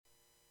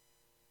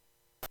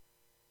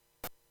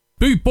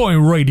Bootboy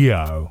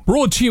Radio,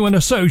 brought to you in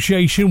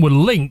association with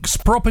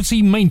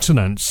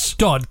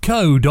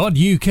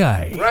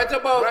linkspropertymaintenance.co.uk. Right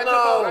about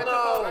now,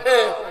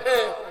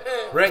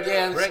 Reggae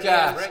and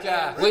Ska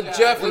with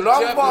Jeff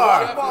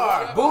Lombard,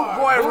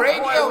 Bootboy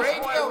Radio.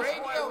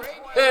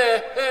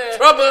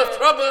 Trouble.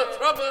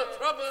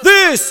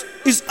 This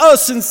is a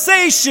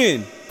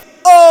sensation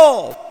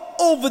all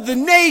over the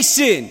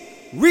nation.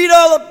 Read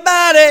all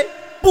about it.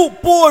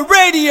 Bootboy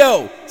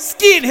Radio,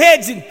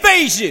 Skinheads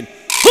Invasion.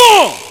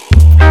 Huh!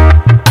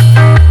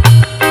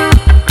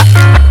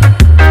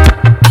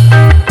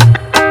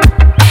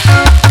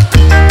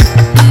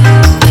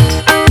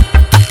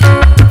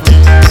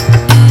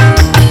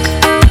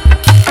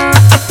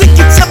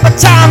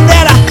 Time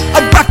that I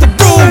rock the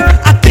room.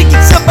 I think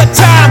it's about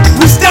time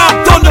we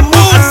stomped on the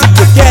moon. I see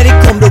your daddy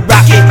come to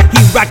rock it, he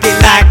rock it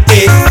like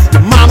this.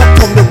 Your mama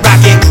come to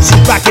rock it, she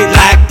rock it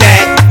like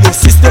that. Your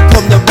sister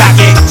come to rock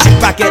it, she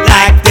rock it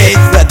like this.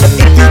 Whether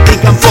if you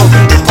think I'm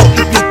funky or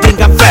if you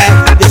think I'm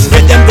fat, this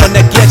rhythm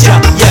gonna get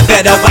ya, you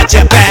better watch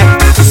your back.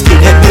 The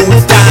skinhead moon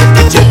stop,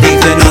 get your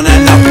dancing on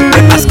that low.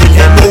 With my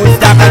skinhead moon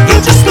stop, I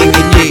get you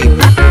swinging, yeah.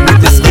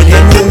 With the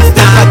skinhead moon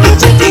stop, I get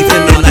you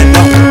dancing on that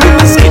low. With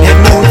my skinhead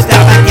moon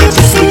stop, I get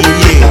you swinging,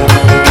 yeah.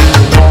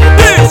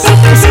 This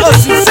is a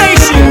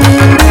sensation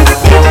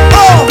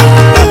all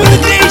over the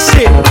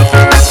nation.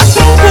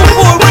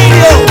 Bootboy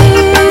Radio,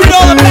 read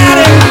all about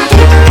it.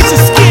 It's a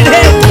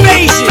skinhead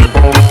invasion.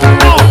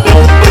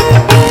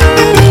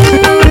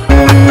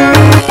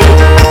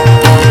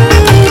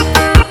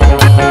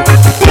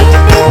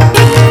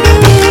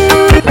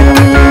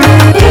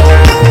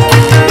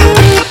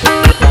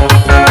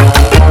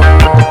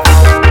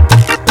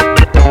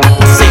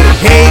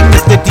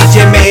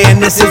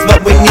 This is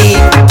what we need.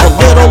 A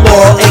little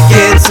Laurel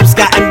Aiken, some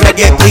Scott and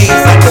reggae, please.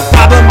 No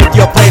problem with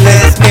your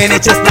playlist, man,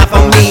 it's just not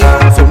for me.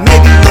 So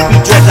maybe you'll be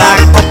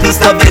dreadlock or peace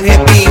loving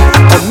hippie,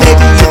 or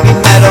maybe you'll be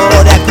metal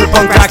or that cool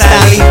punk rock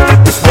style.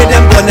 This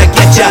rhythm gonna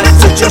get ya,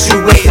 so just you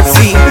wait and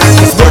see.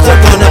 These words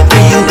are gonna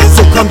free you,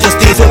 so come just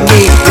dance with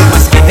me. With my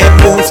skinhead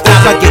moon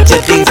stop, I get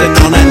you dancing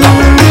all night long.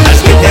 With my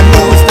skinhead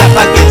moon stop,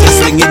 I get you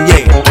swinging,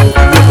 yeah.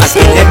 With my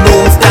skinhead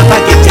moon stop,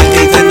 I get you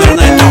dancing all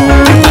night long.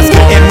 With my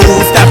skinhead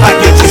moon stop, I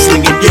get you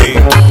swinging,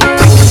 yeah.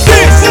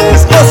 This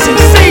is a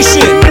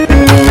sensation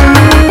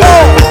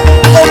all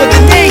over the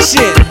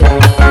nation.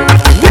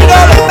 Read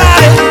all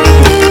about it.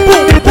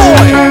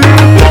 Bootboy,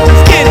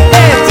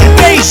 Skinheads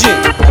Invasion.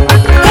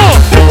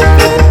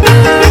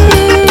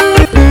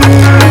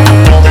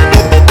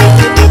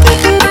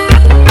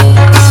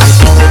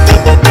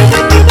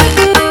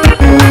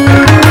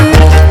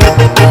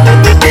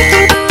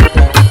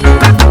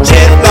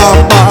 Jeff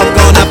Lombard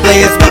gonna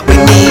play us what we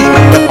need.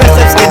 The best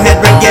of skinhead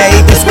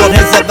reggae this world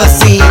has ever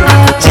seen.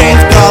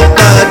 James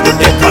Crawford,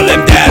 they call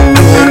him that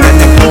fool. When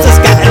it comes to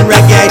ska and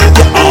reggae, you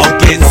all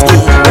get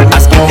schooled. With my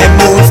skinhead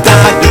moon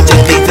stop, I get you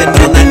dancing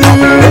all night long.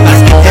 With my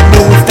skinhead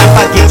moon stop,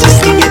 I get you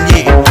swinging,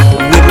 yeah.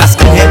 With my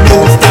skinhead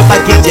moon stop,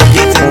 I get you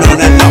dancing all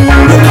night long.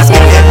 With my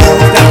skinhead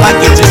moon stop, I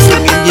get you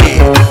swinging,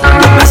 yeah.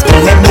 With my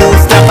skinhead moon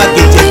stop, I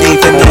get you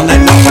dancing all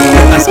night long.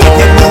 With my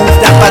skinhead moon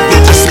stop, I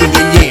get you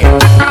swinging, yeah.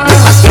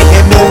 With my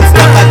skinhead moon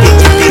stop, I get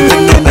you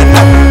dancing all night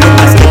long. With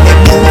my skinhead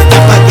moon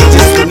stop, I get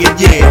you swinging,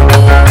 yeah.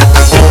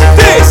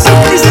 This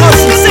is a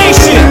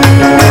sensation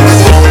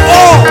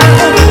all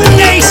over the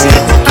nation.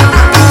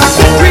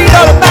 Read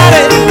all about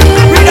it.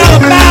 Read all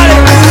about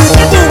it.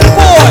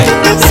 Bootboy,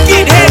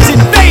 Skinheads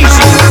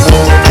Invasion.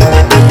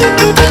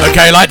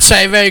 Okay, let's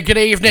say a very good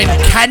evening.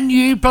 Can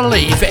you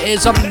believe it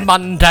is a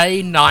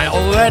Monday night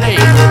already?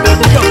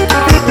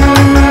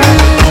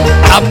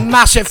 A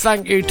massive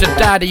thank you to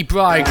Daddy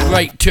Bry,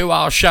 great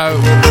 2-hour show.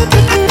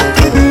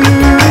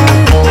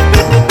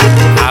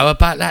 How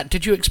about that?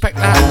 Did you expect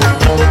that?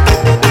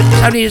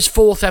 It's only his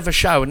 4th ever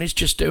show and he's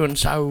just doing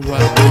so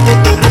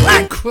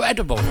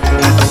incredible.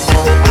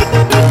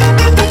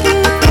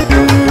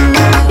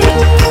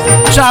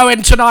 So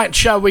in tonight's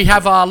show we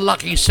have our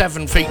Lucky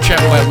 7 feature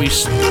where we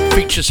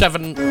feature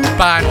 7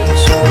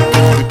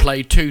 bands. We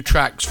play 2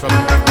 tracks from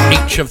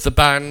each of the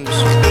bands.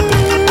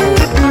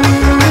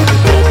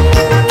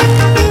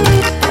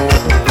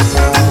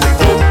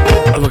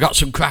 And we've got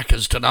some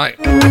crackers tonight.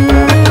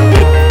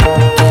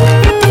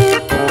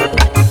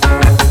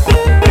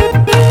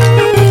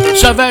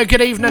 So very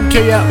good evening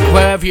to you,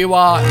 wherever you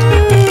are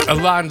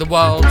around the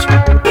world.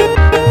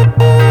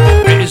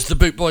 It is the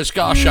Bootboy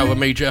Ska Show with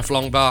me, Jeff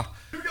Longbar.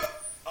 Here we go.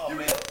 Oh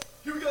man,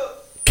 here we go.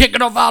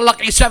 Kicking off our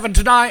Lucky 7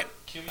 tonight.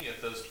 Can we get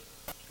those?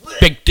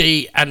 Big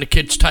D and the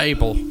Kids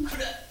Table. Yeah.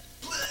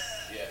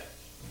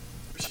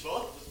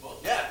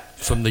 Yeah.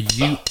 From the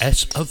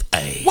US of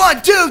A.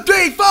 1, 2,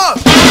 3, 4.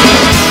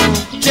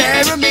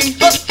 Jeremy,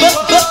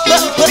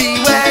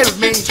 beware of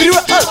me.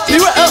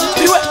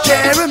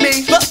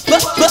 Jeremy,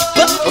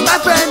 my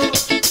friend.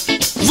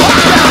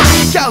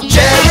 Go,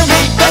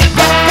 Jeremy,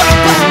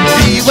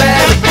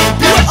 beware of me.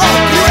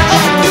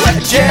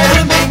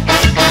 Jeremy,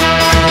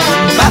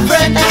 my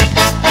friend.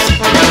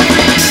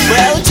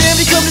 Well,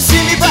 Jeremy come to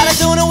see me, but I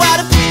don't know how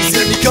to please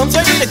him. He comes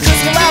every to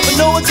cuss him out, but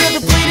no one's ever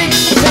pleading.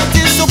 The paint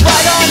is so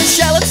bright on his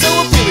shallots, so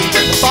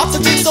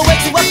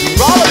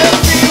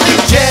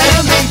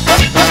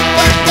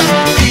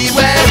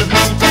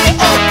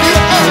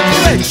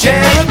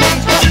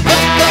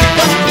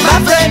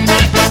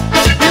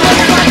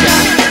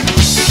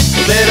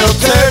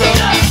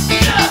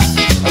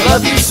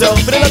so,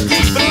 but I love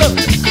you,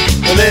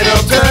 the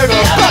little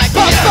turtle.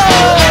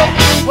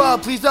 Whoa,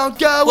 please don't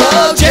go.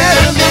 Whoa,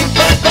 Jeremy,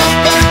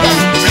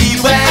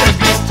 beware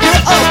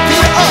of me.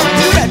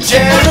 You're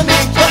Jeremy,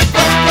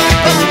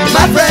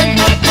 my friend.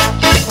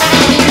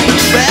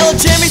 Well,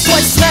 Jeremy's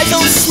twice as nice,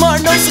 oh,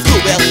 smart, no, so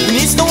cool. Well, he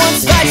needs no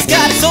one's right, he's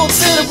got his own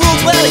set of rules.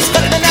 Well, he's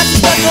stuck in the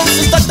natural blood, goes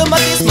and stuck the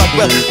monkey's mug.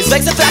 Well, his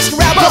legs are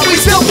thrashing around, but we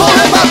still pull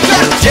him up.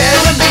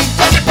 Jeremy,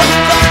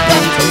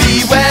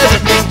 beware of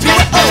me.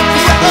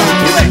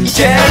 Beware,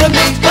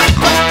 Jeremy,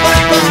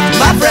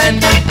 my friend.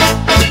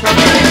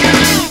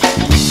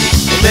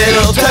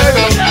 Little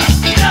turtle,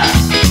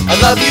 I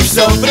love you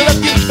so, but I love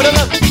you,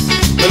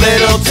 the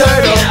little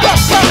turtle.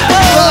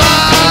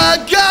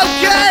 Go,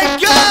 gang,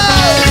 go!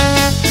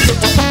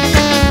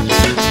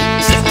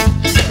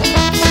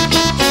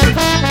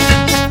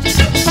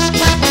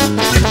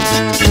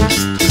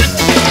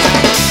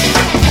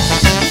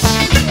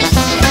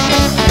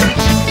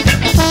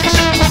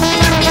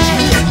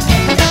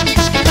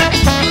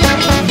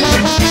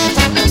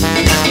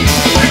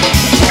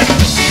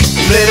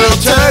 Little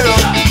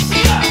turtle,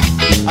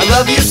 I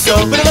love you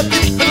so, but I love you,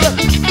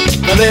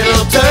 the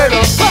little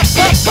turtle.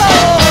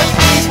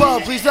 Whoa,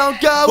 please don't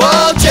go.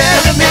 Whoa,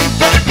 Jeremy,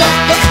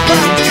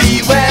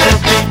 beware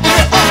of me.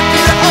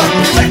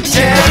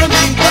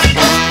 Jeremy,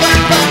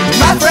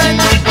 my friend.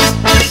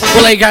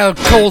 Well, there you go,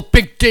 called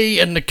Big D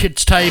and the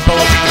Kids Table.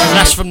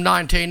 That's from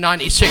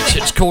 1996.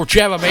 It's called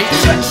Jeremy.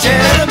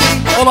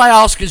 All I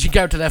ask is you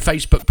go to their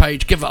Facebook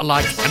page, give it a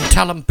like, and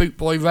tell them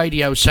Bootboy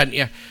Radio sent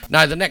you.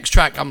 Now, the next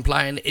track I'm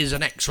playing is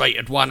an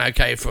X-rated one,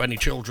 okay, for any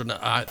children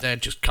that are out there,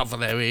 just cover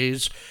their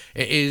ears.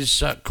 It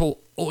is called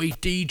Oi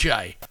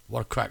DJ.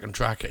 What a cracking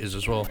track it is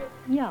as well.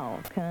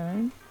 Y'all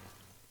can.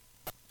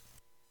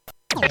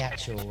 The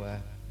actual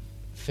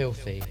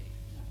filthy.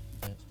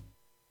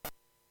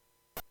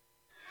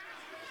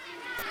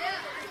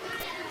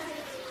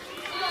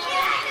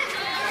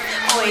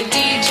 Oi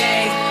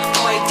DJ,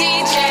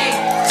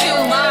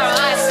 tomorrow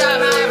I start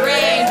my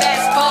rain.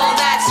 Best pull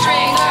that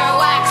string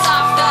or wax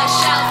off the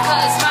shelf,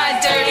 cause my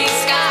dirty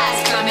sky's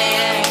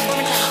coming.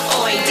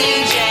 Oi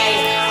DJ,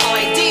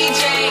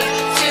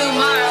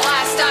 tomorrow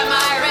I start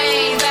my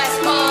rain. Best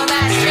pull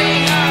that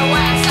string or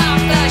wax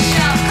off the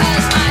shelf,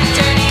 cause my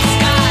dirty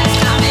sky's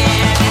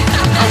coming.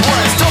 I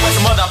once told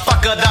this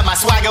motherfucker that my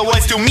swagger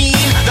was too mean.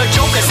 The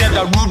Joker said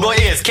the rude boy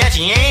is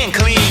catchy and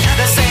clean.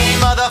 The same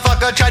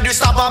motherfucker tried to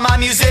stop all my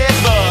music,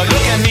 but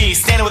look at me,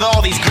 standing with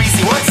all these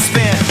greasy words to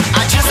spin.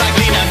 I just like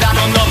lean and down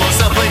on the most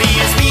uppity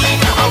ESP.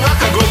 I rock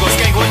a Google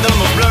skank with the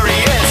most blurry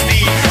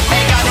SD.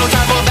 Ain't got no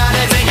time for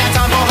ballads, ain't got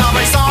time for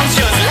heartbreak songs.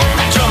 Just let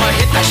the drummer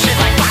hit that shit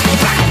like bang,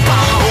 bang,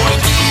 bang.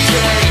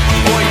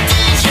 Oi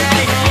DJ,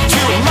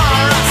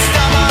 tomorrow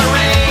stop my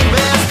rain.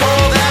 Best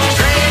pull that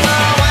string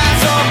or wax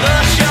on the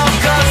shelf,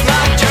 cause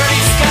my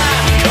dirty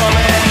sky's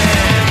coming.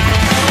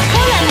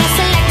 Pull up my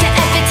selector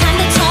every time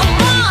the top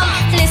bomb.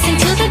 Listen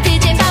to the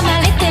DJ by my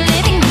little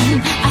living room.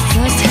 I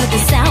first heard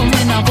the sound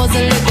when I was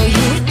a little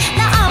youth.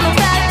 Now I'm a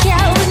bad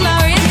gal with my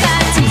wrist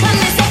back to come.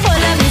 Listen, pull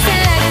up my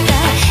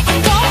selector and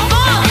go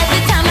bomb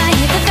every time I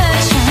hear the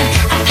version.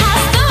 I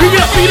pass the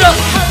beat up.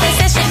 whole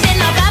session in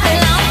a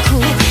Babylon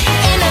cool.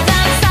 In a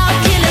dance hall,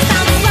 killer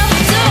sound is what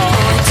we do.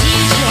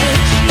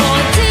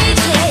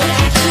 DJ,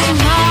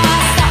 tomorrow I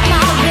stop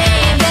my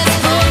rain. Let's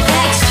pull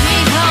that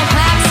string or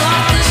wax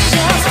off the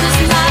shelves, cause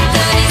my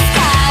dirty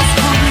sky's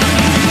coming.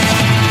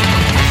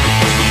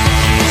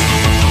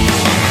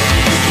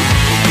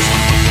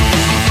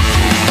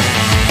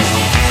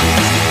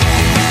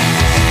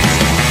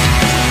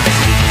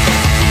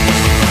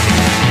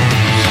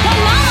 My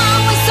mama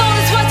always told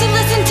us what to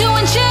listen to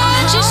and choose.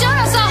 She showed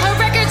us all her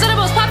records of the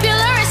most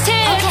popularest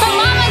hits. But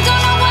mama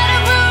don't know what a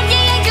rude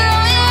yeah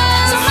girl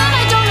is. So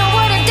mama don't know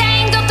what a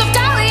dang up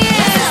dolly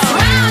is.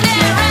 Round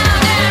and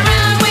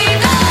round we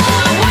go.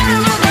 What a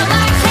rule the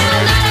lights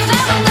round, not a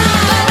double no.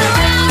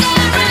 Round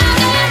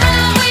and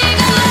round we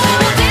go.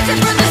 We'll dance it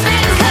for the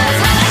spin, cause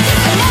I like it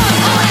to know.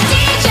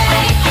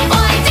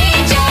 Oi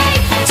DJ,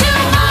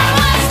 tomorrow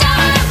I start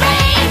my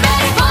rain.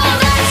 Best pull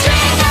that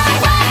string or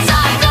wax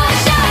off the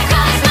shelf,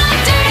 cause my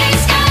dirty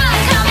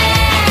sky's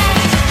coming.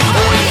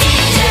 Oi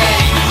DJ,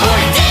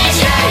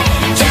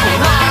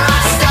 tomorrow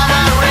I start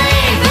my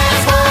rain.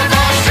 Let's pull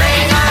that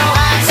string or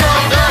wax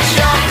off the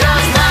shelf,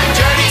 cause my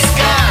dirty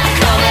sky's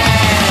coming.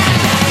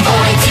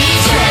 Oi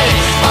DJ,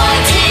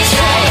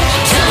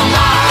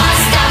 tomorrow I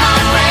start my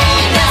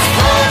rain. Let's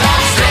pull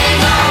that string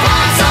or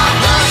wax off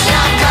the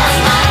shelf, cause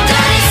my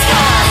dirty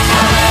sky's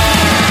coming.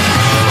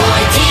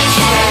 Oi DJ,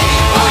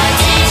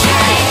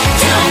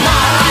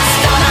 tomorrow I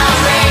start my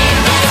rain.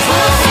 Let's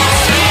pull that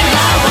string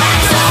or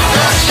wax off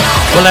the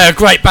shelf. Well, they're a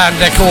great band.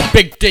 They're called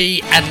Big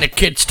D and the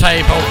Kids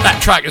Table.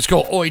 That track is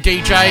called Oi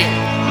DJ.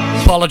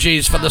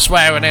 Apologies for the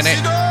swearing in it.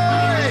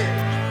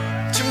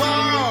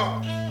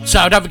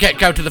 So don't forget,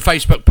 go to the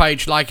Facebook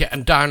page, like it,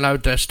 and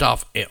download their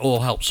stuff. It all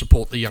helps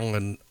support the young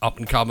and up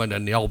and coming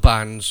and the old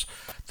bands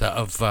that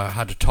have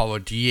had a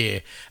torrid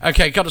year.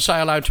 Okay, got to say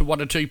hello to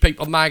one or two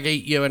people. Maggie,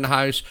 you in the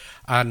house,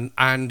 and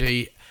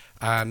Andy,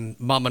 and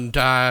Mum and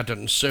Dad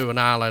and Sue and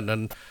Alan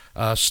and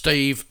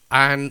Steve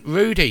and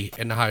Rudy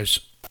in the house.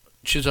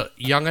 She's a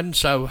young'un,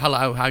 so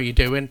hello, how you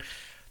doing?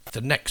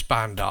 The next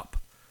band up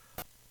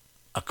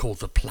are called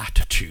the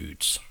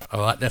Platitudes.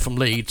 All right, they're from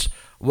Leeds.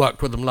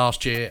 Worked with them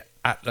last year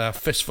at the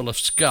Fistful of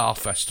Ska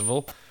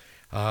Festival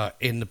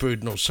in the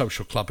Brudenell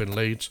Social Club in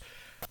Leeds,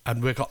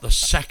 and we've got the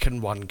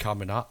second one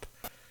coming up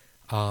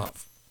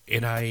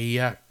in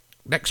a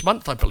next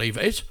month, I believe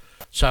it is.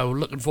 So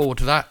looking forward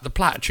to that. The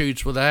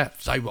Platitudes were there.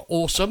 They were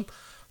awesome.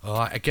 All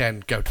right,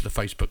 again, go to the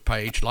Facebook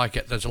page, like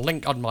it. There's a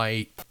link on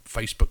my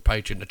Facebook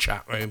page in the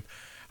chat room,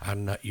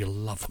 and you'll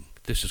love them.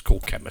 This is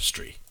called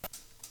Chemistry.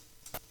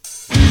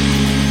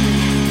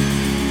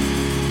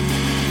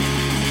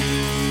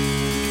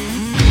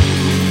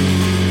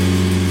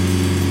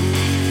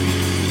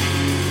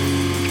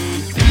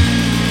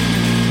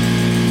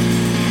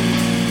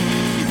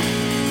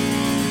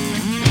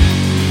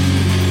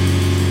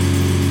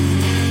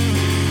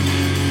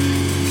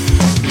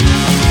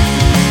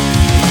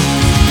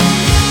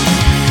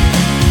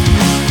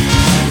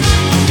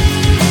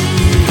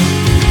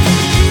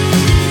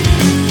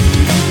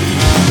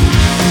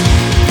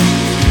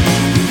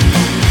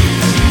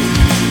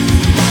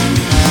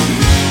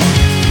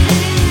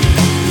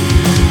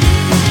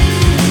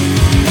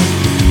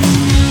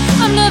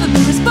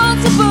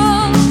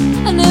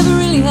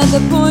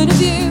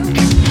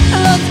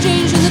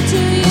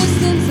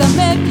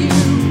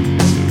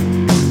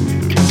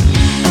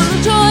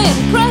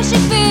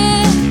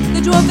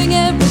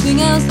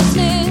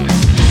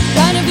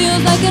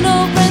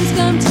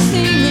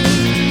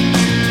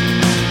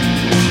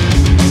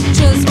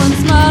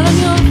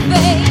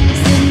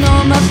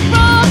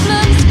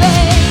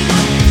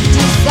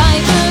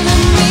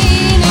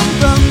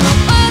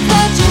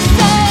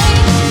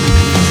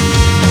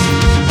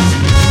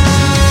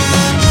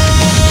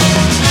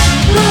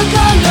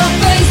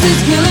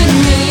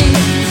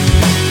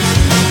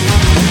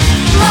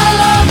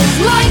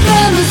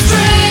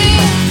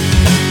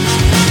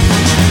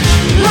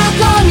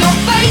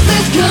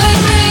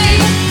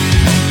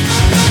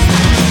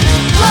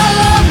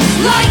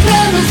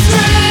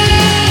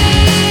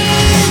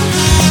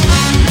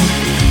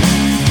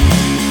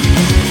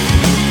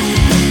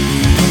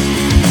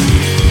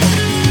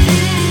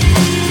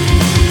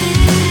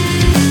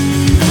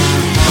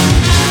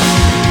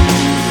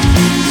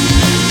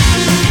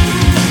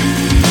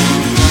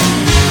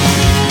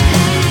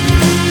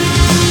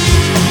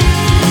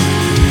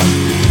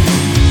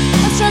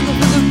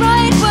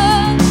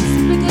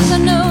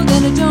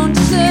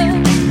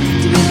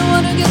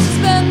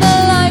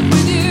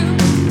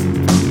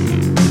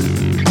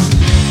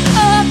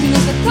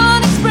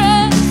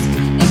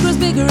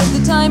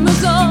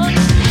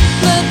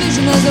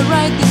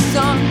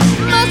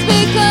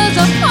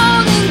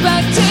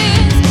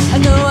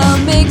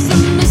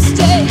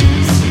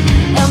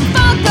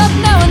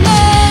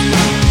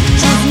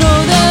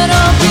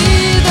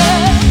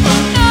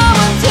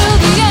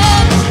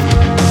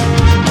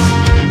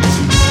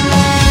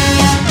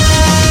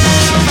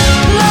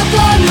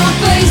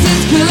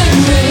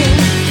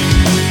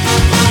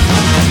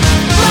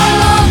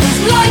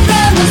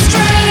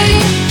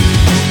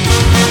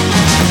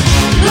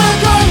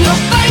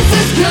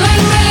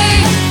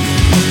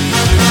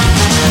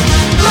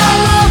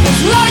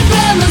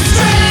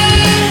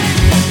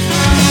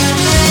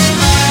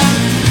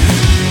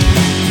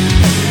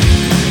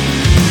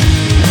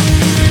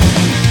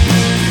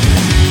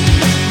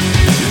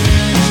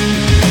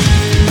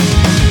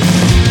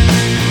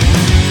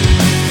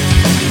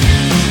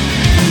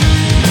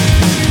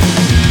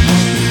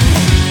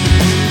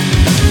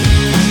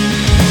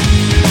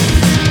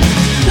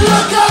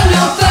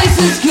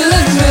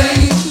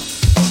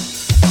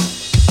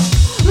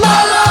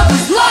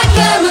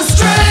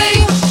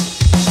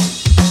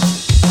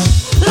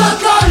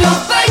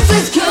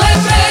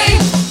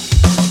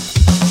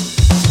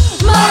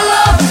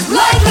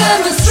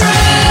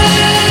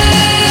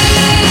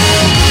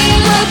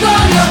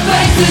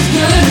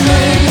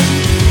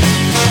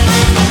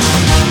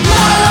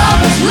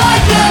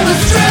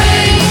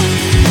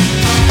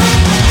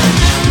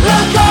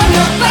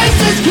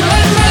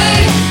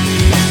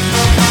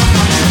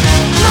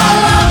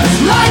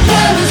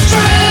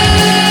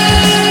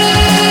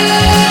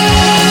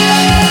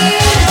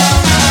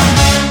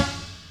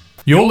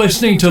 You're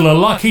listening to The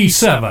Lucky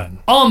 7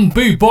 on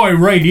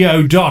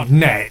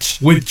bootboyradio.net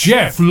with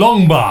Jeff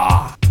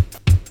Longbar.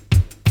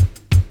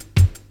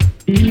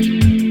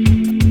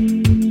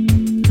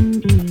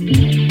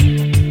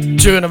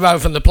 Two in a row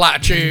from the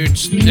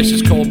Platitudes. This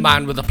is called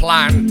Man with a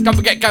Plan. Don't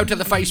forget, go to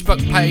the Facebook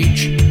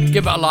page,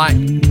 give it a like,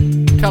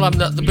 tell them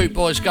that the Boot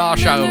Boy Ska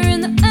Show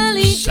sent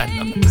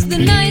them. The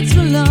nights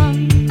were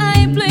long.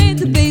 I played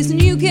the bass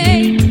and you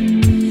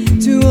came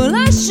to all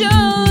our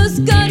shows.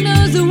 God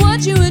knows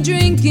what you were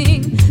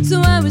drinking. So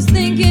I was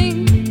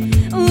thinking,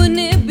 wouldn't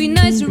it be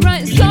nice to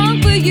write a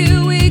song for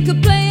you? We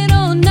could play it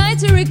all night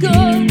to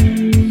record.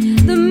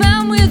 The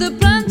man with a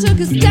plan took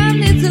a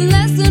stand. It's a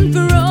lesson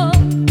for all.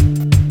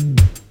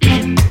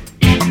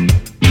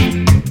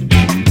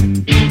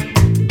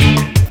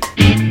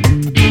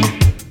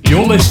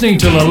 listening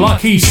to The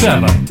Lucky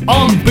 7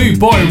 on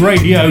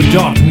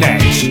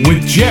bootboyradio.net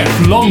with Jeff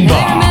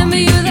Longbar. Remember,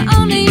 you're the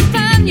only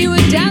fan. You were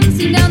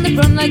dancing down the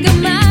front like a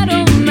mad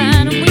old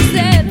man. And we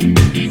said,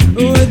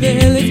 what the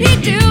hell is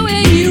he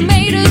doing? You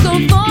made us all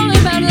fall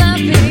about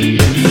laughing.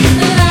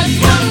 That's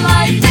what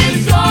life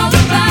is all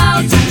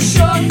about. Too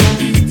short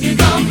to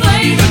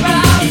complain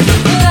about.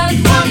 That's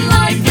what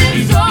life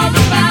is all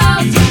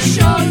about. Too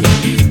short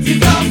to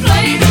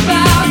complain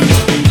about.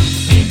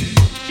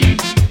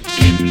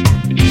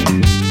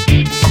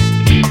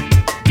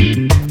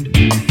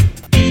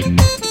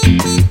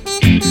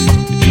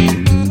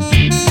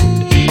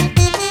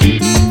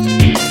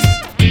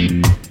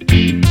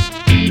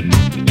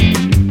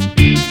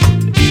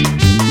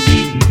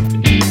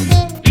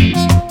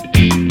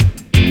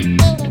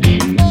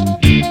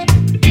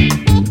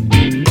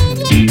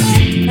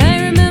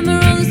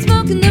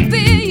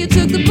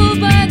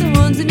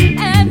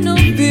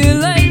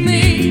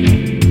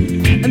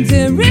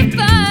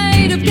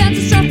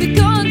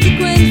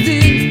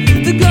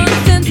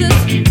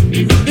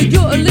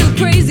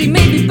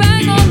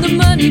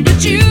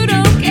 But you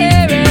don't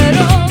care at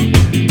all.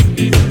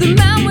 The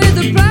man with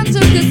the plan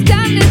took a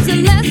stand, it's a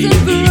lesson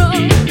for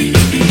all.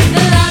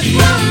 That's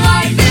what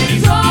life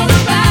is all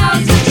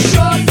about. Too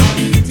short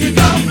to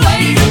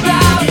complain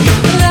about.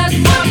 That's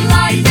what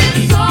life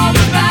is all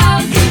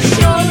about. Too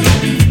short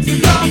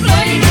to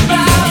complain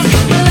about.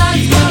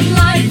 That's what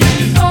life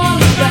is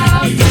all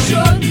about. Too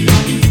short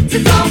to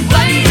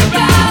complain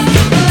about.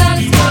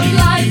 That's what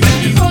life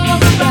is all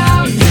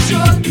about. Too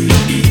short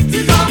to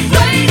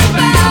complain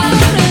about.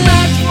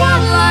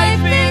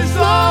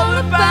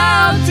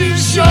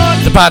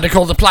 The band are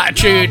called The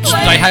Platitudes.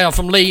 They hail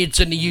from Leeds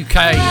in the UK.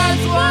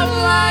 That's what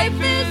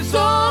life is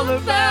all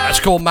about. That's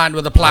called Man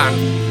with a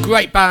Plan.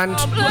 Great band.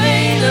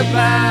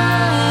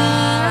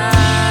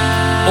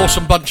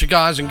 Awesome bunch of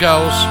guys and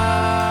girls.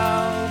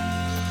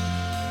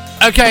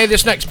 Okay,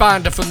 this next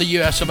band are from the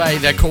US of A.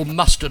 They're called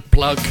Mustard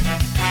Plug.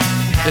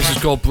 This is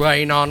called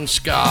Brain on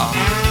Scar.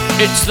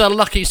 It's the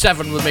Lucky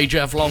 7 with me,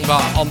 Jeff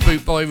Longbar, on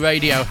Bootboy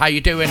Radio. How you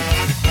doing?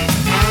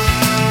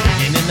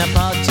 In the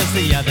park just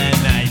the other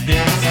night,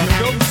 this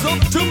girl goes up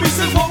to me,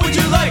 says, what would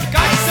you like?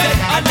 I said,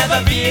 I'd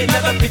never be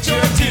another picture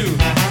or two.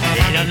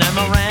 They don't have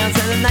around,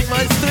 so the night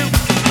was through.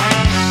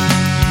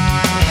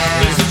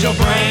 This is your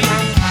brain.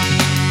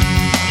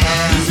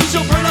 This is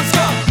your brain on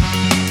scar.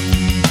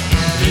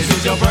 This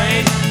is your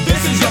brain.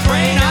 This is your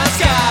brain on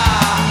scar.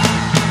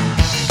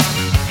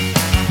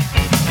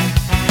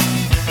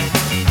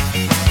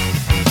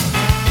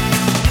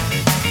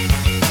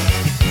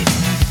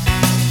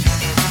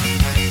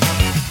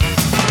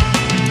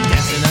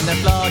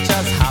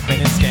 Just hopping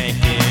and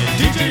skanking.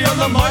 DJ on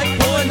the mic,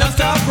 pulling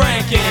non-stop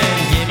ranking.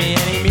 Give me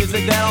any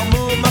music that'll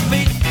move my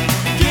feet.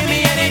 Give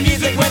me any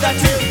music with a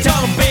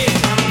two-tone beat.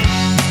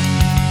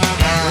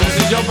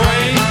 This is your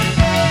brain.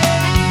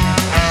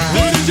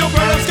 This is your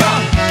brain on ska.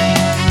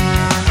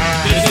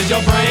 This is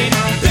your brain.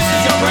 This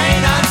is your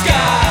brain on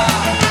ska.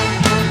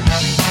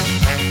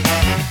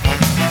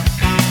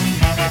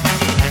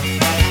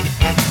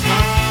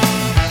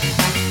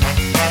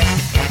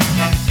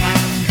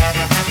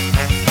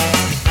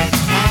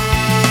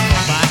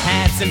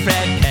 And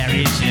Fred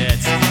Perry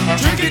shirts,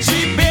 drinking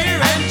cheap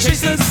beer and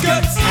chasing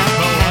skirts.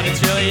 But what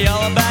it's really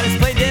all about is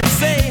play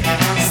Dipsy,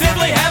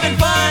 simply having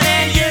fun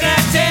and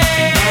unity.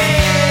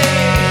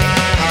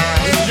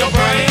 This is your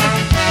brain.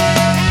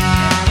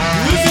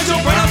 This is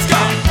your brain on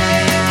ska.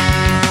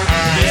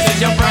 This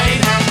is your brain.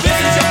 This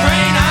is your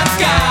brain on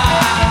ska.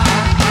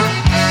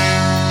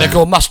 They're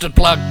called Mustard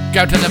Plug.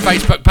 Go to their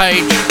Facebook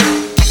page.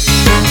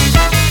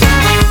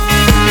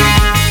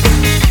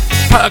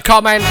 Put a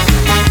comment.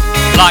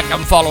 Like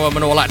and follow them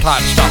and all that type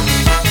of stuff.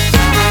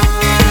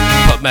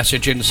 Put a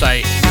message in,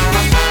 say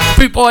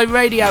Bootboy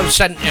Radio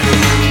sent you.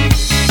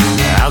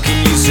 How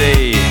can you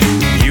say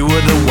you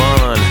were the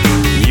one?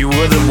 You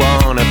were the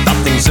one that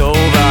thought things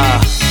over.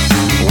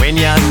 When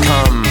you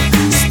come,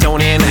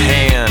 stone in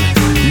hand.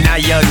 Now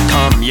you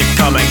come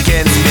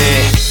against me.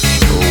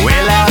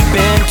 Well, I've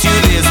been to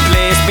this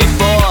place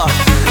before,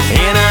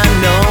 and I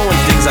know when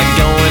things are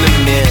going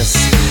amiss.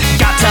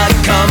 Got to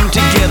come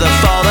together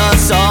for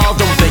us all.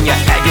 Don't bring your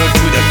aggro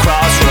to the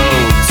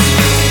crossroads.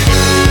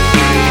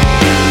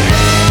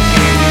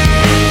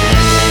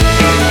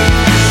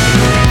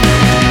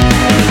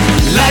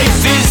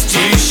 Life is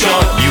too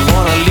short. You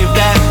wanna live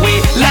that way?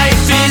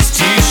 Life is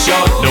too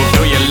short. Don't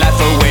throw your life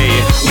away.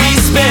 We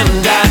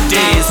spend our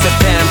days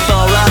preparing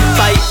for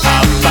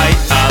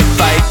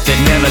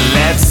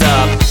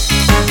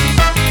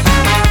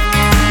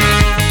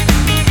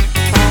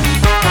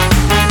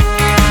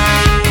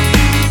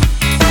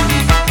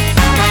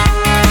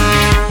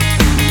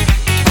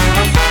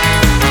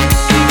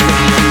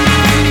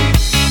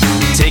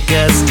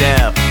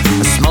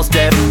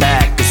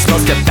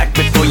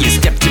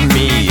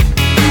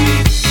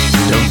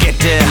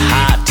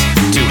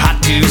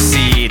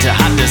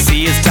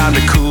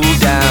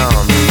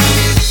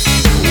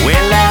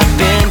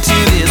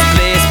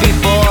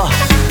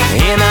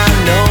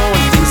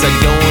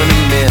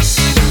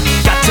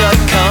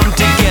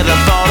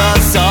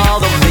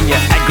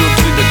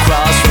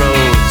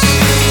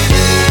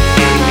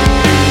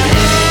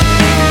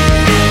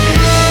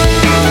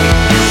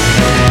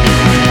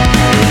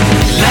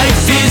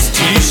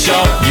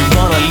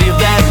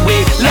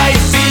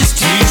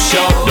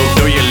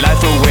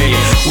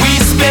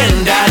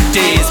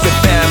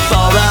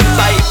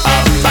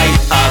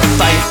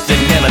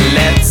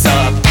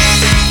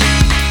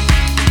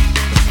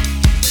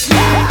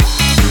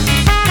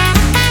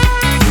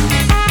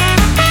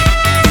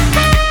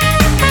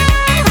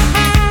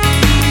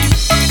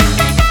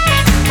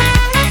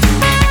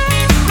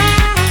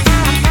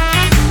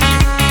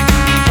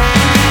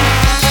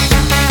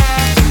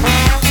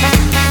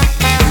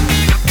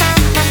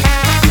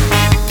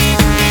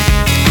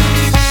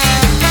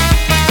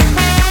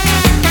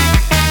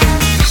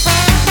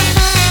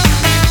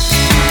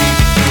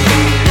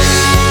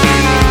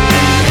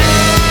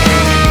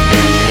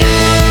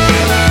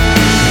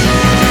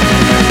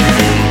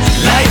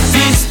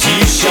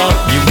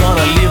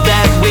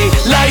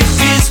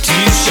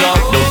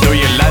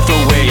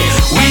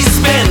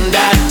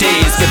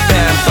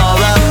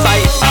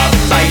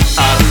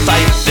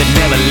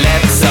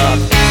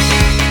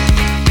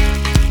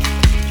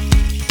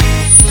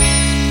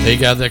There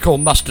you go, they're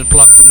called Mustard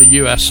Plug from the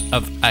US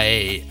of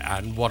A,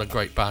 and what a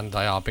great band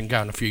they are. Been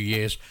going a few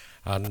years,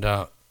 and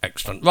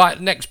excellent. Right,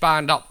 next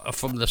band up are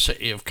from the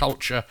City of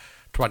Culture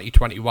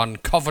 2021,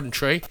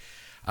 Coventry,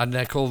 and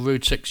they're called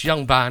Rude Six,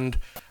 young band,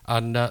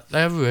 and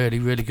they're really,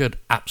 really good.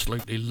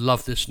 Absolutely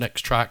love this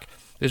next track.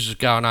 This is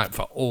going out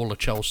for all the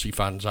Chelsea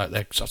fans out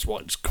there, because that's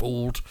what it's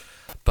called.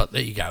 But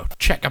there you go,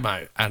 check them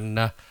out,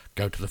 and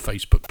go to the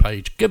Facebook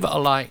page, give it a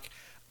like,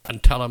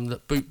 and tell them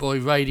that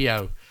Bootboy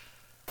Radio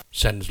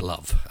sends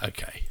love.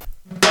 Okay.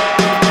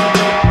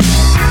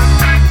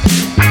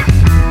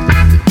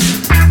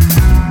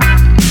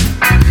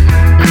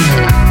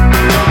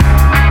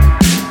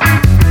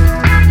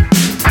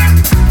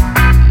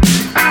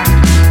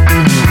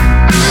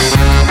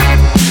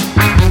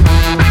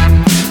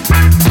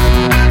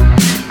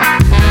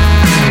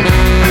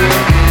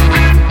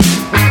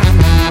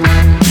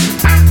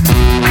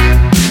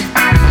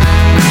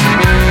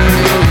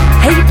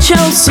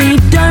 Chelsea,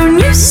 don't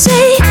you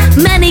see?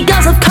 Many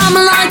girls have come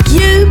like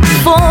you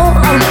before.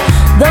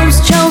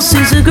 Those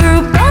Chelsea's a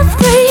group of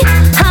three.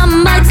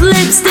 Handbags,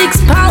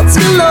 lipsticks, pouts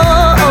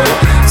galore.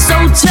 So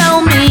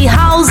tell me,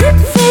 how's it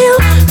feel?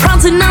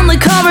 Prancing down the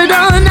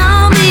corridor, an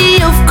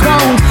army of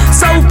clones.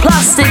 So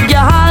plastic, you're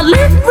hardly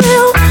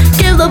real.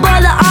 Give the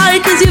boy the eye,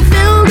 cause you're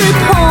filled with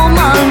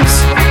hormones.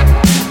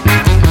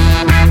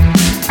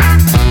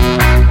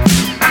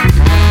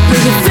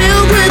 Yeah, you're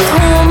filled with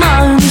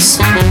hormones.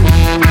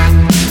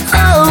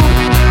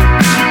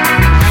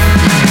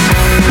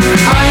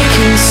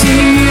 See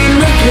you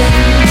looking,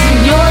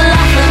 you're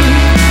laughing,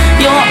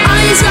 your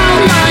eyes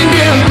outlined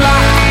in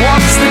black.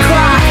 What's the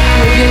crack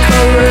with your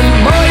current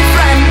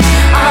boyfriend?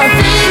 I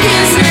think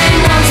his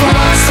name was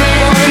what's the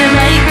point of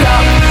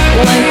makeup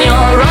when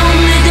you're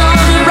only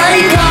gonna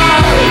break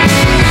up?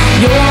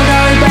 You're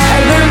no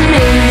better than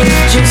me,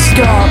 you've just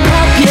got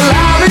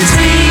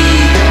popularity.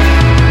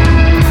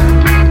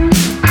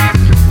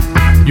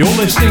 You're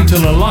listening to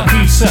The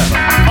Lucky 7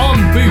 on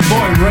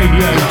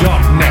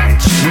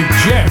BootboyRadio.net with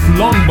Jeff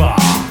Longbar.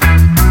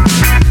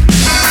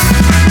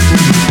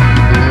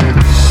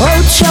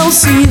 Oh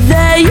Chelsea,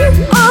 there you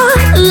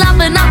are,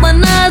 laughing at my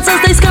nerves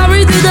as they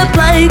scurry through the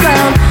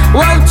playground.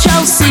 Well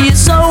Chelsea,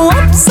 it's so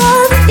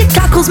absurd, your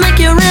cackles make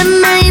you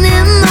remain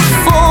in the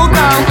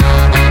foreground.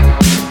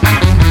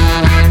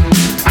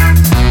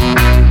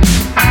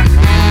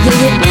 Yeah,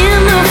 you're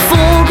in the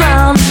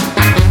foreground.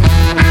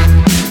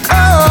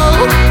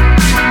 Oh,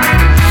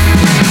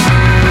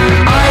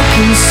 I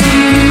can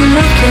see you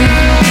looking,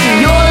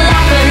 you're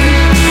laughing,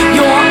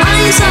 your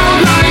eyes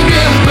outlined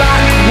in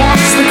black.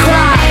 What's the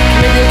crack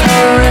with your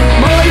current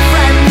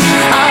boyfriend?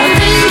 I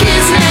think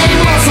his name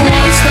was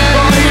what's the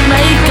point of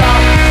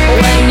makeup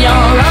when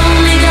you're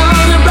only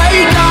gonna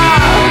break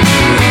up?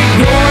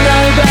 You're no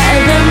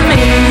better than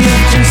me,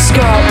 you've just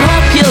got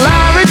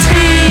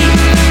popularity.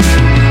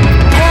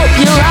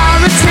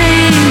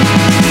 Popularity.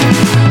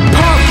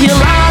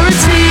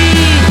 Popularity.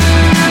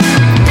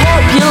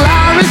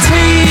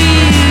 Popularity.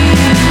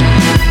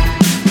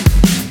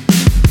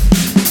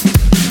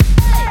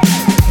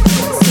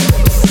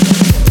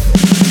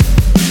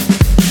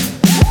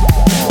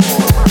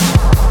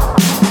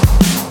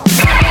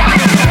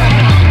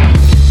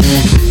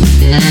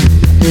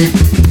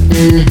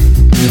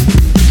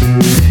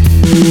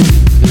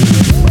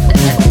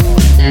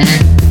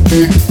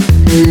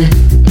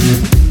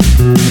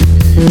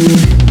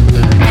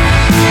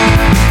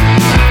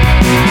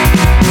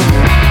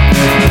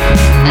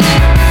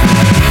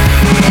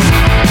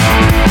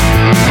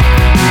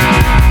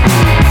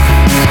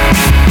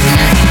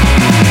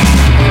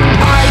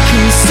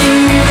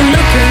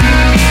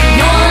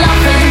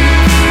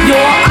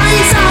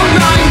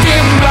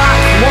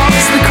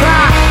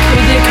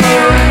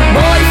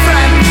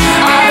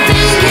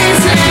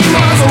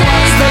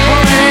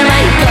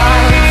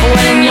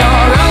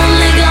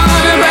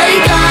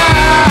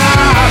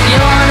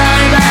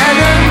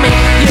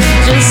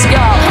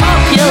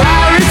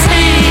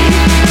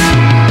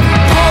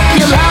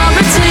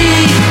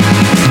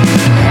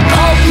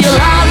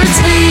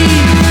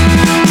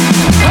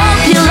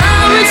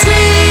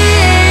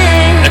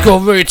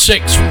 Called Rude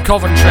Six from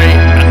Coventry,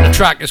 and the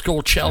track is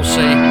called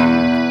Chelsea.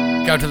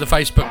 Go to the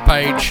Facebook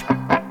page,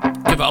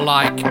 give it a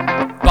like,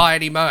 buy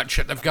any merch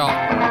that they've got.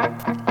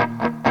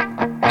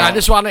 Now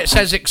this one, it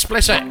says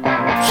explicit,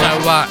 so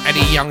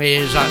any young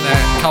ears out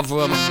there,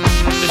 cover them.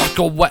 This is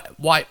called Wet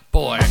White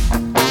Boy.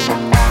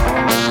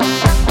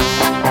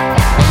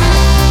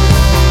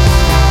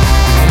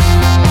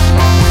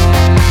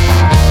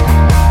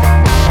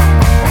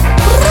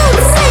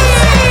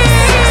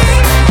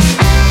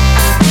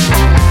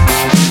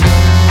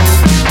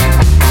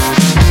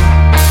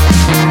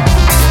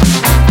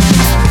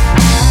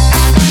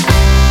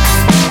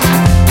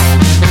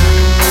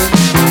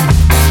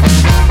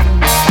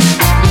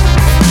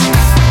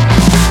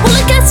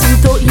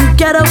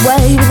 Get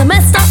away with the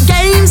messed up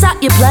games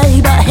that you play,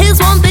 but here's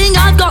one thing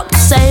I've got to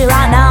say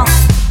right now.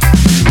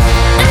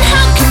 And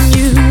how can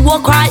you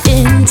walk right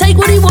in, take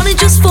what he wanted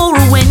just for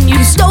a win?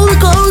 You stole the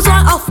clothes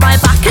right off my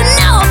back, and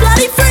now I'm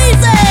bloody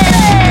freezing.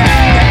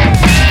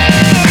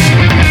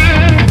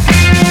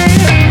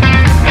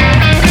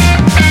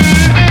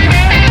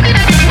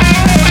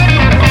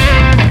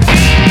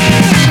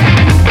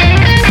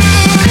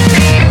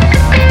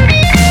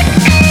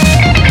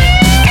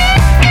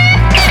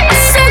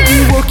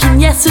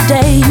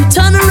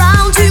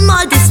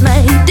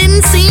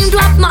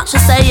 much to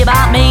say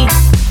about me.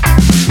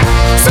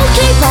 So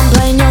keep on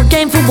playing your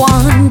game for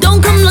one.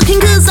 Don't come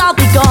looking cause I'll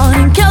be gone.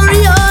 And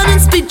carry on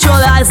and speak your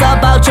lies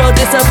about your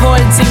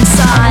disappointing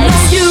side. I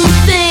know you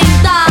think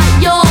that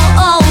you're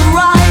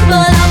alright,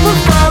 but I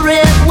prefer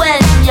it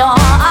when you're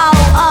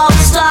out of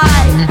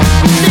sight.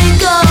 Think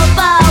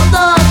about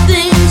the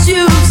things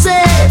you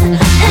said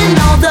and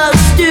all the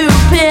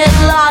stupid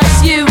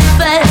lies you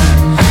fed.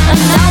 And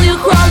now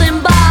you're crawling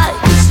back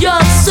cause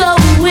you're so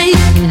weak.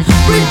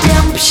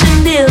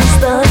 Redemption is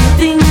the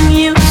thing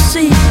you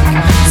seek.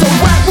 So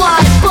wet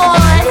white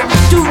boy,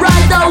 to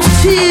ride those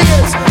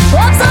tears,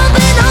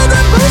 absorbing all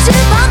the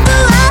bullshit from the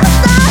last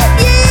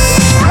 9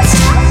 years.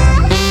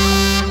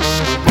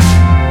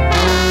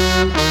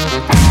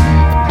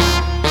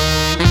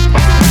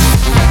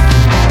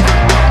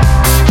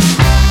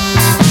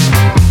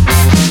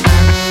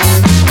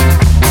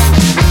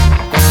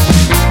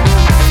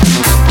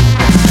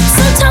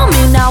 So tell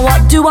me now,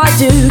 what do I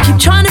do? Keep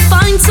trying to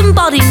find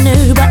somebody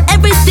new, but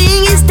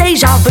everything is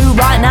deja vu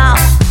right now.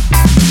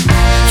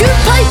 You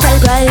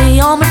play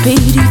on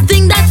repeat. You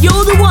think that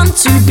you're the one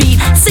to beat.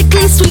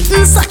 Sickly sweet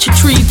and such a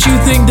treat. You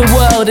think the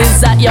world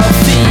is at your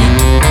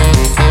feet.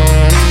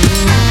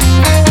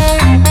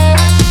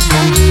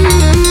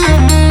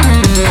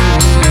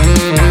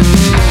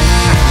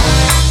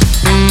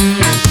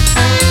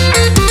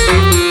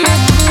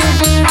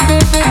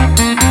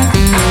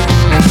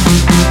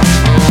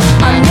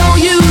 I know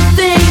you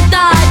think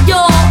that you're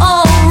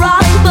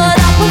alright, but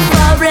I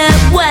prefer it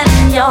when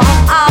you're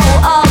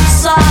out of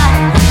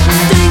sight.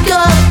 Think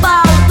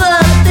about the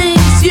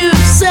things you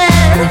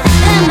said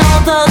and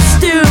all the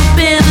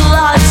stupid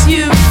lies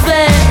you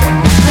fed.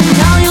 And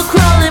now you're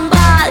crawling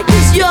back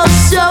cause you're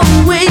so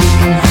weak.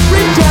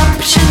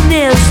 Redemption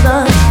is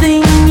the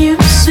thing you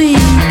seek.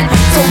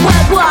 So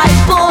wet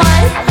white boy,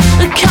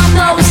 count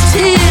those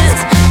tears.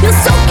 You're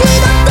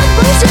soaking up the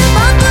bullshit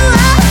from the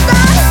last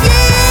 9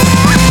 years.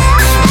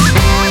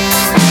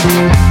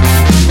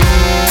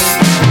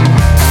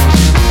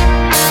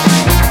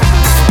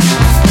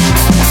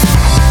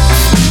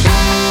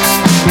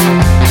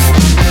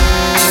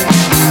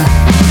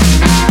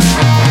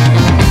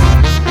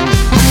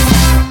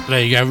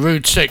 There you go,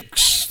 Rude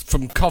 6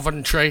 from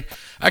Coventry.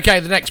 Okay,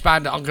 the next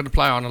band that I'm going to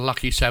play on a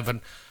Lucky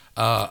 7,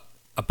 a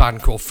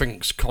band called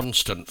Finks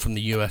Constant from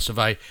the US of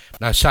A.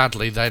 Now,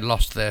 sadly, they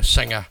lost their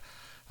singer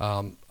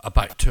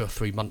about 2 or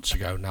 3 months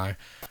ago now.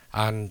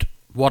 And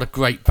what a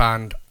great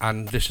band,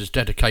 and this is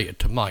dedicated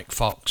to Mike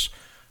Fox.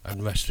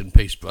 And rest in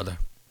peace, brother.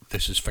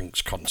 This is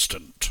Finks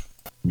Constant.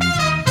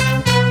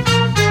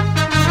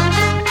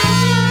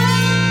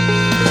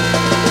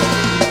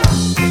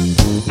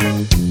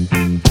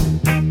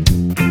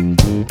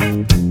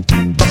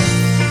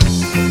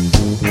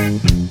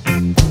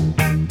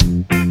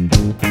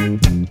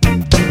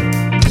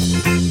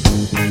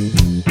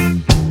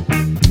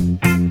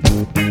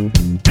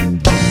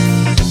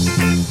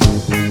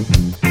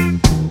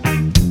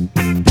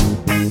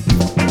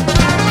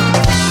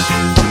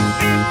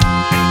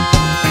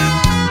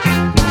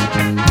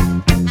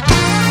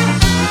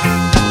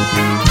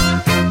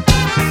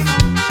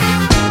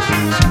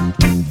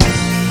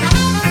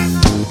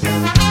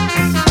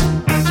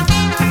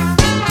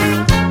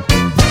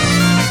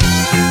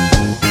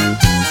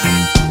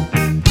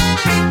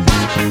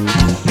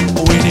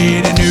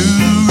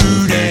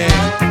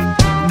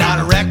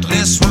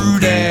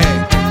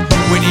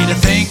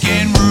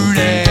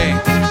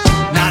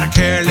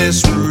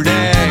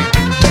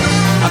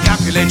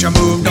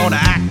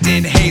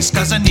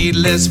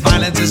 Needless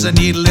violence is a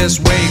needless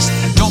waste.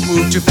 Don't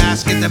move too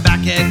fast, get them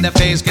back in the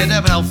face. Get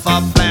them an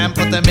alpha plan,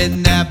 put them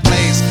in their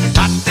place.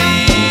 I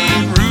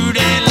think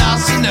Rudy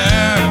lost a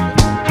nerve.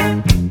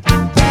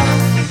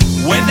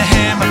 When the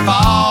hammer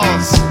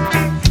falls,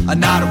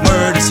 not a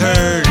word is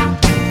heard.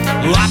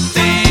 I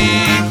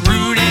think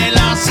Rudy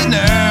lost a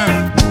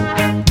nerve.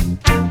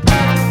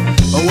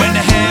 When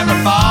the hammer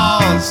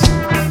falls,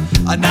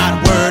 not a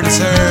word is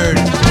heard.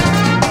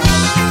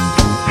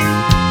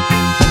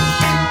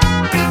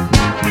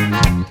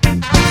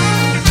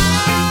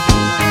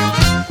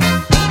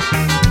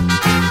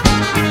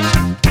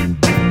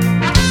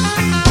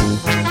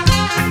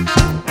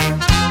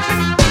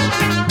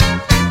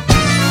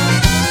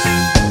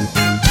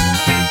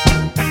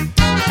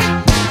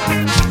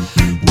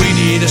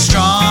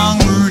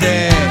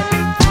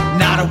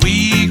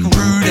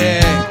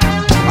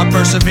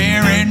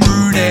 Persevering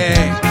Rudy,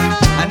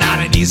 and not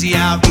an easy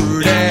out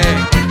Rudy.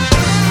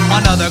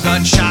 Another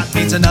gunshot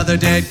means another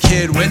dead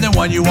kid. When the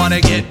one you wanna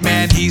get,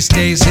 man, he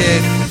stays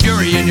hid.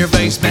 Fury in your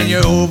face, man,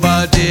 you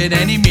overdid.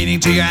 Any meaning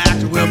to your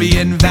act will be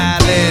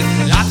invalid.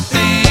 I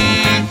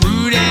think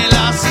Rudy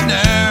lost a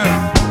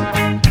nerve.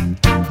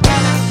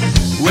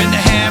 When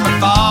the hammer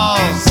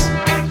falls,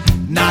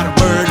 not a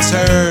word is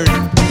heard.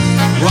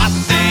 I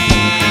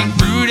think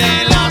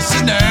Rudy lost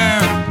a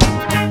nerve.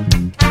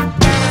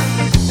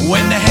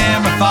 When the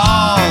hammer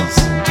falls,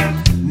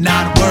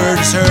 not a word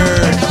is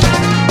heard.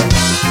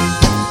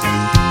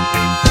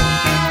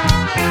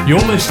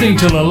 You're listening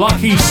to The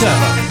Lucky 7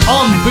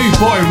 on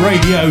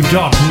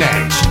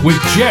bootboyradio.net with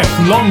Jeff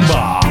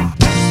Longbar.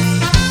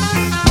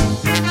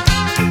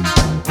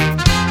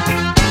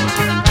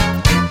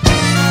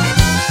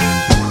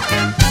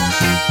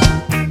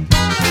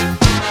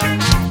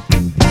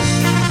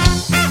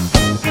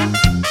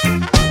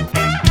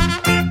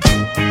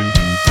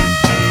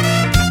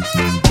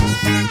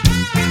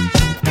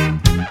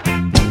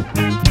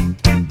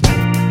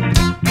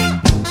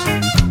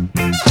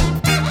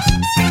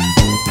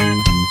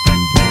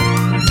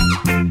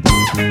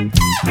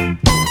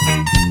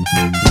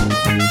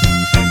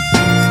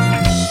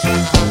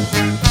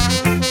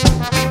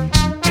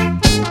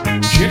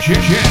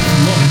 Jeff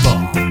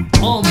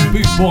Longbar on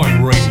Bootboy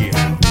Radio.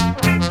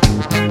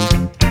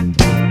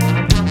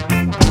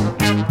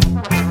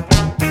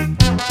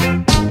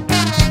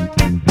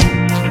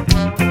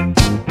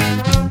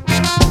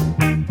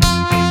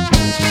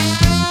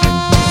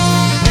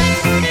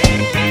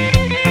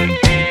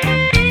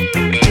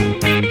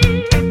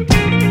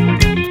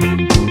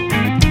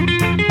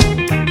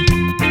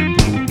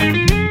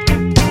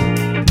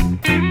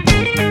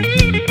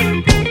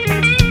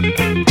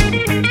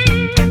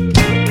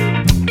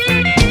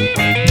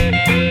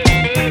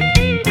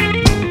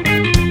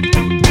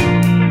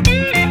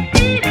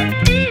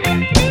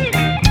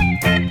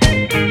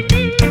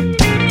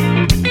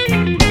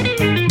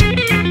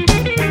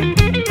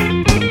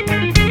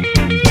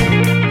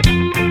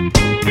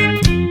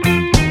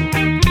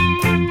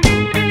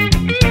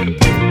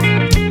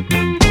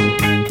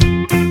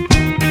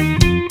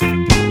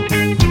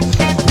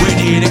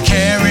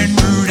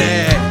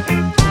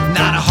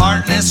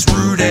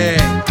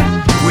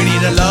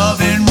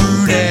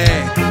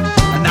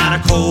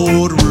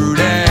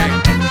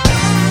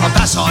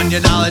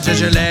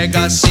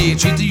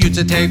 Treat the youth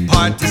to take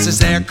part, this is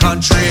their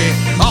country.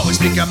 Always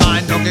speak your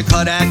mind, don't get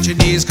cut at your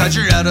knees, cause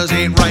your elders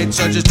ain't right,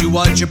 so just do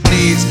what you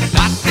please.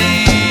 I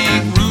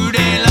think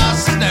Rudy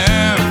lost his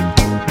nerve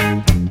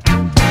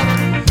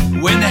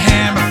when the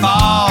hammer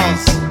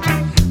falls,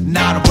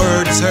 not a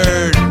word is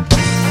heard.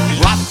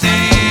 I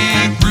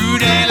think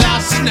Rudy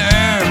lost his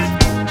nerve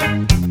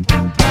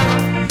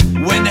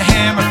when the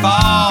hammer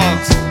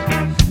falls,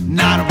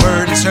 not a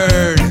word is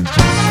heard.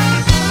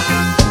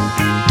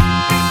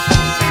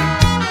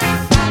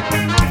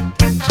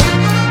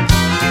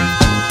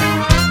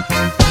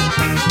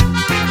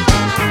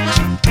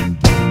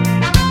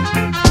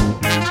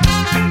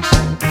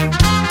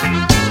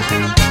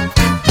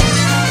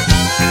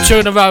 Two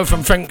in a row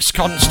from Frank's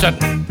Constant.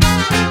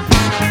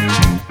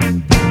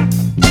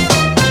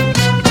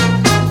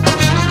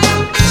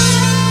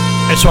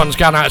 This one's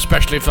gone out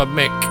especially for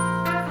Mick.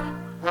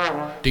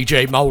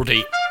 DJ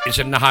Mouldy is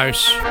in the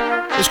house.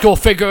 It's called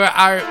Figure It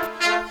Out.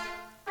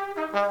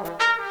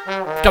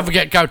 Don't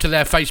forget, go to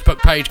their Facebook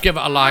page, give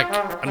it a like,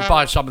 and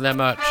buy some of their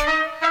merch.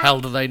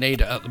 Hell do they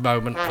need it at the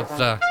moment with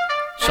the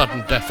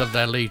sudden death of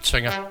their lead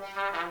singer,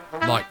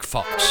 Mike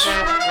Fox.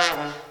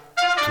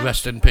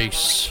 Rest in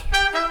peace.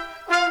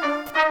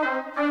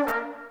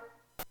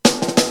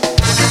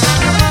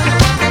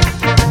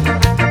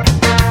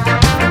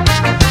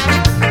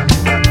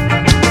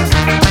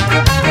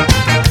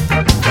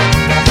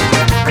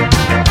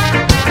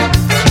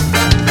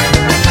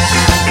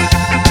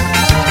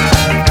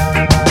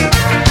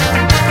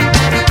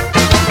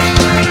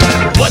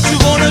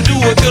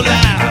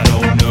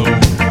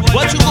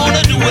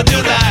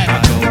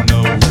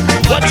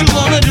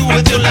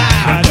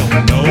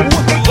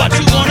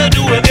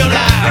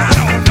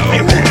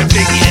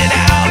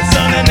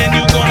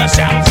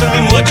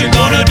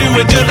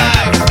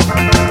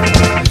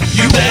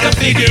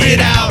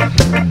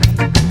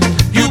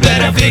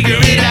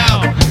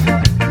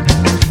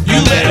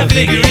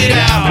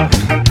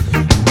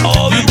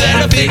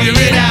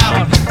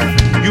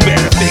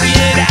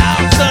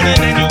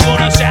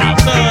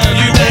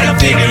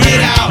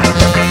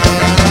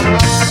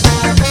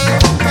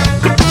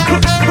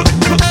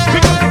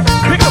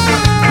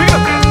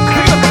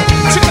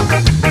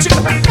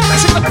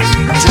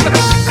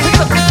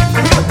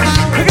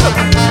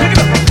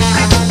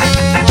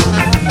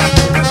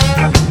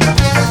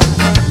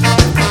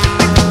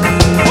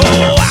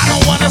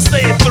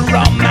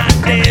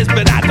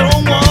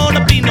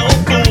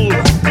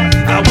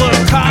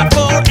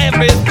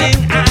 Everything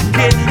I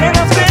get, and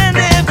I spend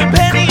every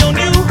penny on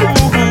you.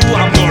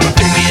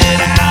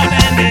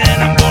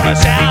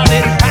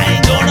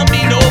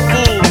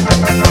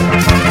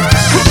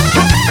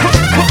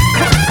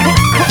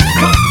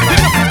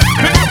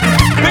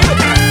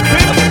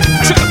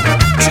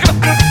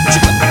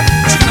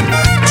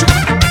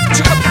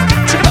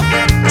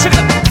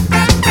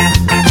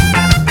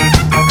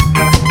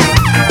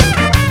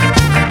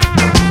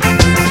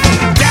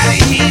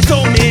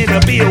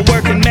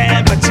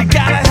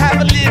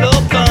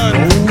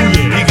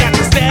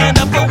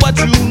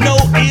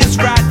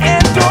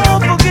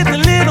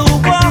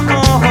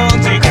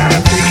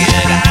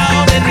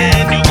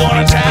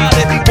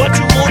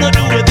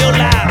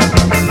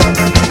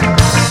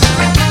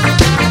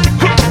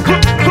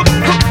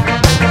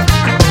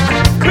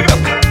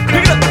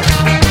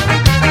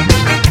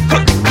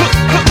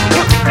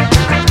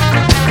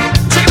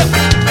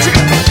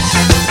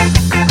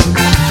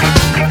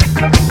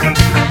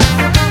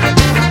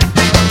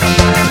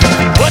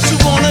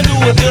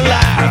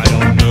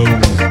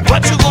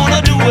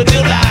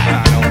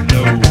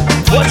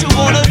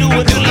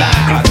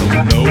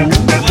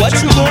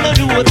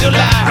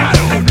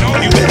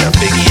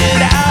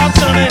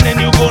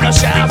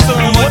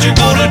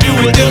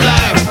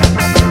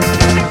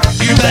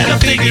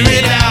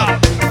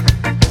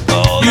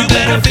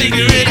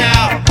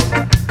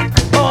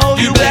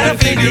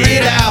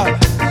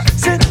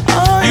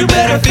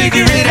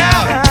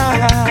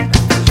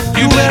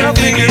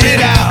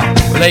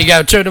 you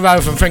go, 2 in a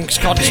row from Finks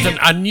Constant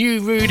and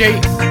New Rudy.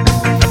 And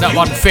that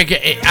one, Figure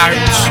It Out.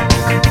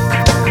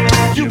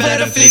 You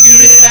better figure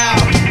it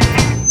out.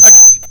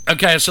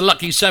 Okay, it's a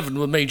lucky 7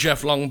 with me,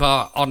 Jeff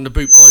Longbar, on the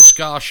Bootboy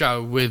Ska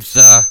Show with,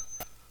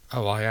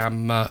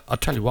 I'll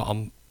tell you what,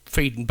 I'm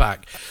feeding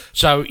back.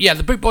 So, yeah,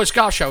 the Bootboy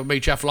Ska Show with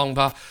me, Jeff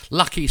Longbar,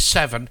 lucky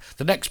 7.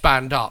 The next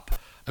band up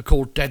are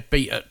called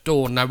Deadbeat at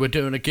Dawn. Now, we're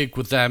doing a gig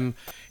with them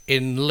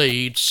in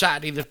Leeds,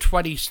 Saturday the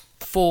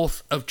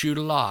 24th of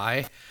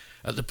July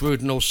at the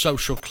Brudenell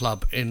Social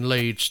Club in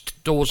Leeds.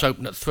 Doors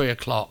open at 3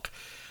 o'clock,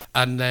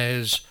 and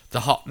there's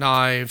the Hot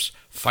Knives,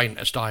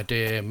 Faintest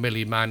Idea,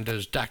 Millie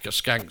Manders, Dakka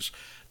Skanks,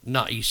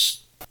 Nutty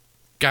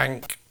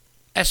Skank,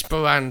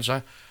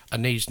 Esperanza,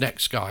 and these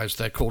next guys,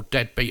 they're called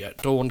Deadbeat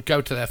at Dawn.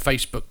 Go to their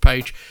Facebook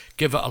page,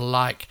 give it a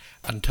like,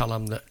 and tell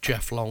them that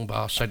Jeff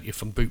Longbar sent you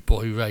from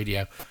Bootboy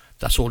Radio.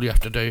 That's all you have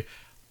to do.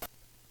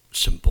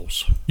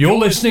 Simples. You're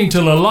listening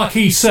to The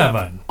Lucky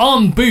 7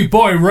 on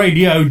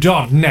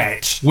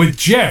bootboyradio.net with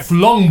Jeff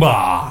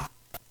Longbar.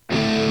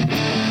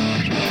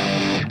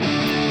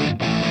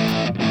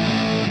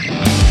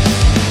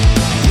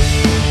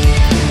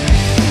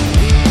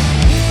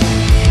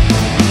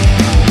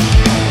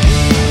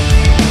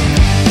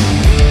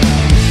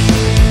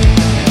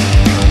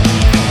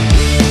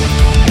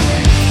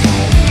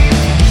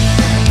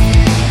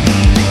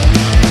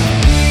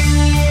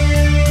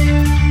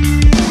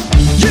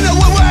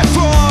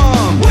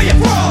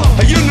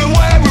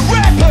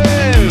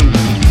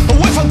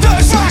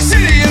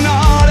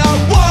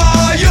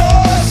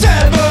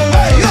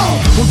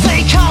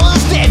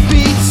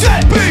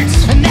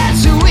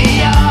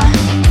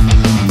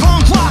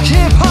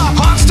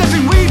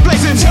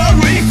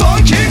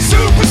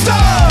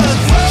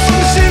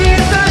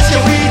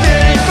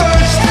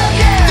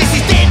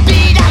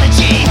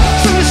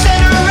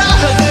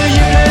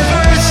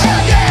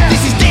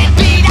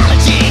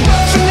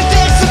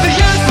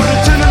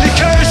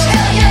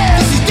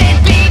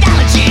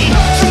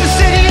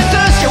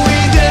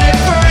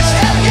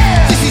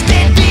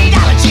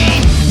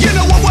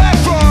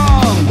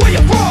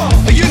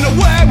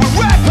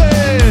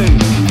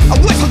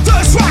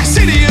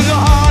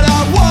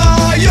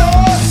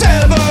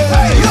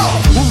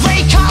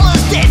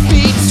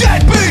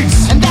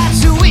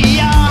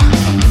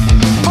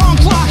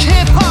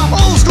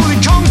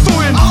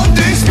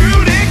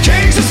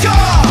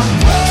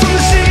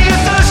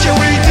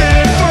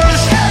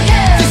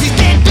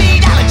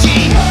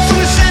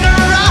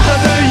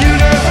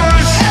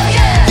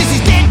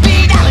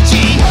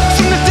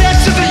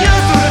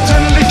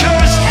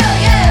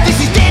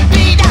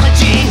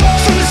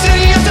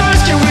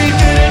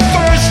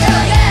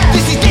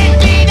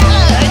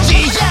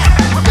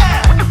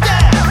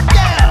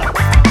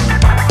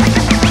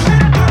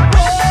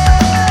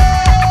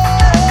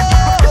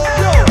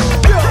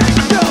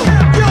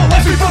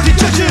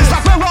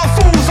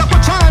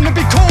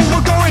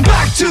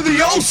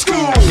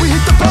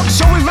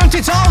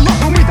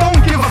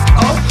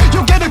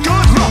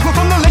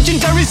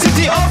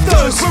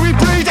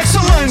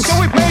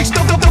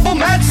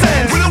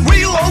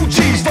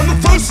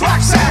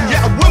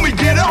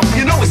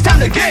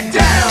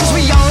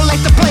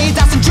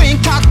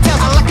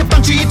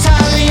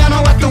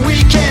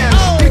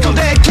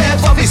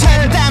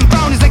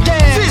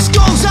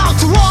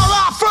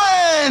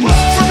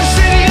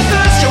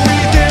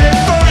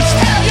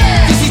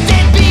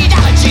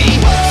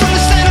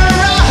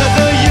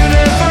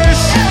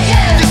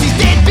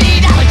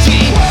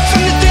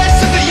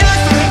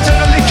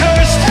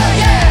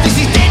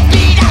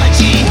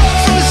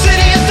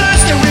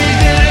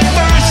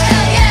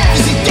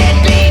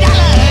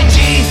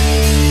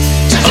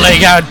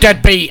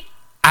 Deadbeat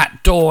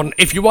at Dawn.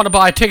 If you want to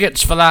buy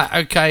tickets for that,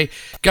 okay,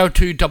 go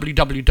to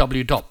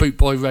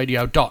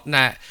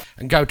www.bootboyradio.net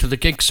and go to the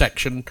gig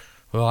section,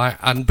 right?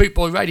 And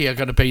Bootboy Radio are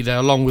going to be there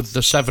along with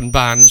the 7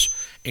 bands,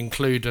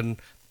 including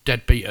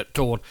Deadbeat at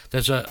Dawn.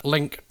 There's a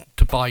link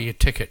to buy your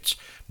tickets.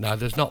 No,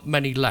 there's not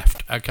many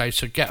left, okay,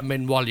 so get them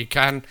in while you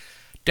can.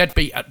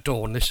 Deadbeat at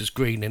Dawn. This is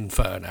Green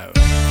Inferno.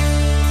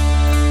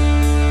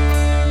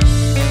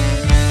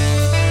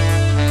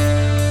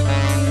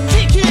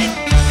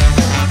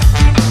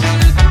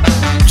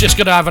 Just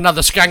gonna have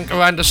another skank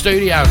around the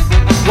studio.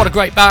 What a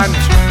great band.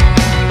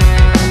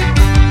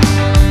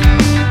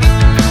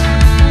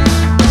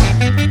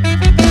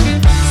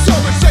 So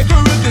much safer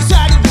at the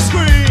side of the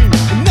screen.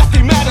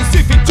 Nothing matters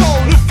if it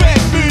don't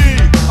affect me.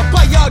 I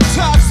buy your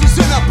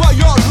taxes and I buy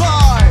your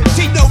lies.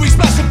 Take no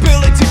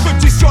responsibility for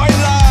destroying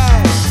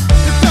lives.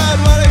 The third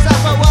one is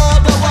half a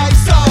world away,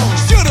 so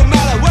shouldn't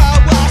matter where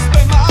I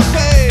spend my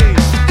pay.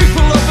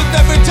 People love it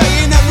every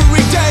day and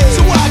every day.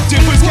 So what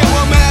difference can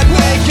one man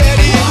make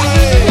anyway?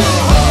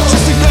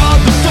 Just ignore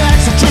the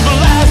facts and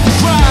trivialize the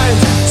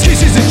crimes.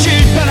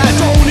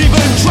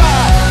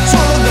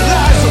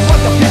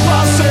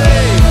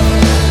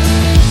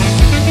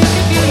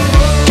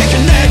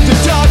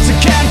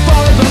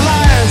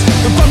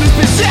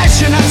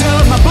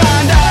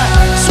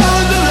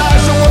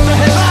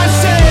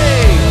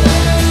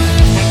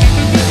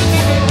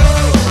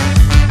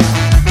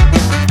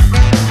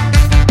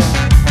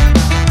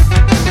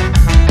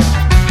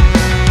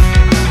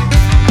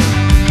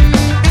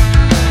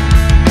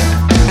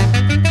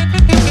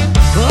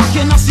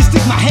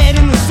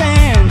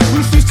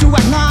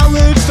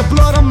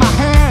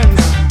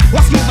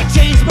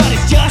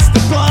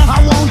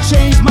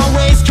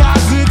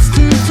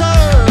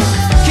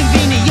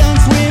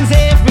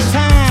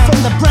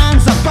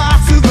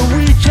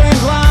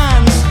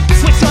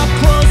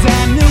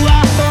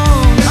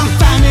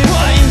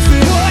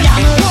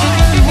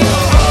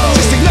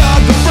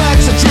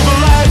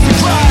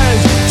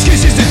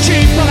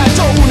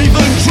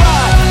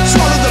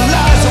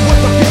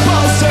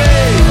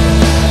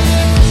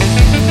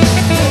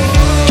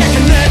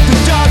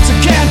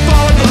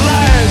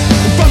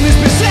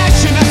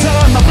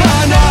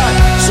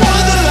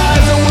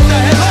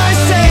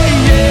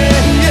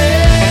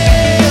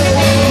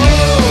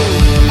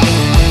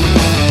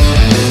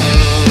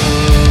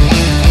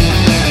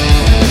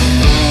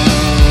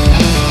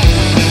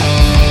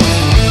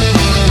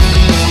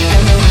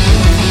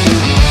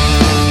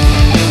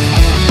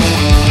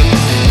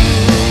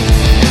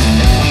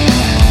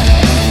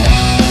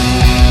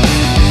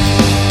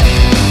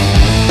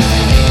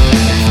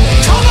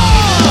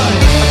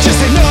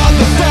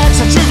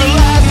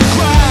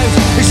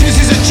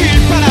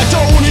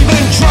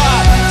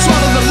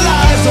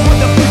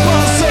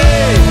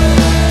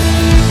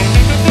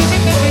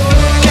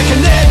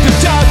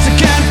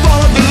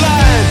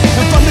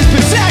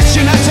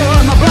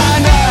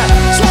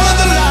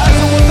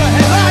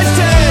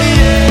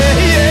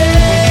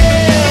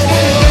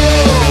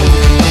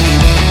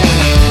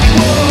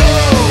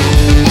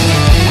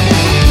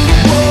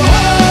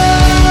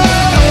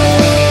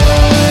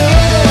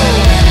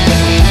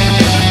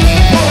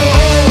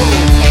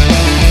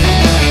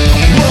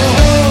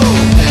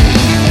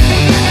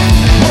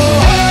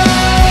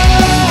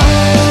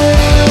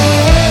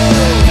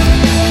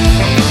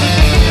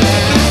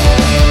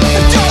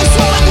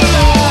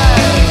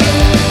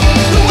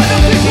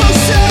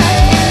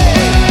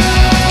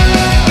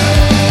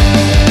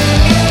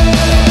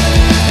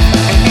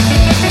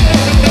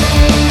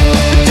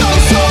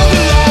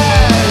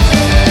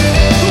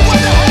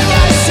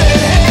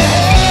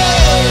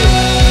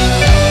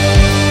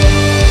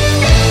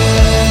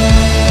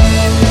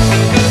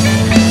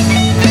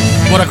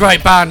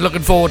 great band.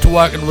 Looking forward to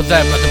working with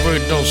them at the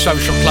Brudenell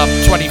Social Club,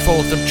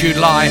 24th of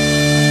July.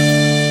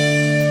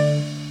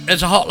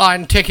 There's a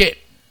hotline ticket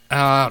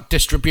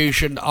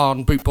distribution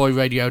on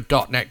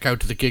bootboyradio.net. Go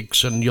to the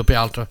gigs and you'll be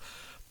able to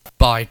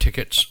buy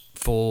tickets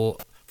for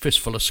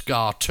Fistful of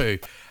Scar 2.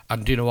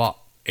 And do you know what?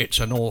 It's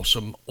an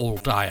awesome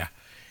all-dayer.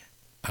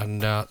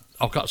 And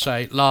I've got to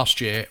say, last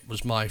year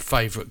was my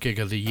favourite gig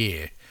of the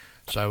year.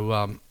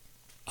 So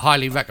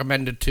highly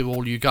recommended to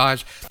all you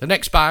guys. The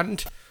next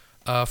band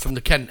from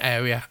the Kent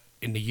area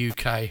in the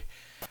UK,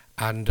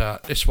 and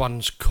this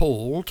one's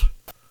called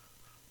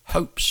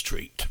Hope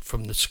Street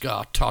from the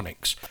Scar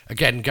Tonics.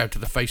 Again, go to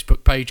the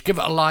Facebook page, give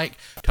it a like,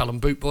 tell them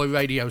Bootboy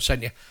Radio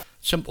sent you.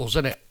 Simple's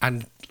in it,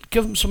 and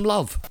give them some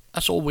love.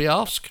 That's all we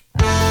ask.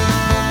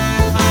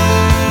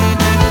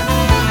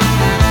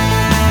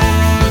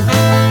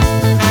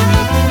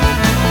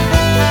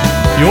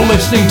 You're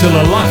listening to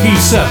The Lucky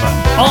 7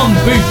 on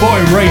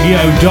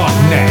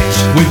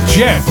bootboyradio.net with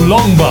Jeff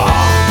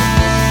Longbar.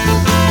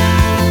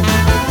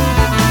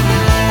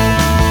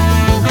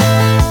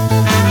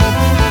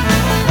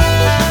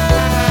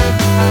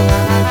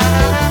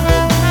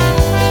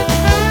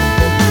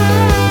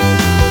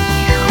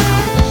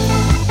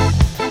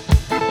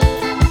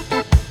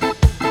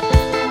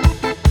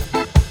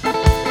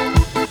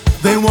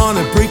 They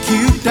wanna break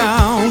you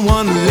down,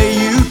 wanna lay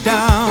you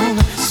down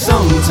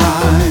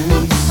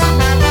sometimes.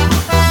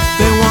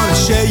 They wanna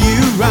share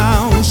you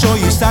round, show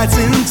you sights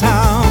in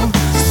town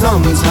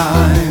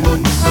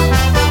sometimes.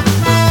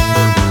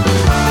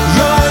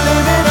 You're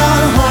living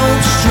on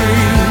Hope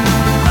Street.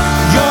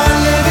 You're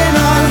living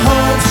on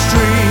Hope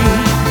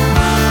Street.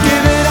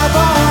 Give it up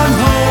on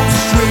Hope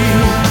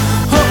Street.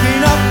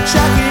 Hooking up,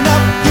 shacking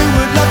up, you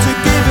would love to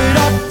give it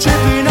up.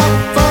 Tripping up,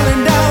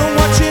 falling down,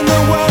 watching the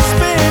world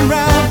spin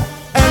round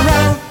and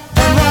round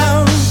and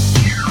round.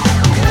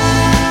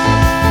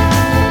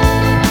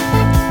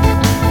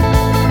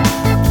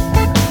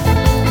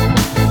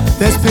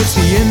 There's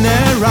pity in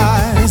their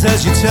eyes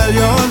as you tell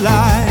your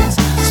lies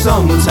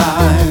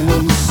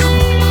sometimes.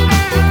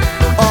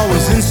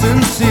 Always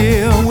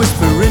insincere,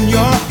 whisper in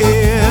your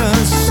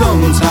ears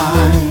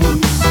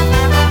sometimes.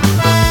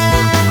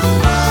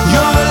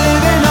 You're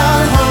living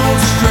on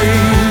Hope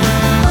Street.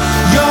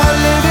 You're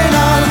living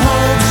on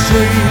Hope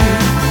Street.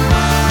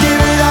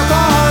 Give it up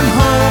on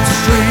Hope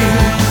Street.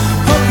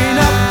 Hooking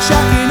up,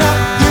 shacking up,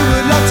 you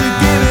would love to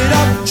give it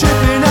up.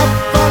 Tripping up,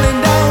 falling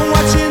down,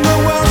 watching the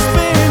world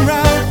spin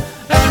round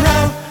and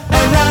round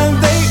and round.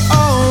 They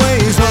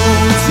always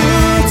hold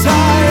too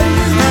tight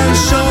and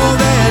show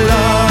their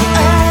love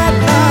at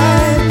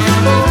night.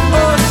 Oh,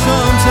 oh,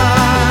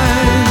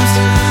 sometimes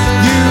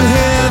you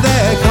hear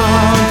their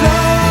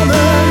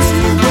compliments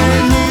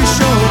when you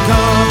show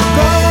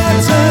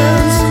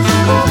competence.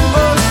 Oh,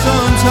 oh,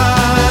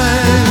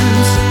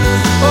 sometimes.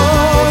 Oh,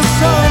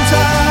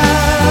 sometimes.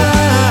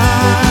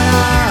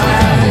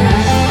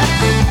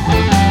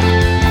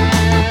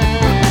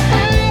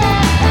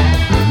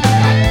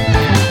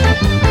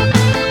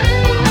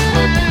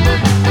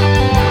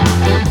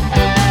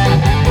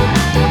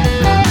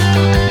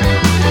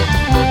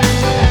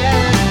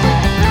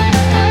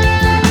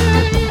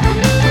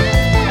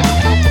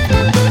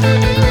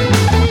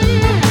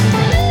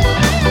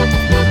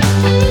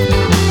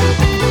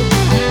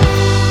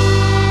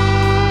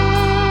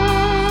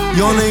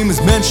 Your name is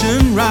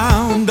mentioned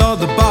round all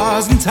the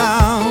bars in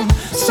town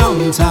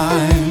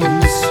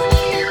sometimes.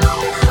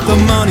 The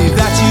money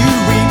that you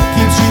reap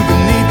keeps you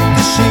beneath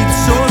the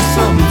sheets, or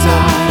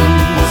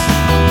sometimes.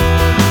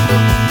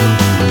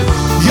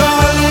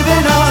 You're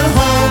living on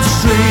Hope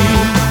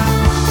Street.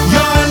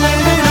 You're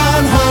living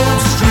on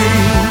Hope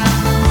Street.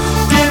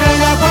 Give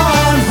it up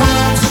on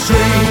Hope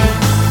Street.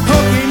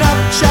 Hooking up,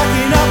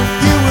 shacking up,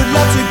 you would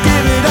love to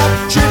give it up.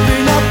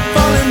 Tripping up,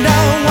 falling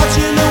down,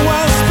 watching the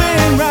world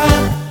spin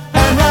round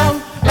and round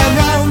and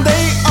round.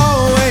 They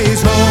always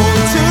hold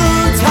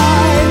too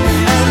tight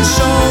and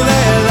show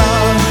their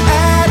love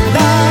at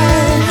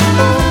night.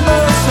 Oh,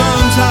 oh,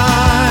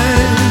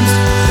 sometimes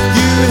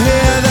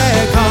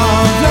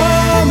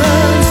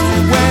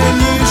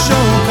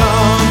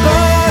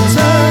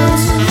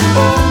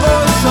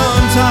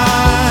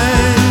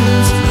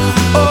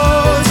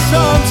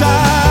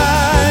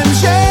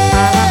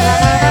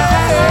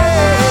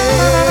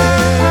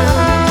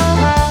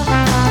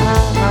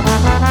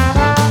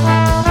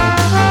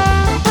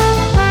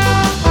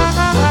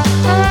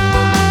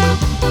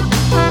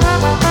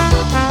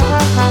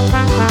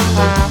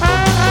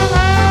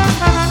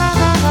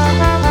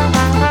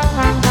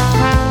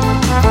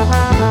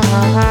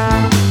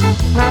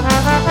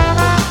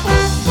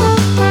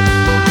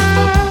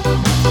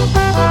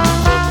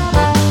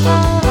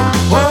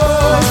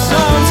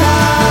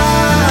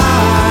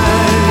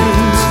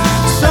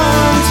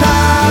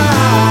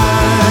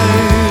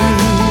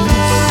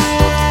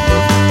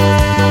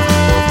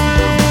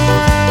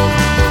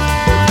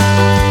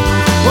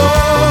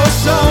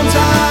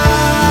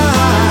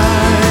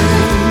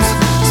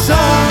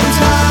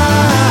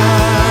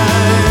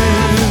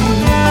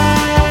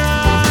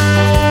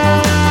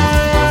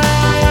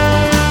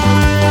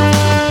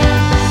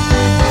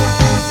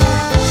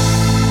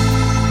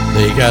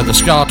go, the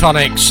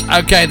Scartonics.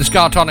 Okay, the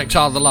Scartonics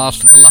are the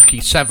last of the Lucky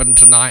 7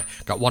 tonight.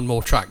 Got one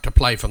more track to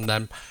play from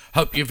them.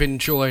 Hope you've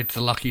enjoyed the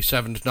Lucky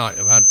 7 tonight.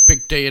 We've had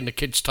Big D and the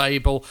Kids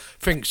Table,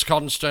 Finks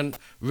Constant,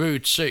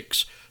 Rude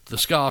 6, the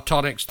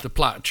Scartonics, the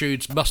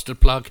Platitudes, Mustard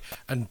Plug,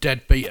 and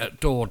Deadbeat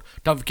at Dawn.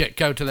 Don't forget,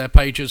 go to their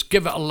pages,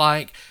 give it a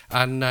like,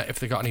 and if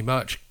they've got any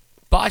merch,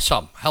 buy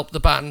some. Help the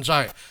bands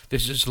out.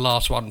 This is the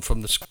last one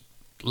from the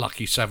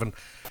Lucky 7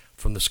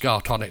 from the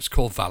Scartonics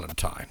called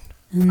Valentine.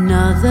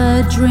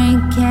 Another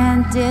drink,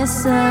 can't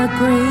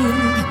disagree.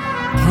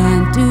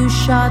 Can't do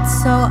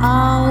shots, so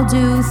I'll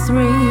do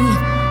 3.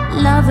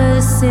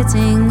 Lovers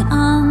sitting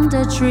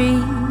under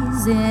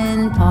trees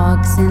in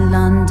parks in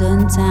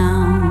London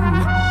town.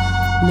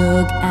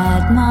 Look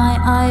at my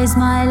eyes,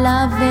 my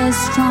love is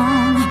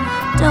strong.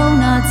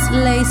 Donuts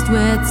laced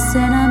with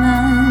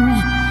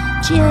cinnamon.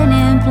 Gin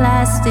in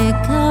plastic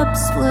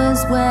cups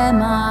was where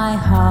my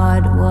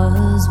heart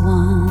was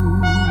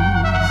won.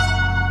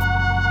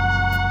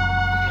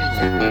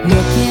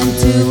 Look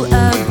into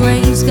a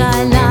grey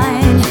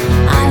skyline.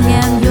 I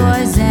am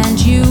yours and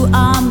you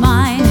are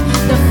mine.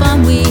 The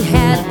fun we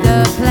had,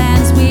 the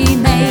plans we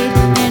made.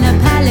 In a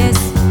palace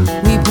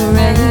we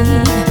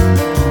parade.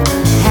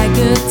 Had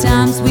good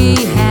times, we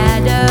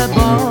had a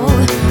ball.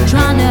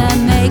 Trying to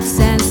make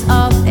sense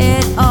of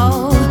it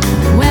all.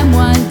 When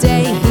one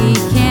day he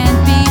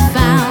can't be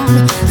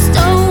found,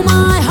 stole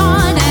my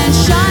heart and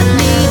shot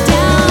me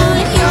down.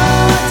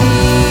 You're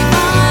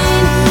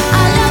divine.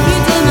 I love you,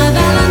 dear, my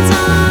Valentine.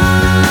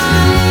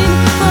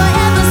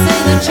 Forever say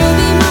that you'll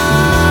be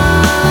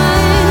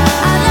mine.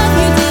 I love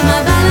you, dear, my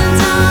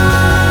Valentine.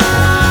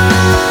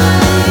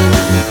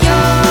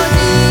 You're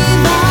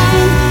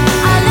divine.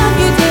 I love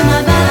you, dear, my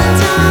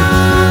Valentine.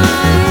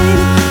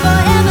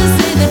 Forever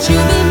say that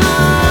you'll be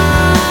mine.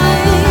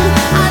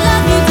 I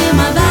love you, dear,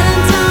 my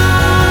Valentine.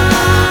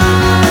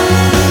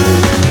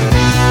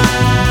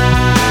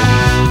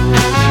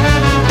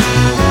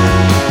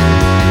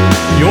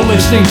 You're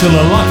listening to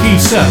The Lucky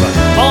 7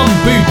 on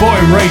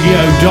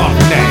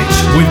BootboyRadio.net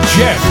with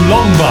Jeff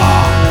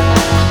Longbar.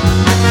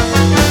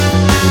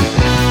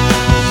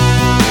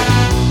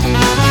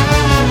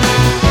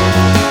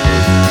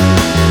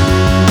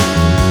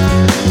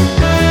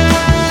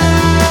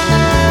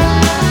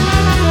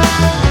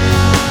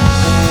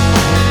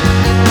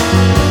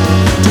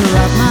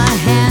 Drop my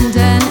hand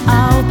and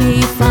I'll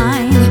be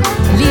fine.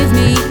 Leave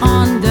me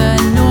on the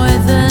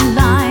northern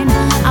line.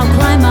 I'll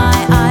cry my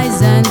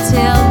eyes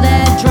until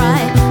they're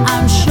dry.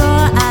 I'm sure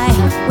I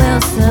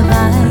will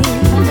survive.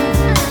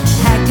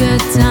 Had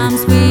good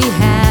times, we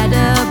had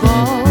a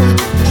ball.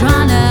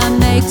 Trying to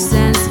make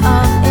sense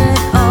of it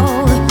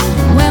all.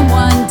 When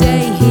one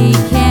day he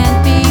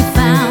can't be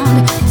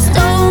found,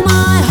 stole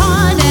my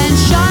heart and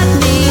shot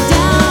me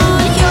down.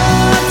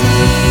 You're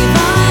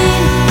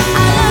divine.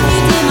 I love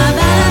you, dear, my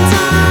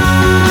Valentine.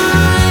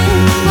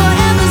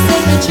 Forever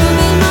say that you'll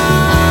be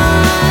mine.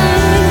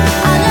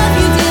 I love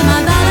you, dear, my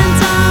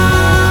Valentine.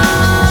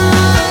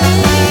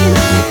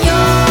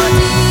 You're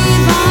divine.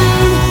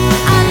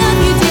 I love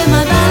you, dear,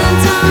 my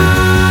Valentine.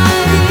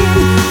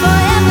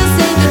 Forever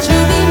say that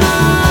you'll be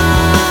mine.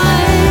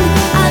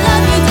 I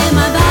love you, dear,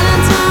 my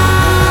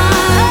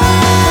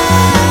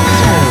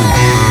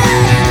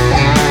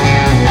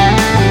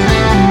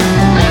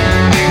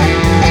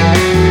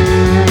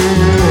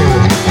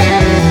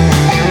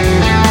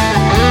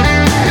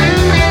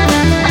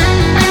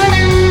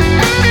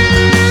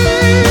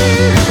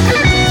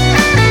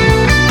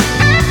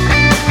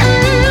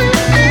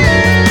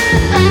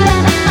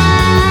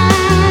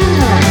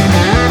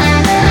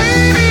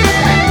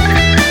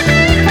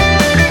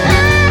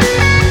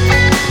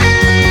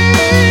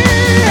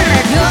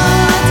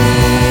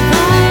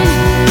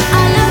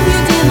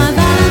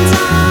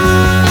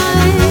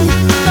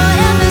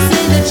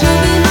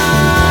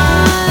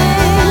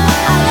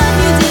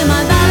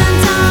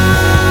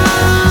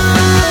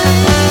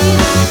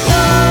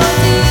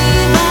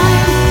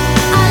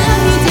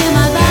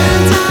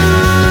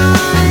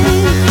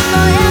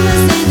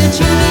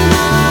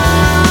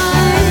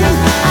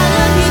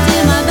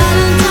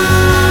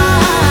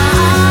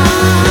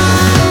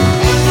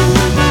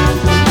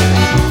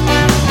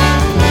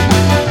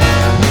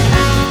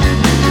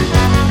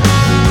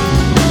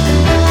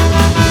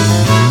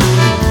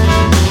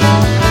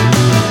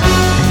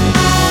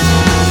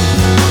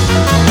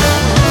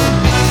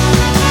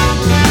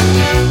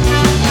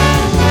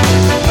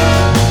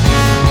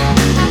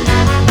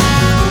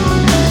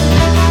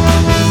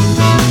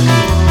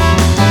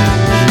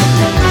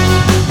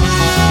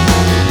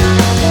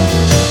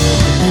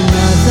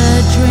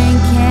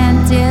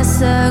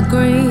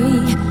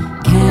disagree.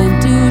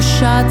 Can't do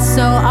shots,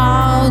 so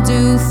I'll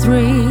do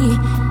 3.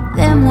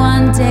 Then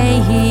one day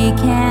he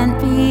can't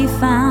be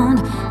found.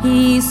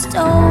 He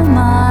stole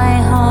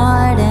my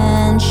heart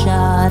and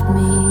shot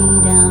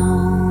me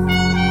down.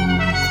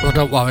 Well,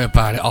 don't worry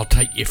about it. I'll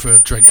take you for a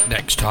drink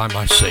next time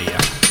I see you.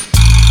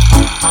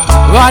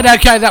 Right,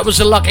 okay, that was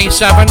the Lucky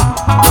 7.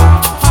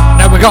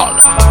 Now we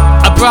got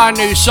a brand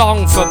new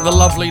song from the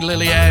lovely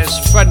Lily Ayres,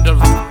 friend of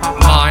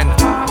mine.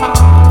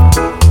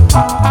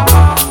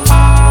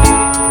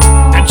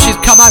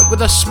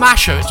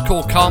 smasher. It's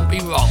called Can't Be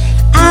Wrong.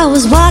 I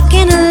was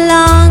walking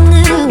along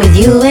with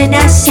you and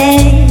I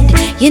said,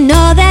 you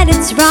know that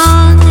it's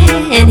wrong.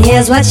 And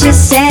here's what you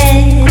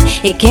said: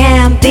 it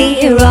can't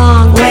be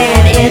wrong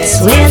when it's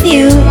with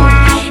you.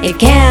 It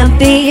can't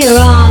be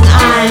wrong,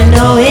 I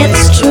know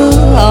it's true.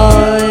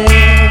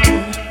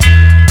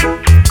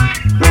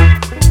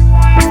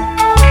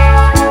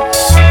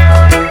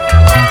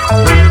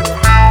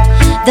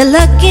 The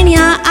look in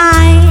your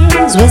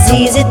eyes was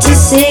easy to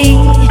see.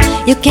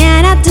 You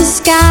cannot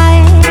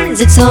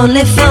disguise, it's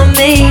only for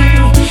me.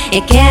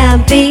 It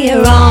can't be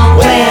wrong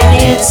when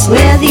it's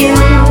with you.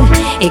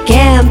 It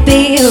can't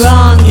be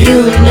wrong,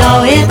 you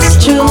know it's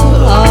true.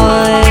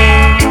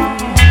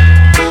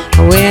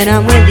 When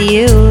I'm with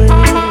you,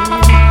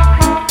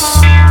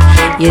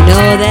 you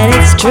know that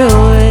it's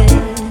true.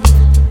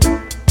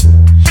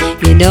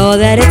 You know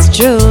that it's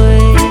true.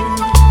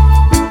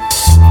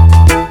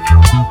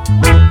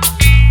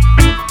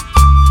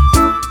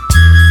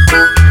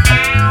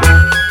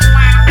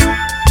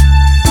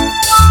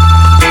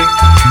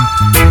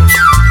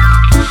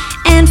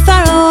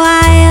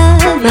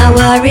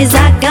 Worries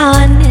are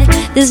gone,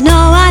 there's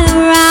no one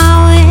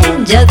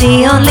around, you're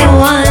the only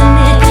one.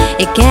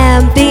 It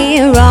can't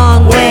be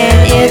wrong when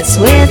it's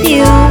with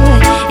you.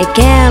 It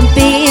can't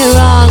be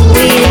wrong,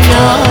 we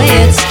know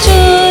it's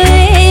true.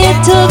 It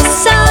took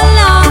so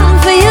long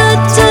for you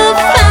to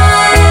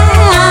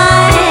find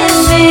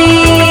me.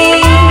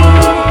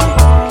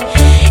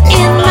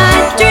 In my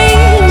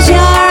dreams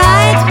you're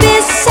right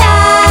beside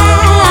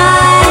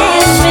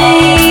me.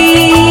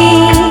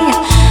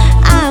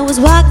 I was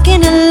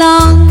walking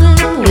along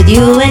with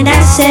you and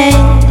I said,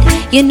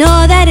 you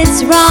know that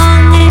it's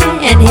wrong.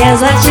 And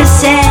here's what you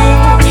said: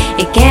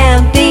 it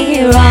can't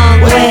be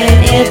wrong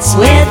when it's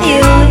with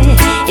you.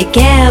 It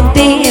can't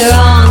be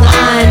wrong,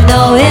 I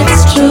know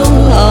it's true.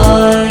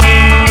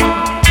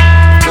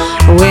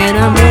 When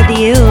I'm with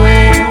you,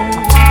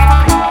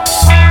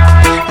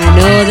 I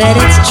know that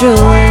it's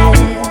true.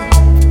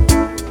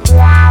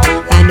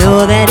 I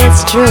know that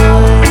it's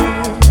true.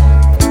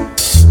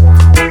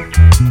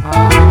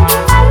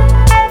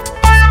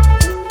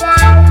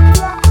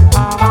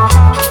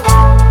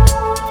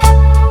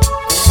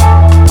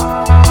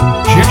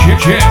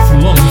 Jeff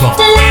Lombard.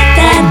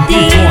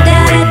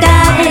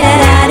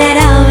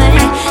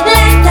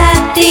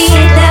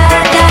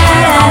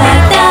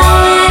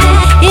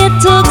 It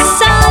took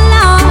so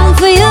long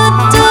for you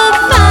to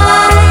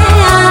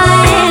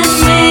find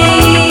me.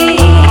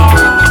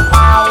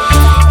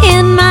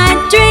 In my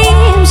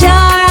dreams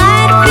you're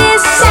right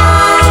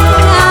beside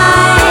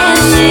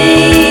me.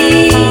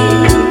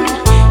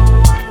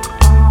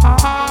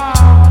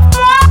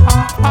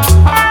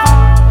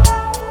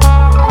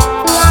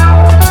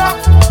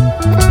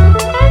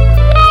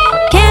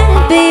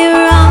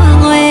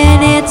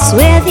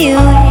 With you,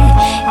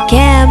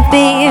 can't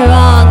be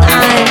wrong,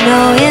 I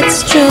know it's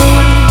true.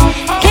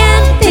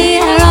 Can't be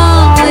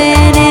wrong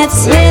when it's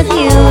with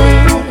you.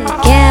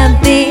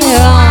 Can't be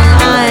wrong,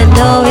 I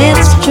know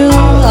it's true.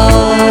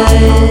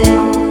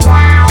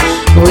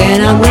 When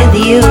I'm with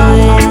you,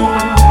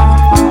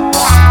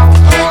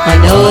 I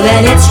know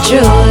that it's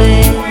true.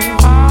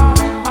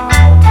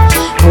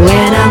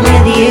 When I'm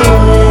with you,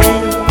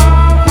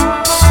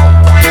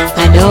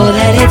 I know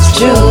that it's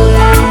true.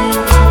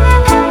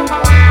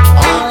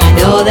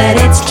 That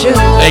it's true.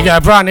 There you go,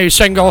 brand new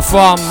single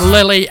from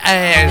Lily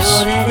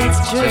Ayres.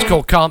 It's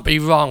called Can't Be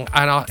Wrong,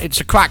 and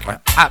it's a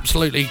cracker.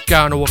 Absolutely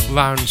going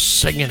around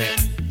singing it.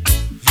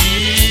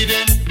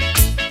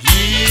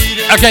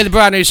 Okay, the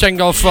brand new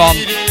single from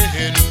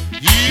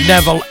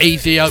Neville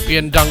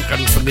Ethiopian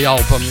Duncan from the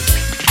album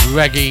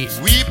Reggae.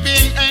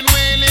 Weeping and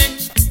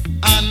wailing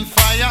and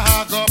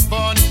fire go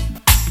burn.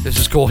 This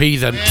is called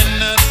Heathen. When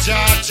the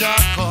Jaja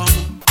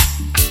come,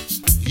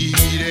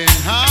 Eden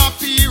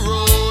happy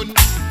road.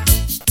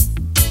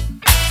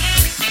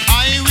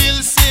 I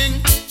will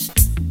sing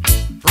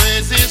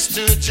praises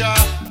to Jah,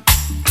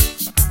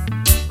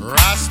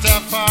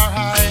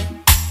 Rastafari,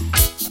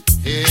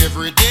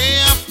 every day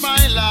of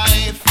my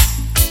life.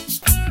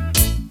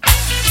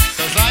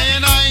 'Cause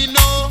I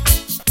know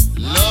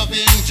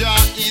loving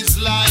Jah is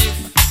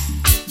life,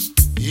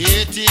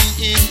 hating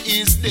him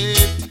is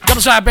dead.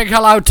 Gotta say a big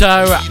hello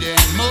to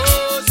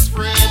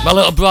my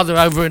little brother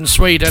over in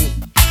Sweden.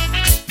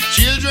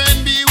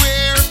 Children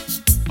beware,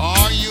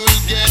 or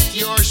you'll get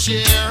your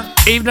share.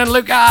 Evening,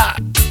 Luca.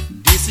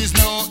 This is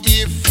no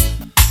if,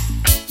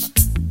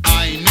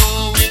 I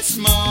know it's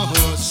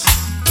must.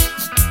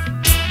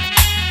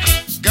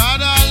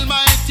 God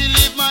Almighty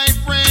live my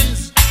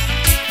friends.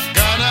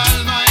 God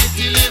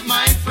Almighty live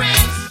my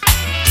friends.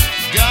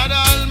 God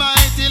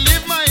Almighty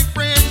live my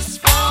friends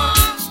for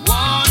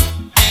one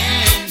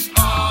and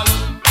all.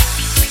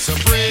 So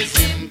praise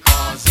him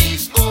 'cause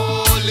he's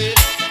holy.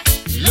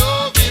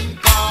 Love him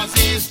 'cause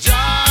he's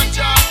Jah.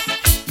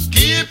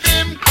 Keep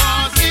him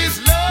 'cause he's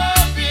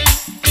loving.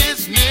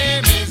 His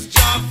name is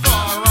Jah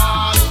for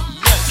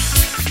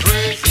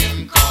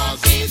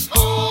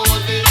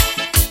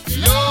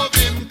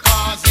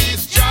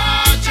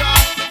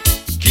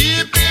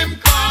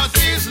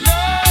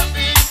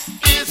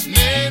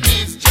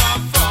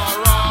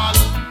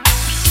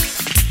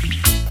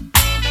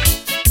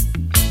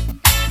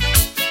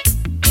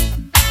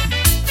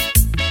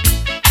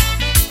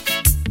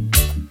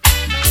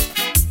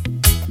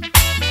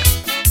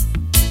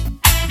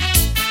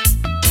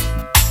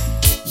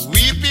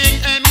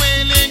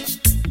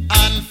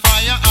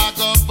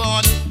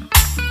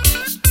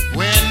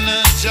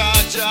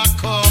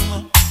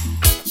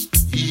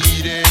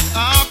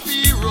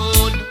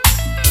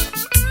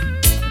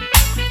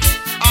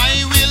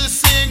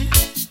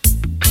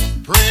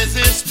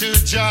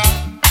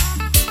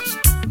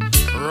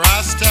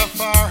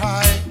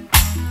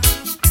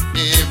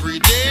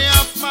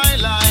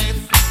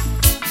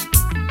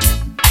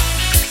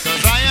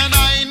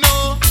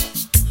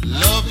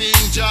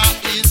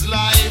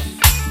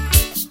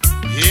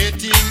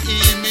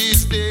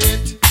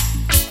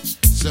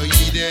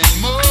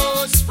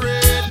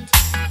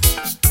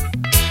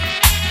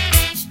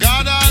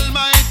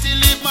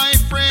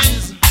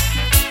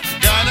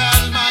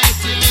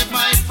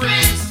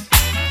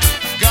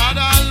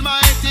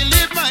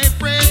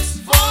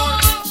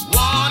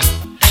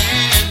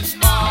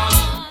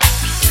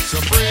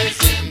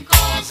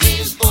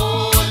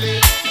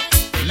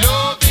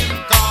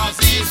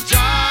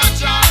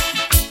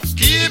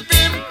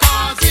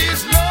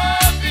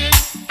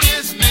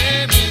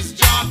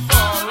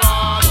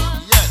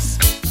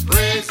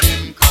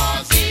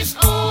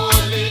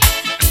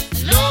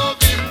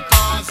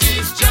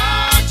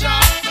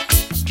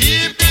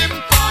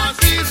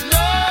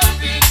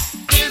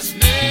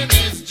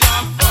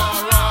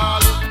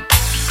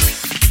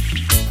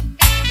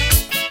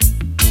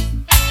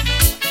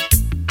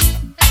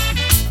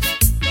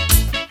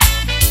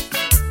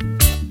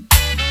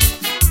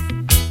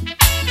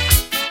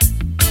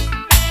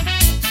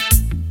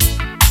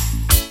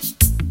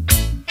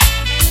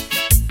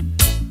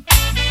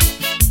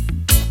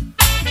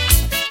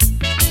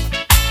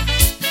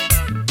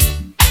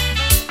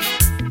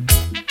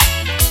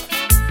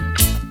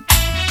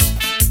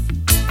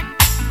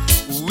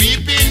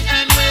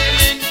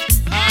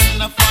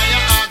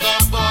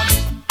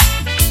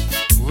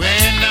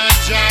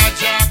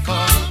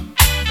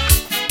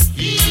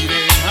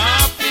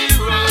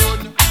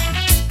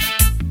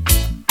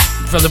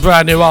for the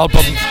brand new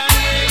album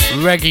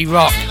Reggae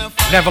Rock.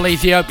 Neville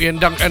Ethiopian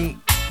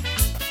Duncan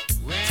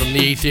from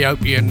the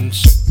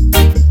Ethiopians.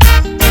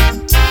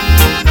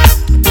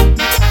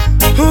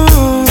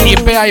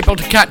 You'll be able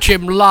to catch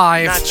him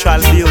live at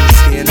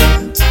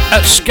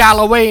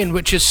Scalloween,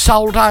 which is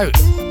sold out.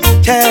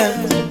 Yeah.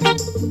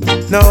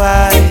 No,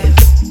 I've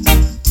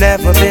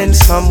never been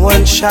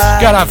someone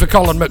shy. Go out for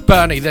Colin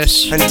McBurney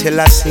this.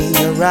 Until I seen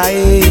your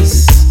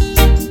eyes,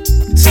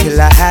 still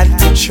I had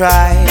to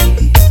try.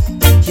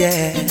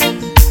 Yeah.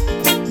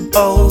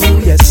 Oh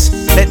yes,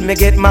 let me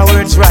get my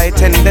words right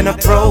and then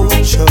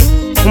approach you.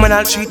 Woman,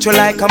 I'll treat you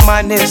like a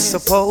man is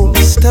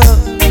supposed to.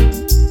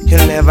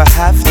 You'll never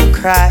have to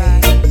cry.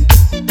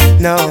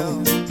 No,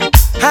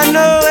 I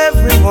know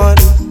everyone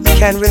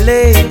can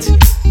relate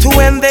to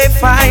when they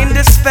find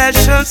a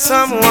special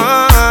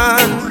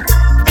someone.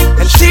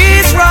 And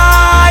she's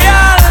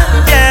royal,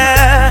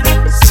 yeah,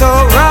 so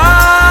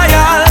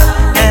royal.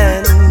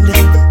 And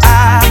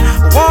I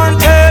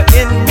want her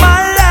in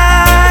my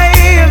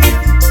life.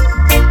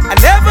 I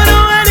never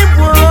knew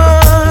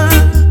anyone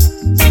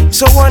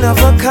so one of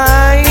a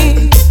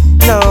kind.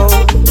 No,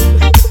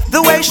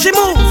 the way she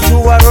moves to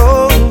her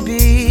own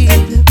beat,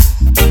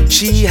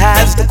 she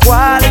has the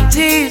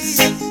qualities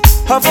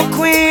of a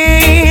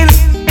queen.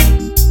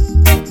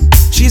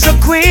 She's a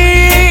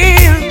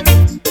queen.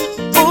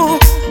 Ooh,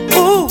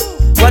 ooh,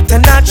 what a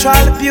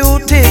natural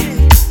beauty.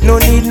 No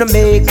need no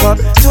makeup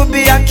to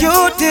be a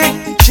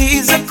cutie.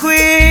 She's a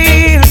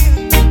queen.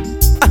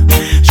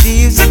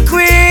 She's a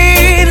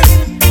queen.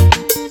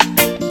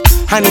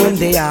 And when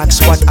they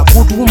ask what a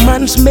good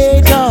woman's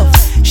made of,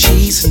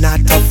 she's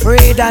not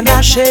afraid and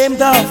ashamed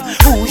of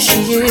who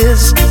she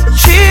is.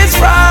 She's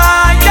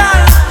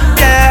royal,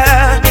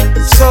 yeah,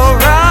 so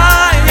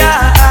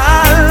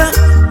royal.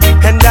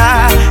 And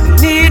I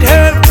need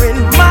her in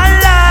my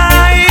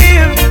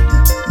life.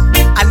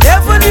 I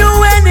never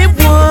knew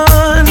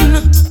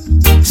anyone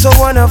so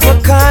one of a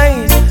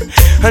kind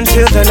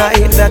until the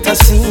night that I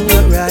seen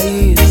your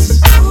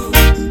eyes.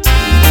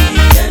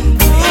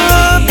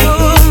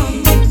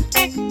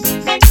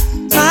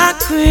 My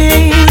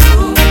queen,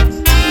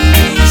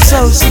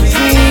 so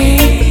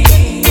supreme.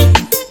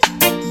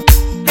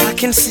 I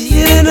can see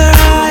it in her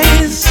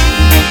eyes,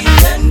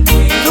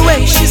 the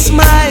way she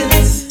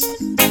smiles.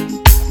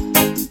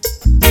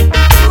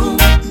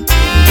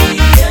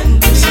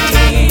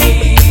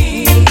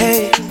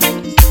 Hey,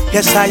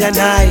 yes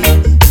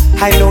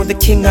I know the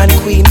king and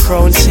queen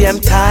crown same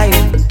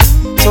time.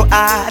 So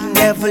I'd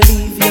never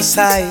leave your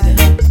side.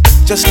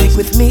 Just stick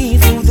with me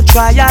through the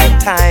trial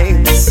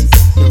times.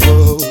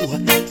 Oh,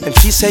 and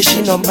she says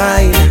she no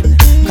mind.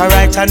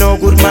 Correct, I know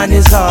good man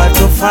is hard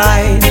to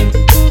find.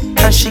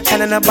 And she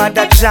can't about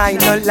that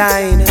giant no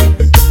line.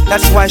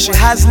 That's why she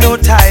has no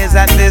ties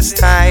at this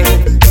time.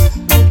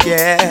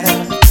 Yeah,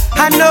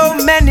 I know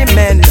many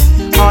men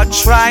are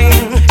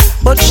trying,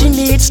 but she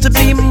needs to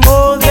be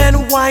more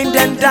than wine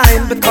and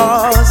dine,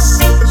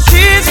 because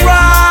she's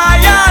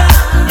royal,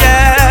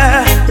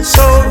 yeah,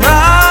 so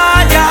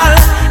royal.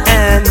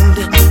 And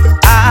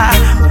I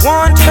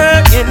want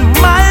her in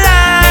my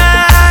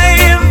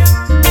life.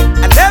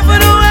 I never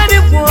knew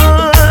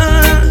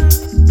anyone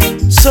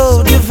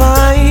so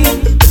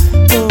divine.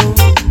 No.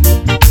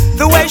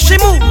 The way she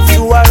moves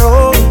to her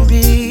own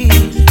beat,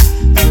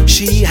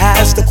 she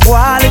has the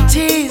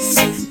qualities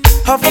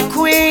of a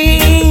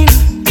queen,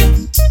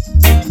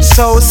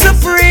 so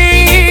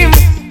supreme.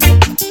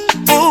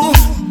 Ooh,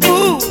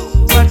 ooh,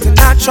 what a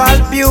natural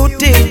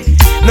beauty.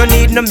 No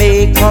need no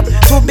makeup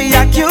to be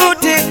a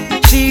cutie.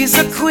 She's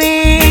a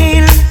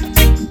queen,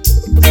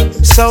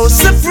 so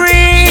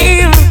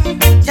supreme,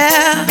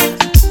 yeah.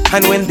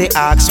 And when they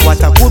ask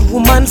what a good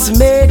woman's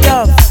made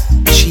of,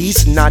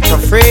 she's not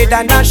afraid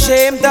and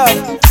ashamed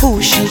of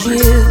who she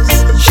is.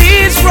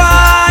 She's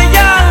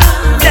royal,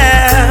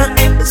 yeah,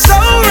 so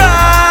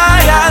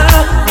royal.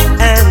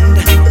 And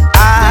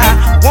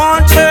I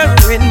want her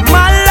in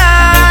my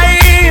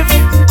life.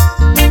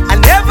 I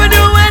never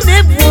knew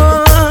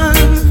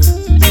anyone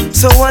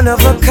so one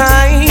of a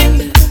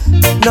kind.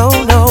 No,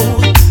 no,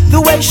 the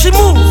way she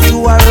moves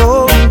to her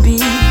own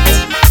beat,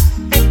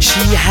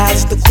 she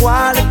has the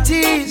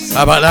qualities.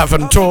 How about that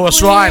from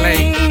Taurus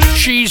Riley?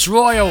 She's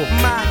royal.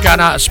 Going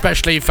out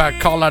especially for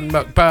Colin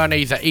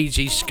McBurney, the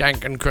Easy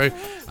Skankin' crew,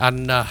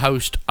 and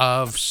host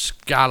of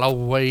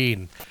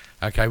Scalloween.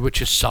 Okay, which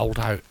is sold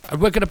out.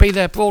 And we're going to be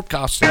there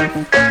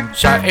broadcasting.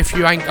 So if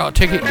you ain't got a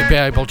ticket, you'll be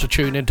able to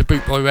tune into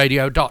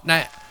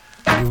bootboyradio.net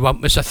and you won't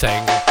miss a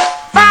thing.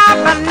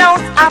 From the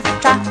notes I've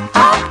tried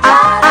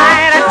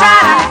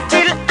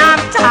till I'm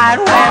tired.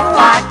 Well,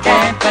 I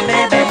can't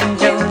believe in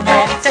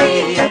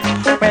unity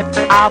with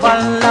our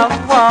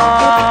loved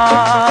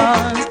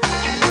ones.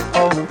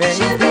 Oh,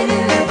 baby.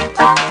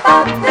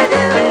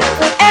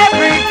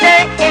 Every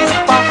day is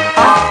far,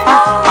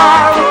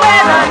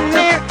 whether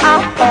near or far.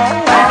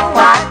 Well, I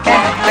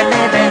can't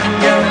believe in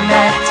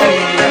unity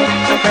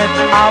with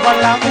our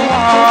loved ones.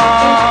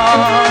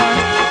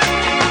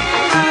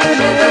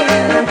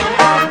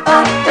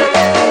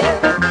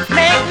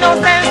 Make no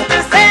sense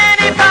to say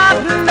if I'm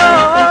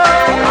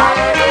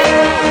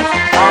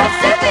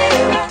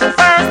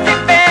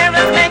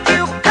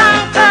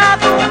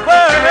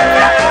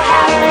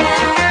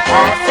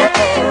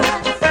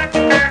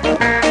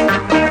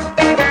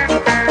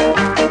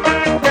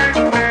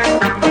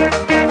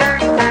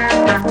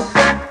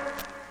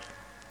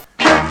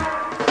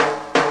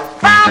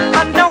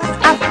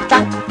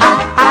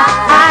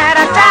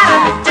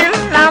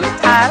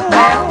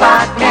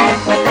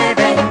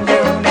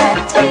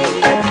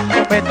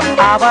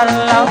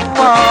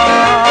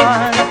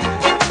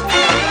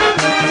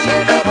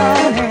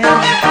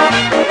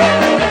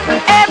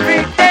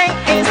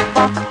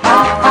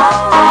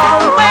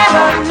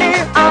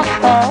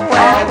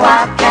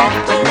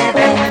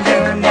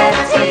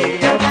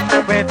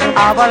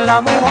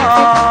loved ones.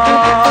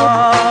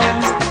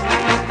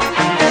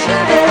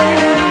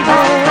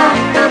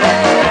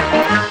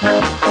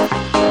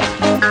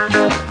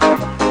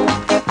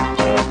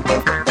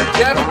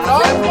 Jeff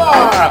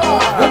Longbar,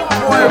 Boot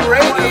Boy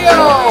Radio.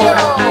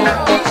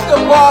 He's the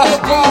boss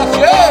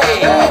DJ.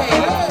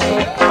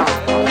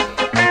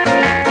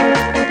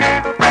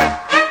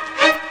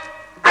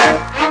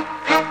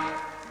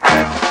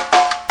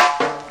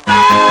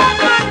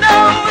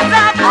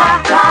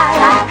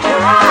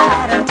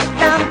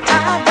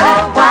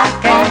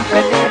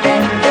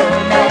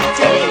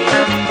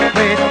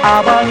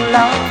 Our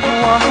loved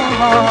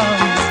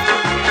ones.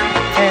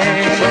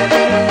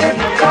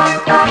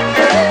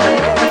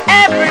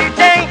 Every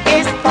day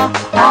is for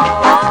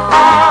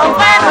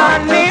when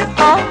I'm near.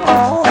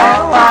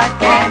 Why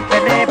can't we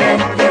live in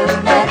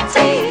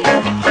unity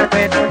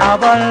with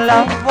our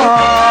loved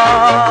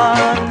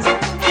ones?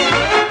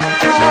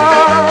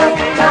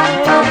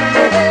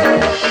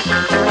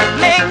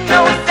 Make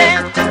no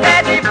sense to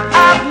set it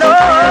up, no.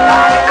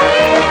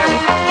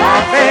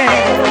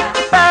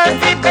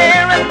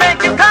 Perseverance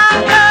make you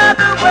conquer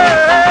the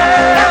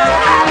world.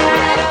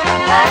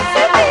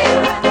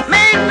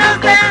 Make no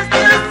sense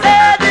to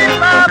set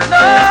it up,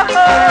 no.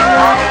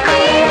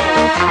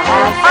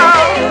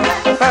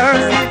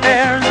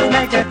 Perseverance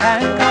make you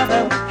conquer the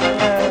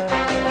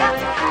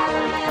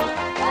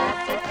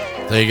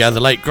There you go, the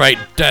late great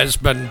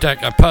Desmond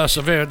Decker,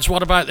 Perseverance.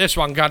 What about this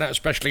one going out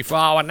especially for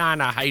our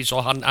Nana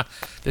Hazel Hunter?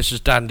 This is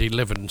Dandy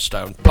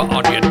Livingstone. Put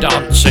on your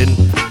dancing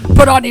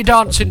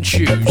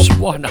shoes.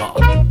 Why not?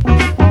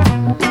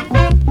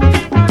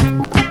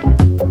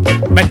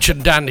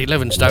 Mention Dandy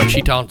Livingstone,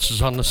 she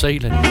dances on the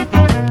ceiling.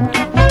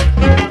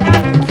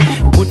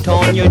 Put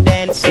on your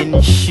dancing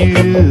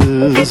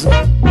shoes.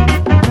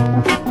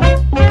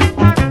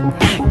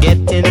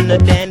 Get in the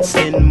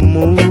dancing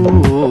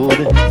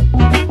mood.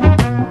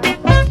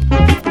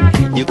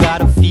 You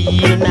gotta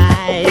feel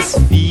nice,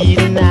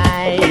 feel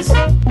nice.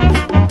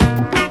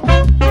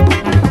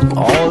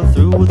 All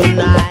through the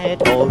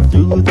night, all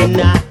through the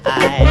night.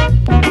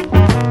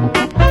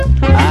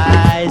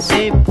 I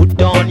say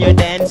put on your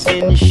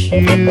dancing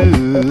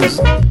shoes.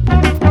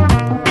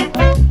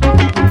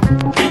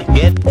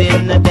 Get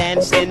in the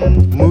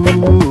dancing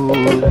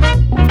mood.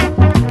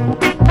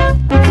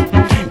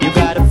 You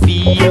gotta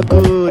feel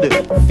good,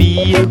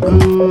 feel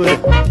good.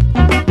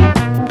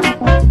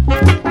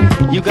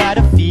 You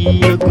gotta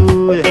feel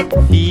good,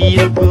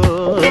 feel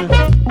good.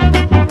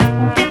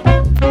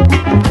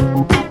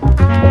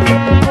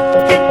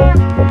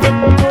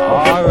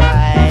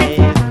 Alright,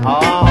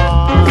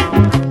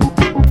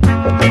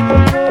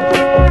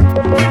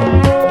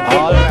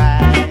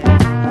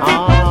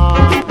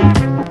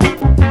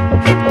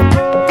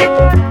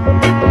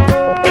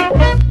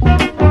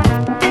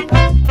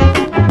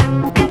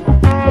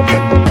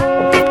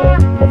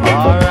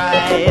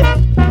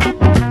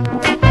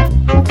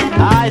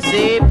 I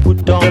say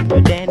put on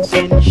your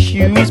dancing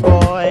shoes,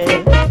 boy.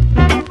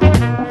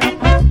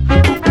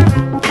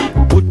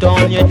 Put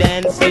on your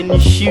dancing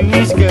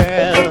shoes,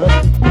 girl.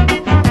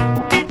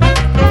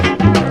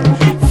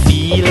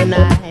 Feel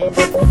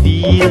nice,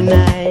 feel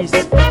nice.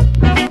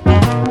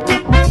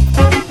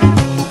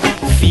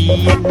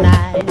 Feel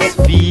nice,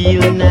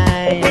 feel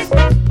nice.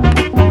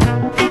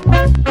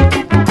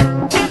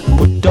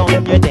 Put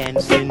on your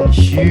dancing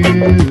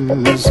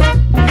shoes.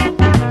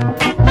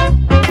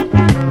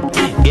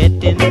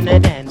 Get in the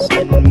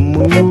dancing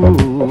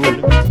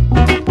mood.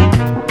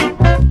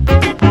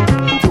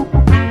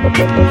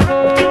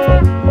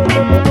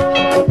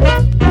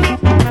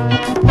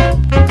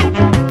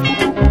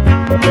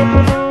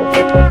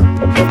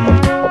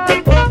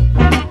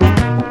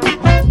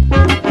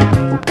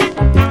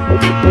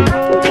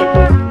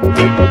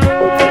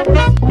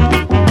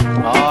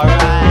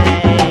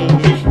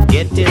 Alright,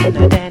 get in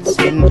the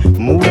dancing mood.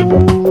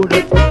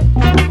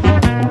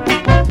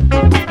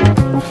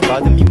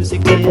 For the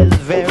music is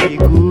very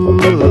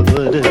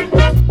good.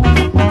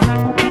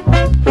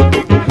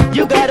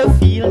 You gotta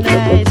feel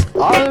nice,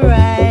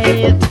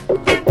 alright.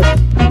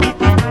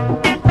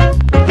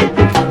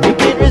 You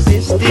can't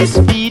resist this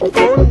beat,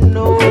 oh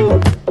no.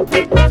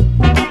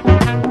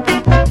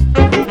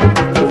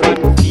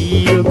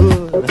 Feel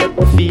good,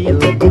 feel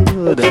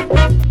good.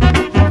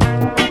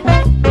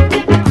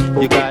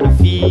 You gotta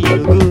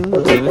feel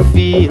good,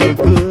 feel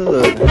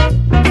good.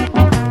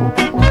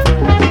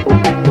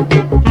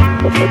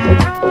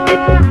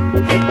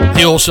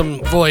 The awesome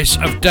voice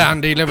of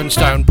Dandy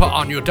Livingstone. Put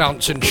on your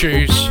dancing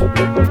shoes.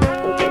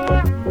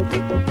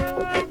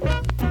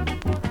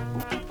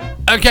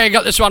 Okay,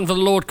 got this one for the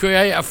Lord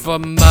Creator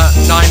from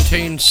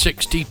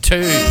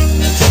 1962.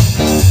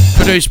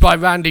 Produced by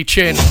Randy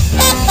Chin.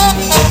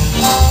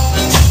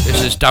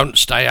 This is Don't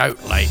Stay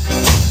Out Late.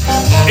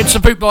 It's the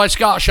Boot Boy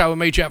Ska Show with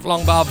me, Jeff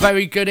Longbar.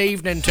 Very good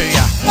evening to you.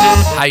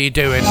 How you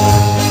doing?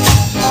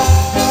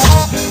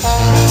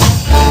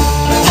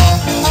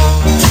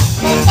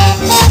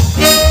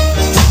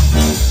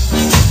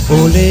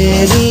 Oh,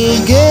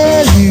 little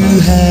girl, you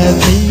have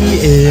me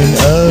in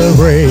a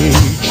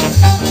rage.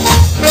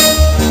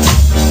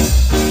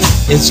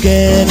 It's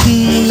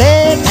getting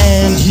late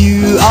and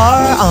you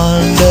are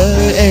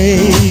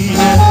underage.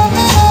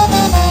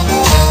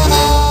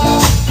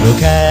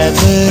 Look at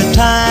the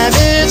time,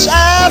 it's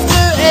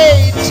after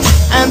 8,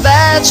 and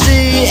that's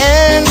the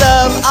end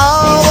of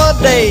our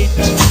date.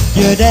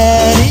 Your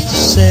daddy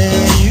said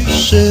you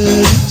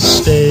shouldn't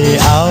stay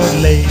out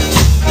late.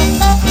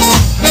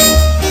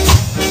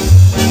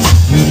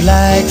 You'd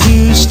like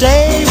to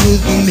stay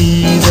with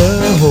me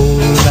the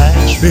whole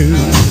night through,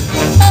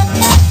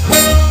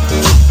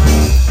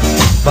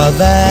 but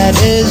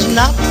that is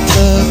not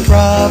the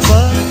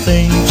proper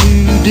thing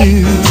to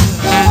do.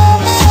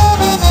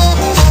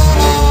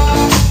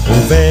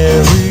 Oh,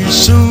 very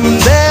soon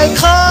there'll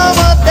come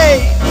a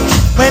day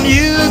when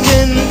you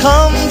can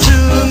come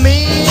to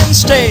me and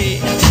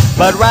stay,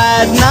 but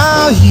right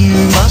now you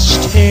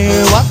must hear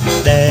what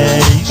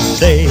Daddy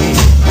say.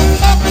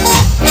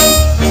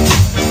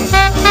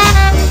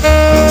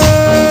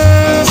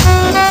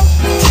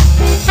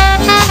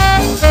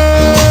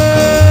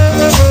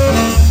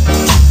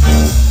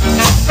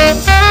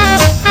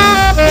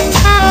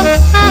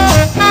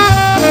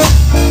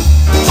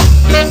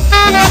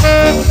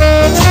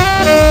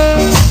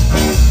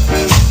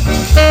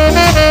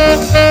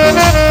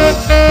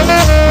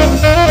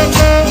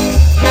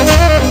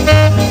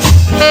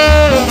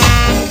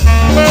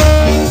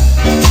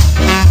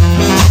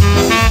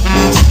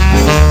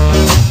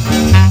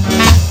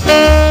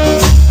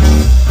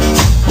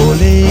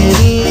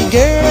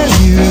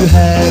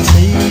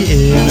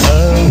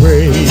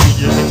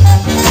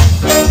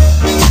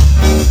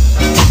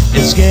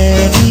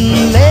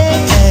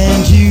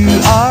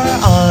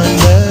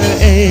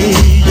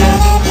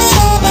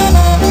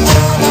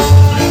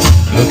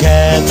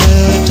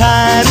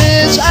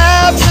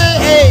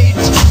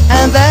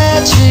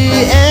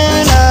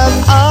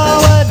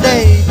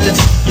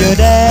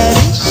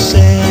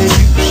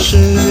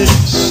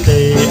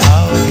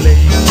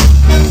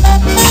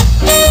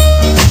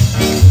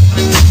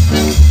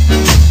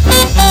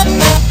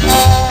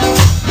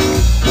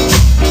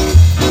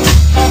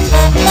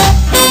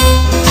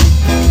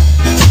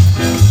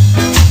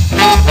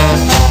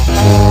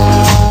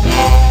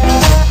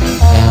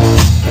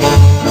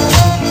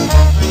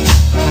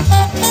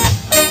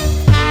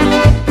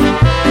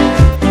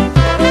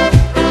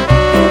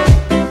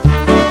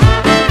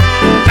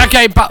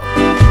 But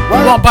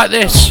what about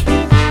this?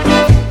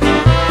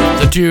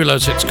 The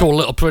Duelers, it's called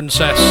Little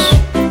Princess.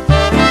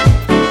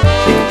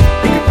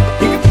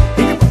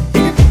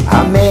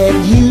 I met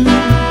you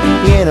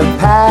in a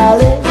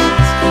palace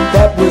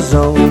that was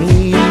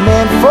only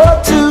meant for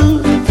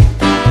two.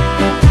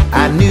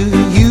 I knew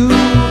you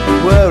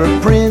were a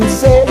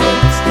princess,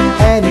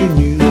 and you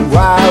knew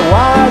I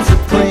was a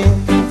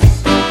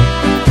prince.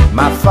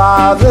 My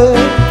father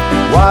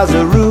was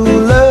a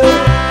ruler,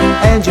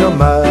 and your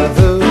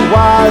mother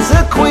was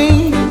a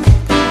queen,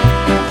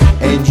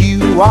 and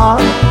you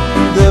are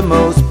the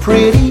most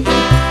pretty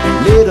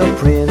little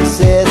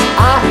princess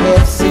I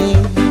have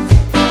seen.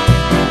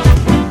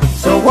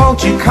 So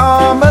won't you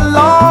come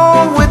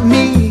along with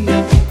me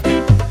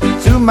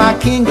to my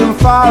kingdom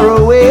far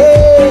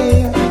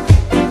away?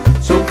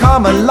 So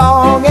come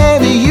along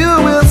and you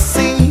will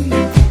see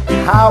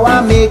how I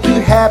make you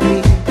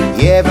happy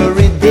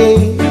every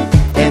day.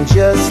 And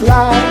just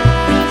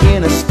like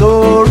in a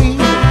story,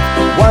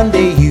 one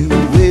day you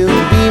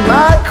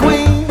my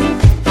queen,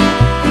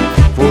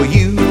 for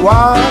you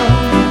are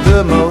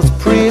the most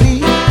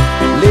pretty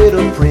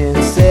little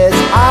princess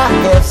I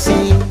have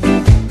seen.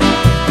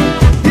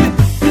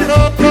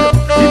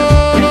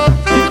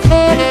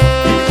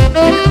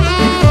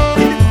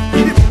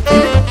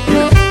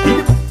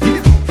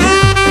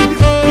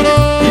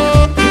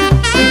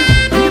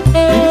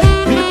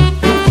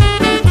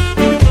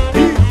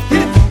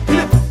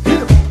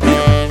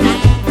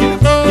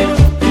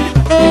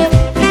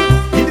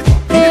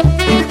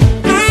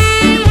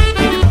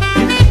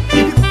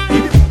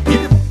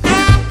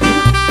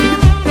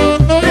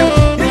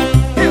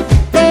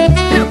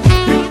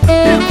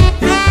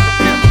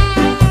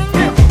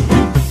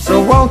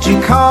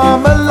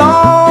 Come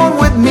along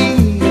with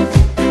me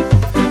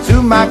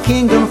to my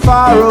kingdom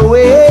far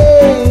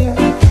away.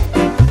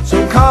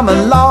 So come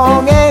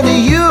along and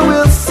you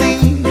will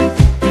see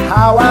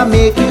how I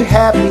make you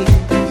happy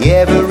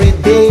every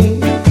day.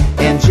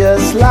 And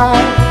just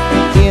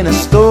like in a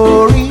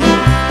story,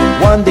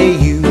 one day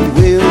you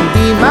will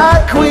be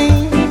my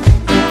queen,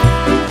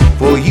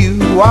 for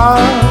you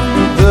are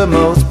the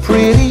most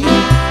pretty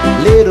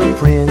little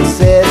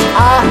princess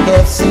I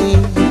have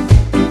seen.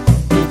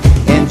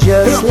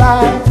 Just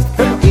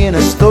like in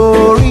a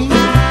story,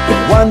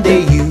 one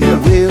day you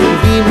will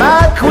be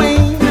my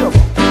queen,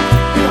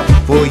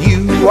 for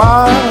you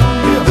are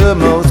the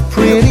most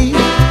pretty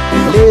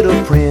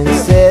little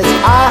princess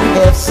I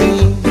have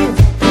seen.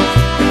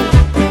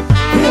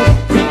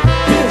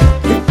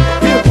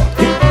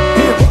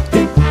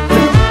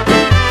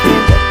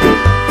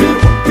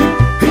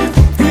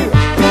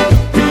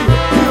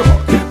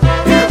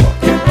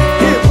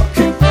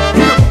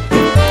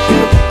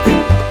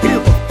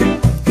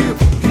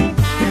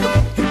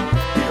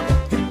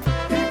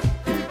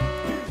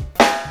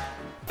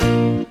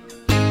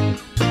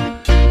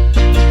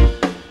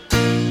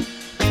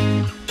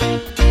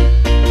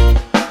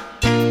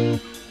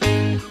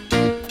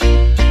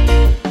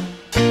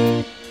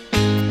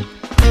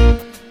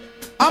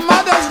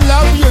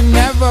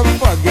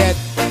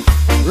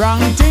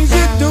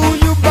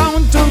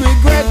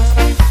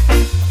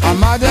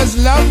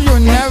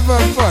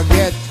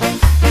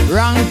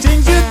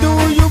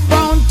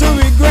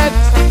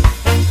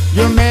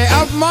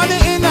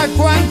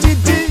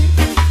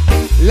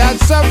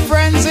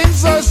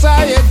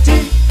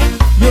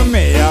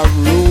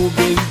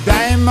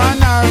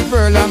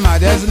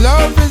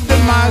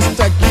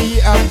 the key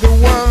of the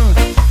world.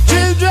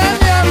 Children,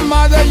 your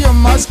mother you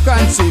must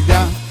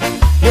consider.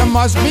 You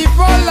must be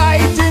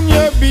polite in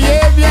your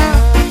behavior.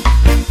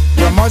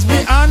 You must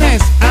be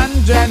honest and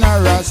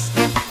generous,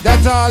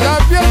 that all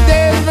of your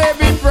days may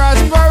be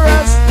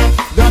prosperous.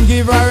 Don't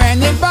give her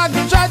any back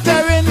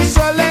chatter,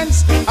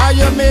 insolence, or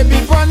you may be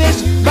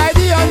punished by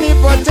the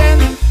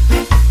omnipotent.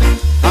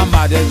 A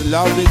mother's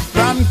love is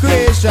from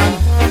creation.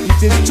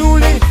 It is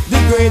truly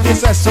the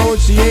greatest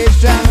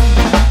association.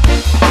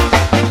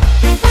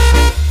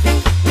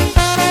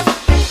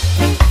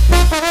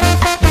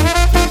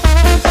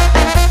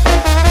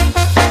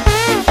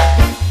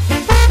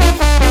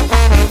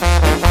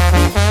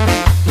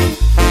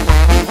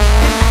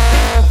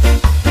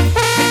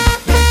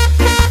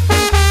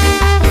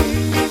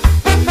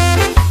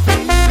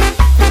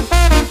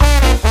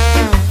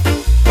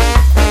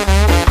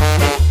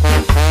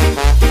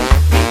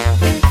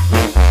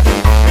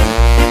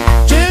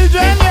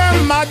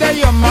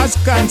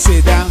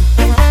 Consider,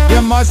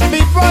 you must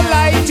be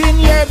polite in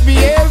your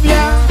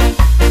behavior.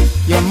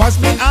 You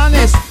must be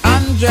honest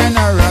and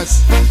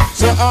generous,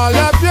 so all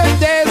of your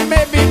days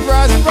may be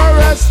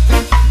prosperous.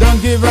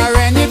 Don't give her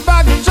any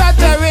back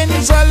chatter,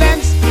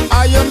 insolence,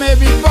 or you may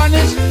be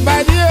punished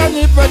by the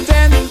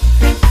omnipotent.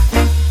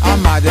 A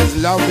mother's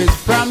love is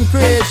from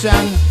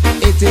creation.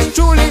 It is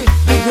truly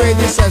the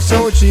greatest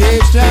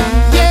association.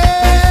 Yeah.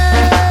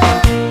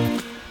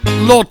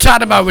 Lord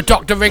Tanamo with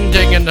Dr.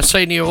 Ringding and the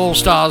Senior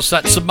All-Stars.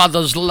 That's the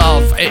Mother's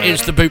Love. It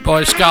is the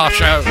Bootboy Ska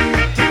Show.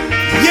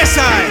 Yes,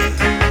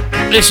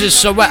 I. This is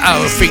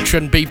Soweto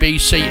featuring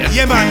BBC and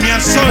yeah, man, yeah,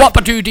 son.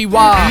 Wappadoodie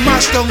Wah.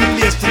 Mash down the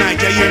place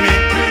tonight, you hear me?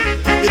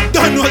 You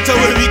don't know how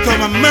we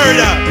become a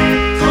murder.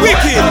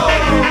 Wicked.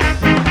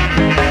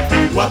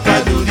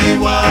 Wappadoodie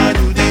Wah,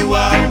 doodie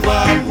wah,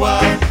 wah,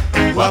 wah.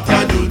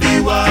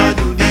 Wappadoodie Wah,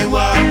 doodie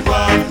wah,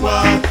 wah,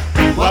 wah.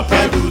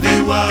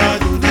 Wappadoodie Wah,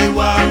 doodie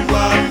wah,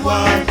 wah,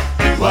 wah.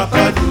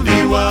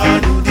 Wappadoodie wah,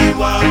 doodie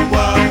wah,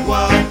 wah,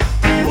 wah.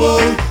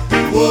 Whoa,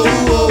 whoa,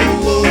 whoa,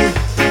 whoa,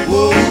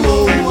 whoa,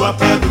 whoa.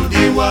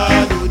 Wappadoodie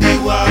wah, doodie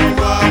wah,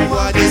 wah,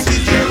 wah. This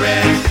is your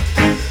end,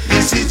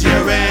 this is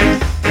your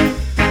end,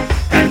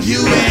 and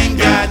you ain't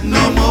got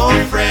no more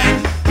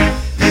friend.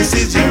 This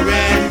is your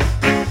end,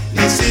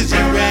 this is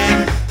your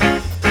end,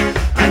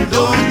 and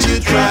don't you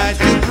try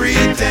to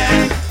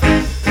pretend.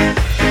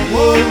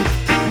 Whoa,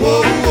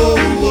 whoa, whoa,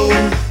 whoa,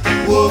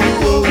 whoa,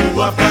 whoa.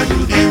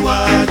 Wappadoodie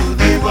wah,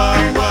 doodie wah,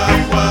 wah,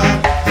 wah.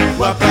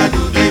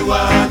 Wappadoodie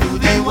wah,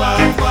 doodie wah,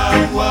 wah,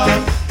 wah.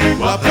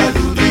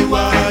 Wappadoodie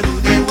wah,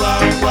 doodie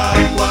wah, wah,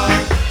 wah.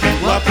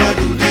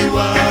 Wappadoodie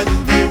wah,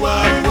 doodie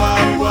wah,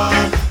 wah, wah.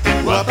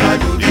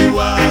 Wappadoodie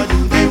wah,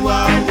 doodie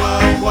wah,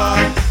 wah, wah.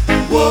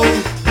 Whoa,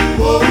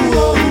 whoa,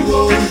 whoa,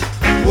 whoa,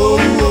 whoa,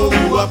 whoa.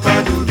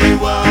 Wappadoodie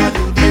wah,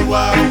 doodie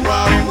wah,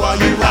 wah, wah.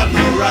 You have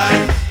no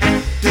right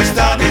to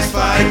start this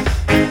fight.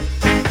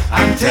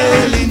 I'm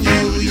telling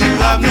you, you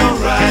have no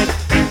right.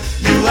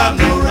 You have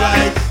no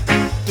right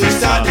to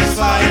start this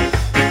fight.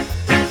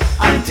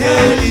 I'm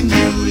telling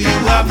you, you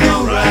have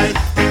no right.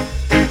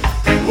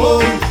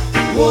 Whoa,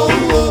 whoa,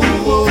 whoa,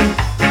 whoa,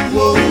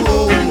 whoa,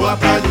 whoa.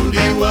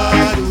 Wappadoodie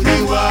wah,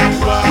 doodie wah,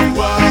 wah,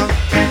 wah.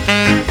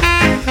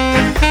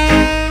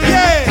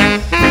 Yeah.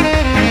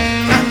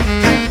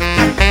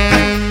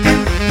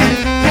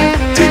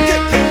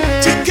 Chiqueco,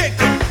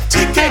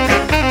 Chiqueco,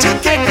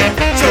 Chiqueco.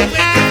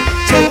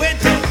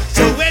 Soweto,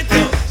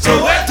 Soweto,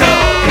 Soweto.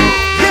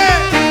 Yeah.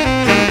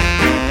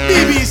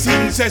 BBC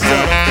says so.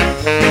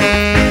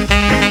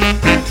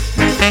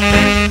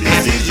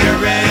 This is your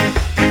end,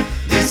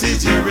 this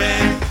is your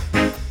end,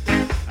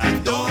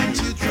 and don't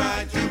you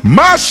try to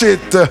Mash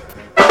it!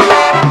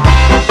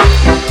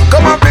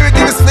 Come on, baby,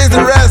 give this place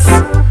the rest.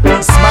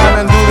 Smile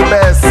and do the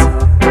best.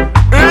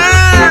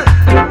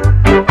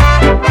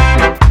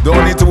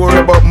 Don't need to worry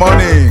about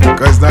money,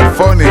 cause it's not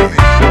funny.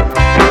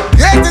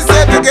 Get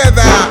yourself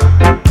together.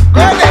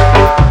 Go there.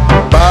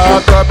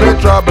 Back up your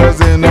troubles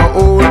in an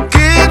old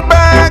kid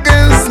bag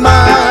and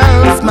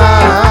smile,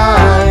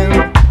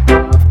 smile.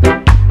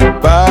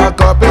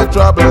 Back up your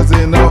troubles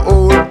in an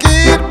old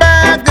kid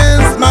bag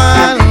and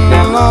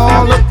smile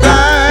all the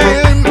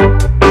time.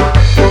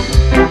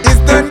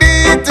 It's no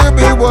need to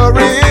be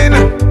worrying.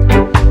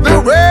 The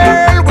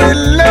world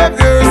will love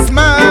your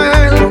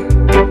smile.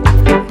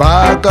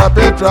 Pack up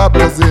your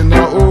troubles in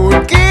an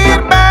old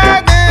kid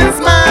bag and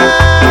smile.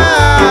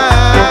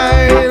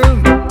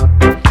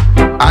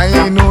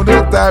 I know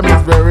the time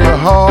is very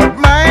hard,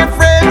 my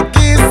friend.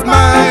 Kiss,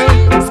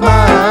 smile,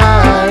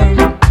 smile.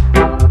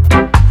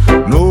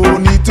 No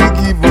need to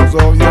give us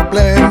all your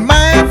plan,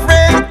 my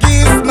friend.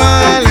 Keep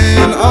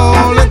smiling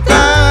all the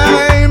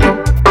time.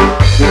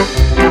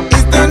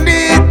 It's no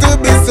need to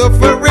be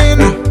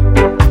suffering.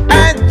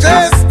 I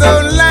just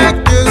don't like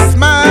your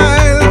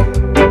smile.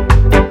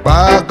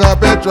 Pack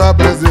up your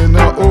troubles in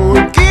an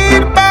old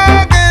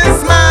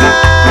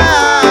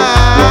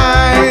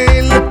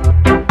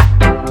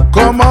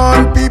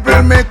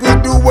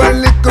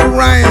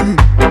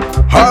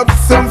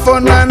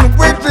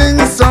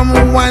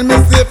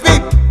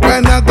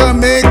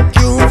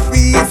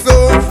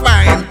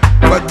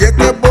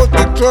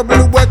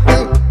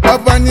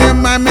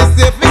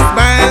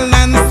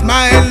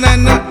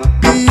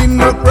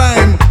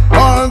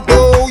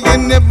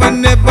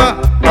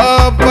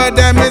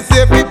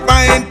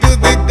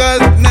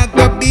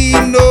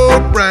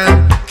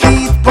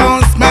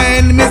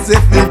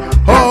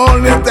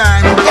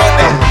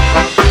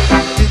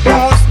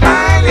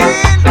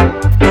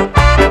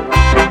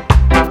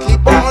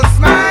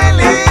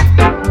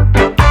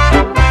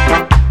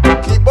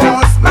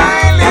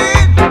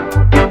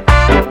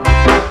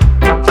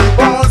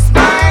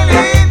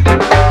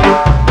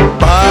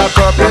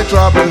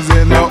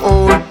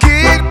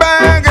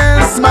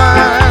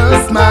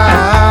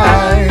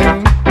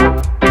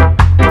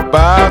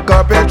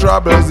up your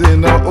troubles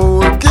in the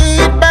old.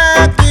 Keep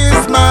back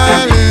your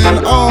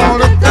smiling all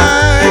the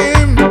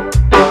time.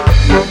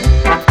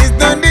 It's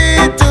no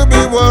need to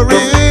be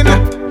worrying.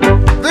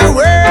 The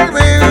world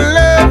will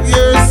love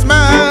your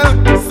smile.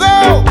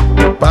 So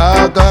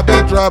pack up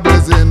your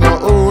troubles in the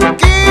old.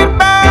 Keep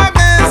back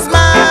and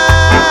smile.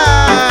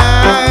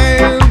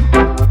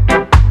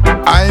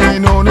 I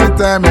know the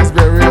time is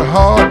very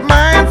hard,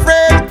 my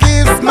friend.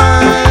 Keep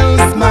smile,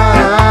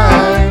 smile.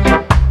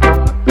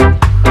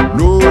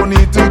 No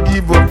need to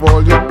give up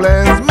all your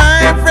plans,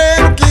 my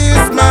friend. Keep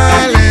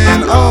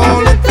smiling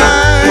all the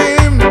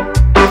time.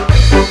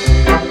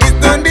 It's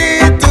no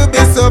need to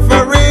be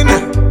suffering.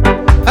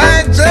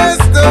 I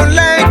just don't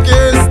like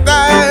your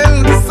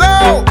style. So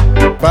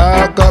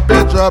pack up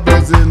your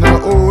troubles in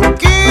the old.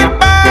 Keep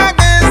back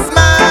and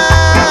smile.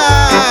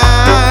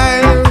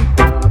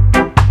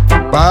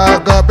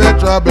 Pack up your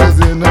troubles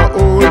in the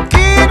old.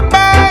 Keep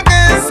back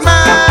and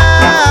smile.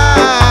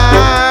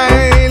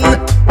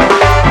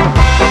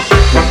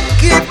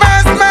 Keep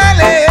on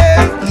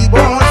smiling. Keep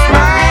on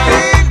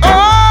smiling. Oh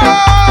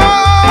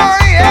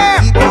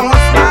yeah. Keep on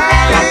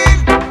smiling.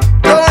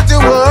 Don't you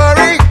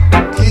worry.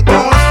 Keep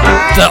on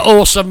smiling. The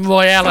awesome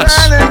Roy Ellis.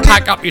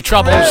 Pack up your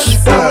troubles.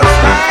 Keep on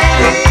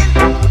smiling.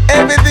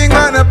 Everything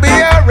gonna be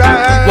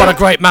alright. What a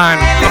great man.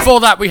 Before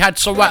that, we had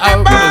Soweto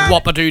with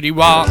Wappa Doody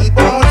Wah,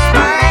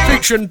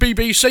 featuring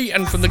BBC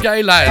and from the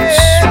Gay Lads.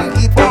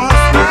 Keep on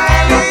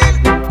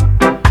smiling.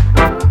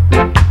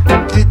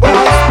 Keep on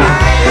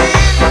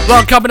smiling.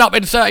 Well, coming up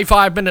in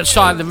 35 minutes'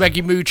 time, the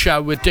Reggae Mood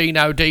Show with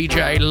Dino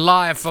DJ,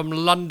 live from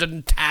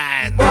London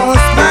Town.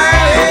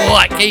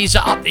 Like he's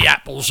up the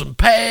apples and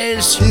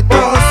pears. Keep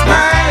on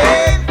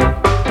smiling.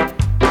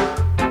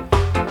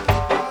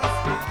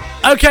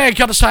 Okay, I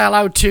gotta say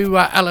hello to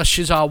Ella.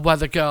 She's our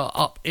weather girl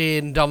up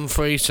in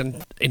Dumfries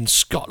and in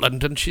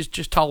Scotland, and she's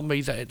just told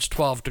me that it's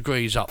 12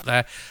 degrees up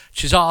there.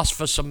 She's asked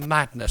for some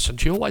madness,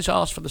 and she always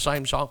asks for the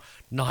same song,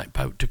 Night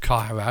Boat to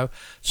Cairo.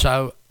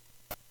 So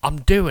I'm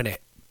doing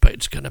it, but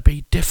it's gonna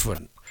be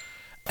different.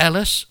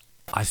 Ellis,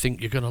 I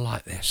think you're gonna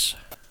like this.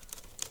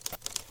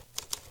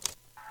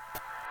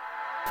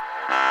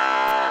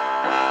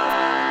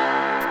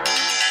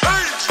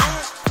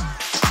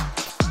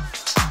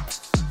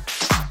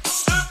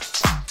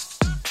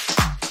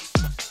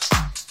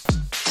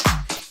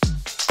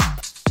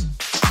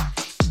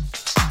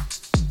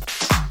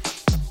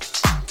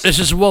 This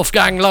is a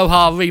Wolfgang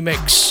Loha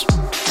remix.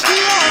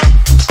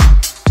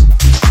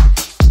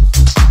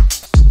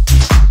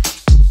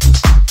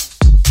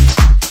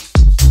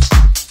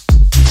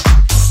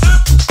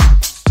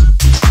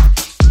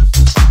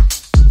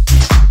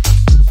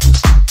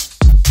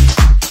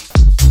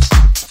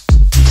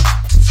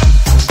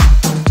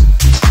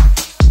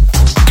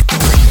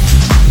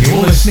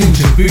 You're listening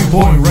to Boot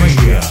Boy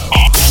Radio.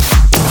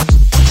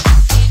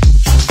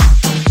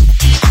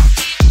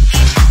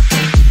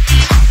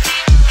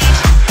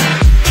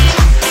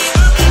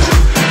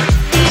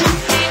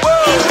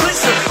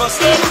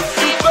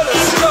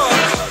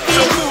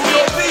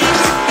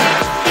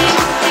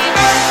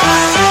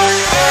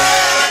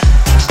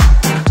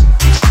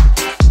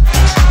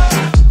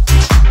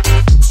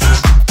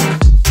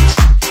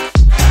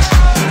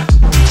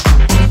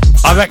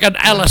 I reckon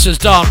Ellis is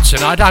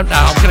dancing. I don't know.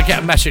 I'm going to get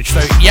a message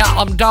through. Yeah,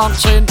 I'm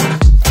dancing.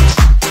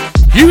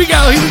 Here we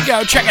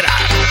go. Check it out.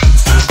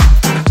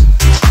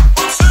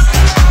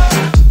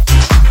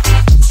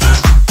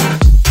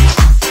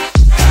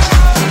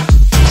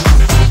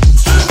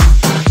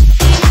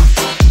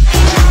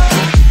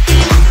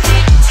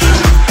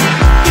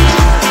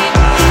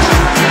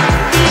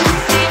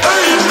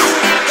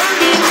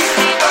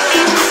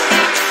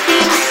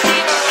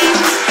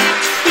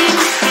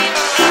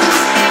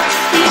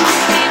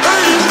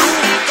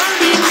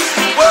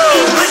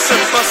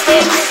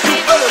 You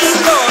better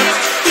start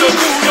to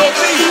move your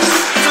feet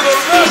to the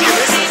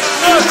rockin'.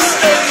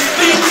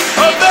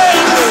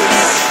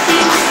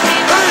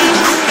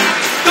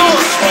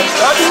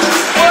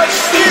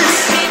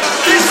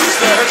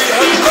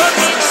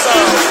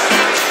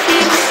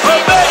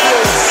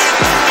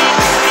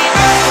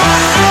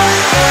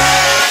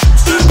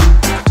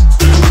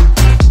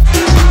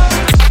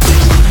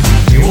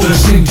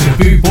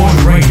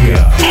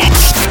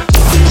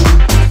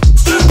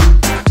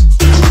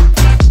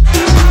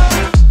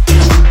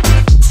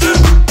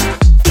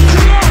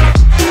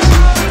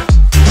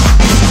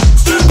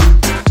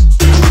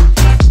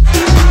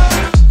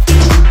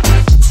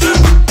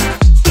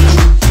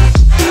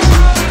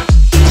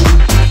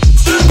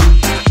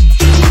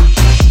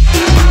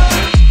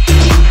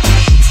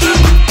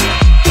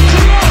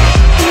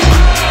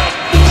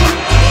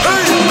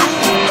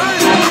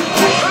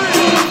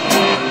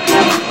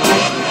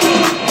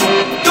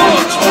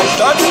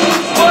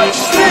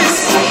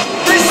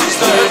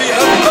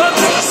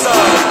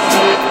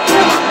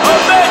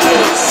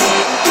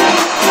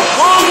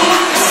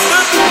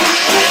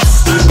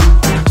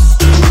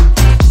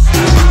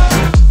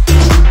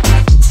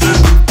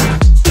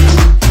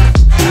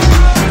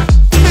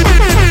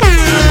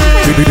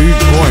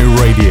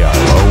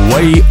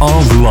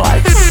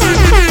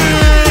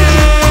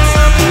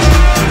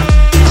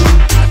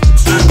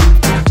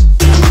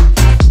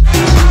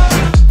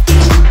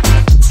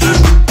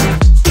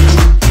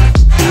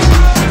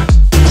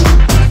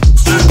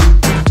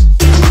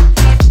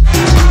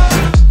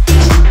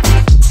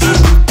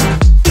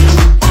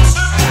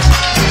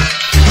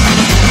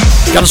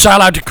 Gotta say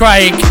hello to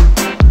Craig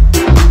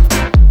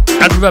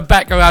and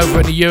Rebecca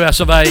over in the US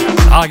of A.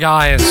 Hi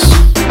guys.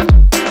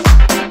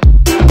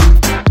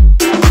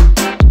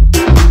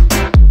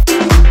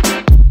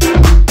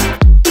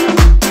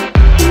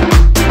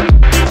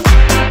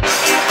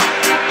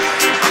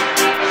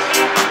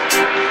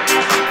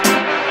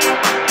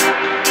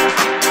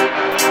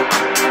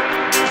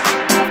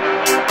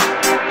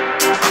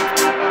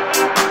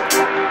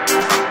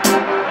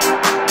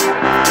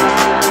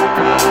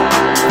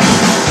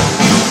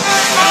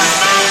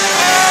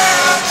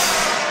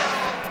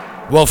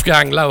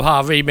 Wolfgang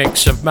Loha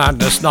remix of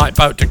Madness, Night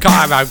Boat to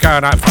Cairo,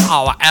 going out for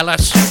our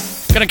Ellis.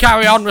 Gonna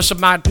carry on with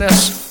some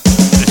madness.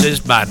 This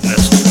is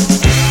Madness.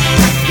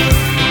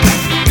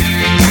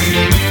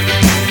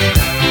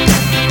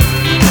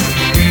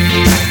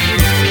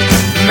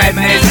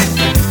 Madness,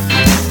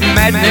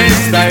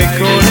 madness, they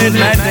call it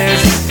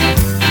madness.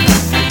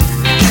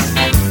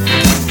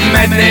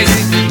 Madness,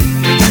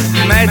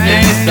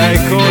 madness, they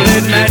call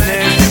it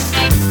madness.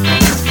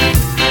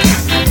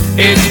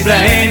 It's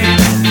plain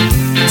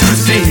to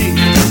see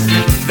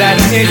that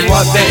is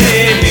what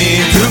they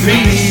mean to me.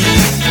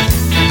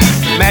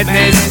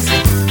 Madness,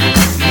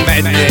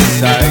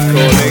 madness, I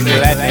call it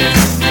gladness.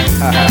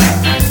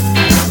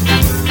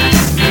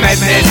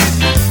 Madness,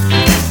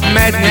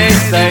 madness,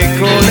 they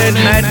call it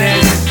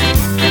madness.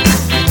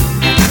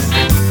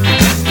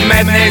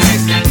 Madness,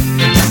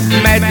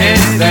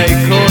 madness, they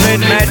call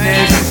it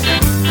madness.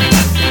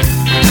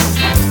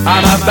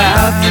 I'm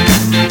about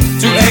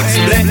to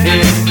explain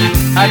it,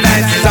 and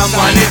that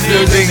someone is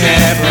losing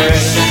their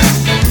breath.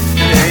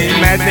 Hey,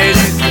 madness,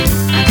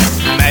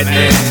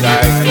 madness,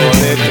 I call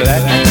it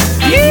gladness.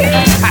 Yeah!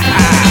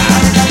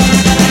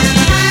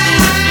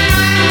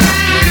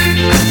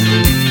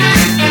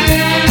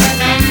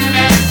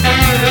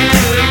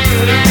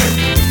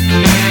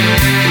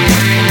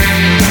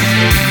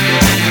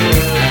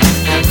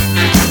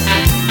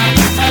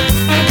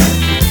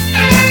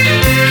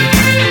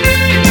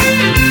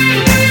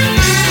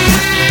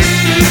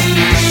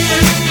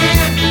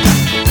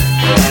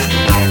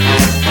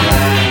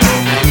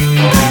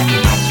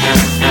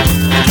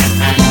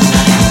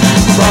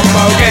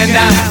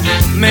 Propaganda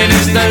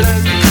ministers,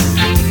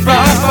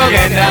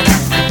 propaganda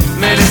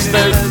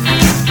ministers,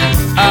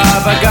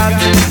 I've got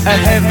a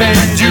heaven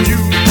Jew.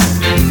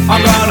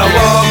 I'm gonna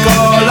walk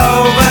all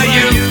over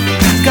you,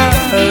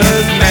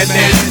 'cause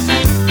madness,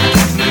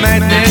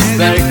 madness,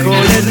 they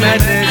call it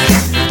madness.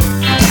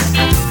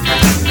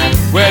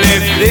 Well,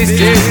 if this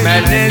is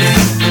madness,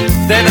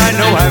 then I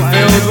know I'm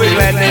filled with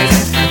gladness.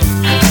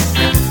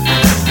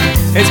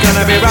 It's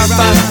gonna be rough.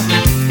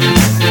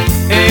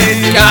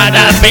 It's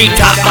gonna be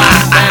tougher,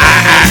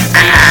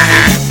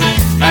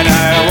 and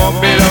I won't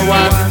be the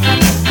one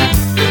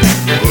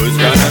who's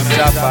gonna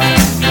suffer.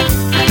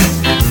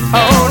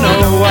 Oh no,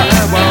 I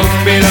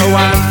won't be the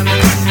one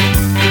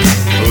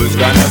who's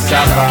gonna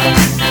suffer.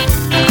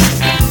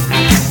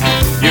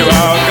 You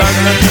are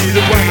gonna be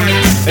the one,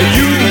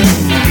 you.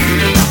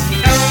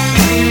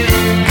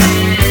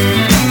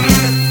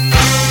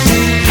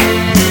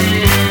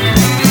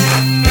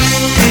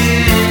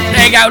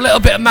 There you go, a little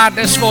bit of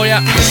madness for you.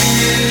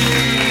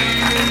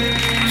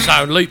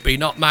 Sound loopy,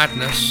 not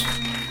madness.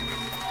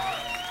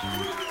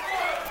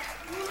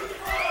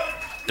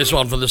 This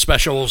one for the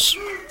specials.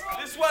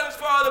 This one is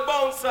for all the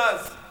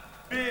bouncers.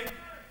 Big,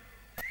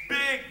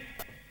 big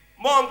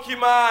monkey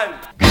man.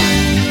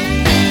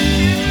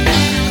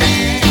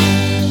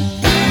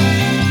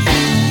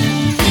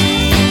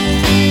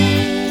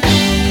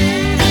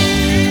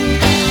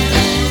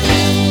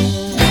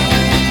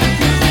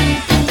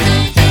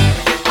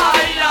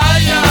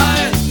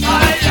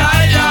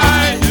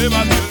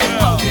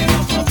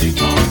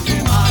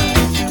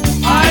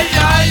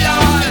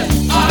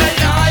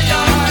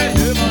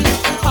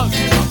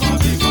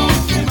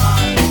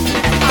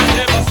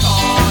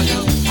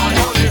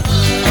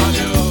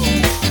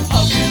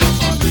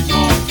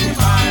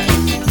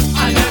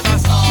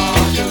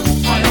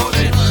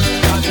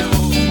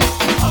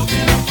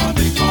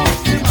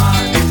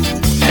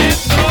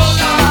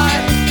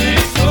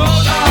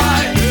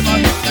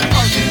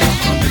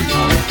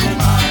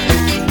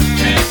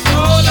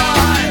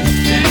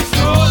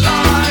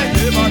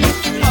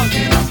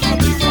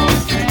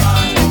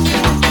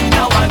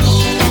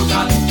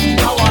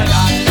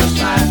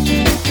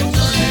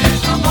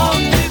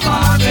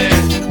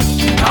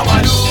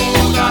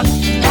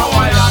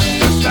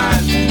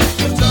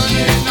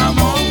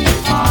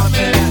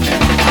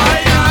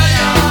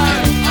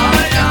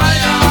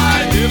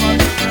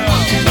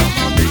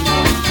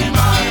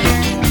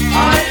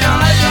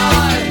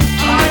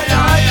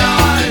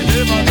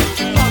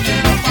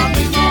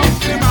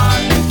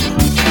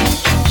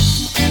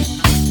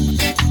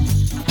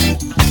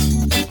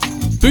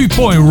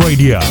 Boy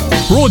Radio,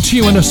 brought to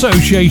you in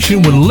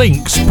association with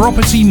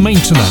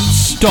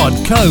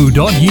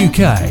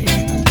linkspropertymaintenance.co.uk.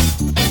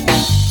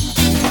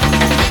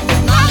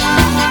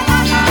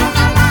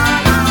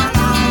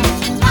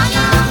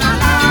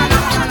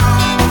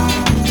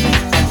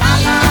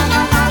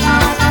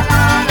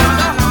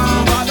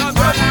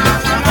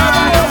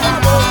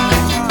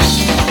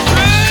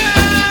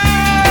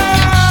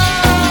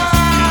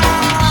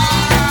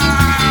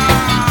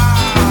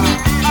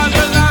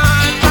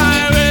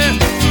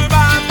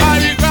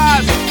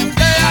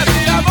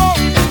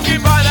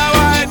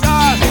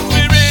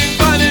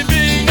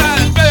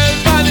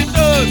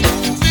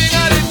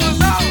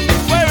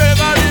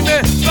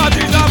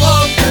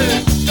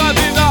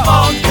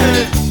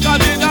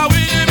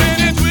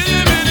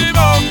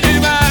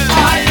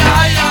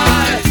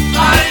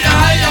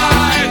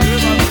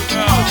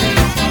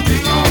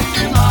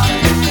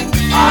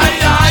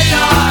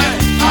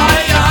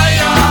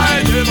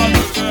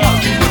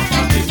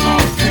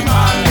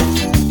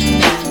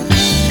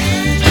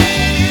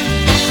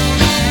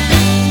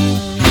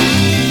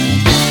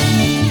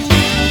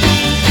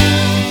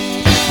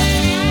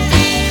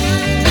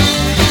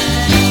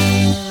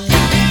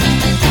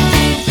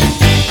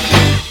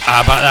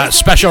 How about that?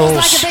 Specials.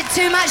 Feels like a bit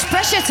too much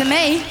pressure to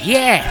me.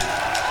 Yeah.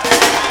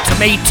 To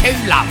me too,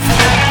 love.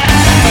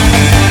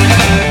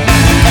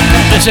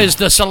 This is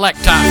the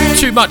Selector.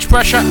 Too much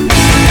pressure.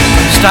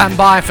 Stand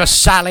by for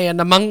Sally and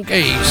the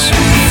Monkeys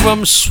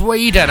from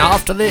Sweden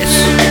after this.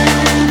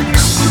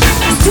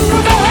 Too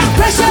much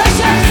pressure.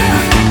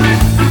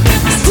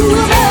 Too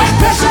much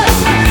pressure.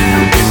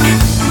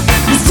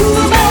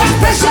 Too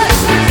much pressure.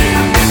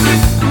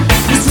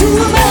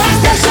 Too much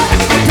pressure.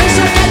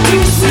 Pressure got to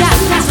stop.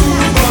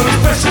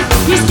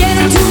 He's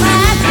getting to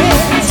my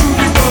head.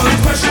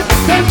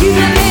 Don't give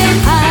him a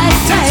hard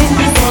time.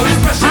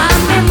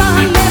 I'm the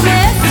man that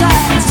mess.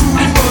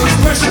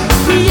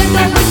 We ain't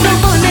done with no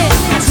money.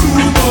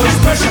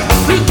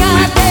 We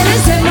got that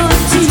is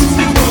MOT.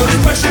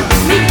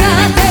 We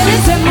got that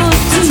is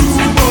MOT.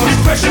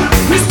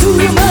 It's too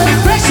much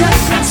pressure.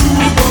 It's too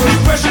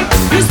much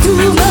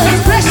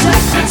pressure.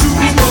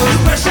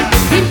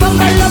 We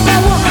bumble up a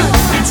woman.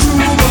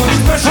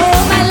 Oh,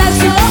 my life's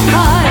so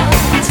hard.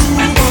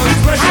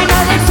 I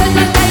know them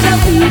certain kind of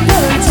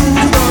people.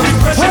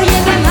 Oh,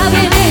 yeah, them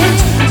having it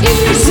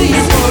easy.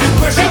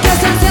 Because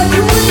them so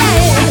too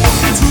late.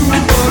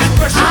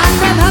 And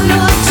them have no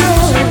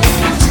joy.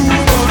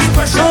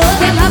 Oh,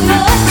 them have no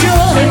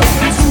joy.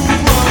 It's too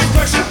much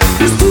pressure.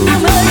 It's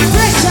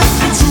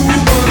too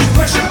much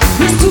pressure.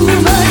 It's too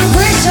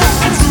much pressure.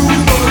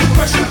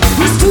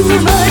 It's too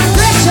much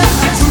pressure.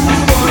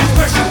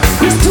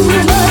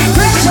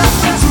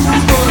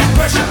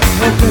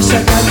 Oh,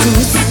 pressure got to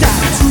stop.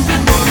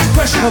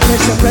 Oh, pressure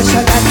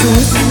got to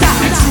stop.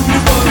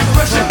 Oh,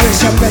 pressure got to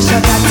stop.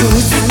 Pressure got to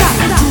stop.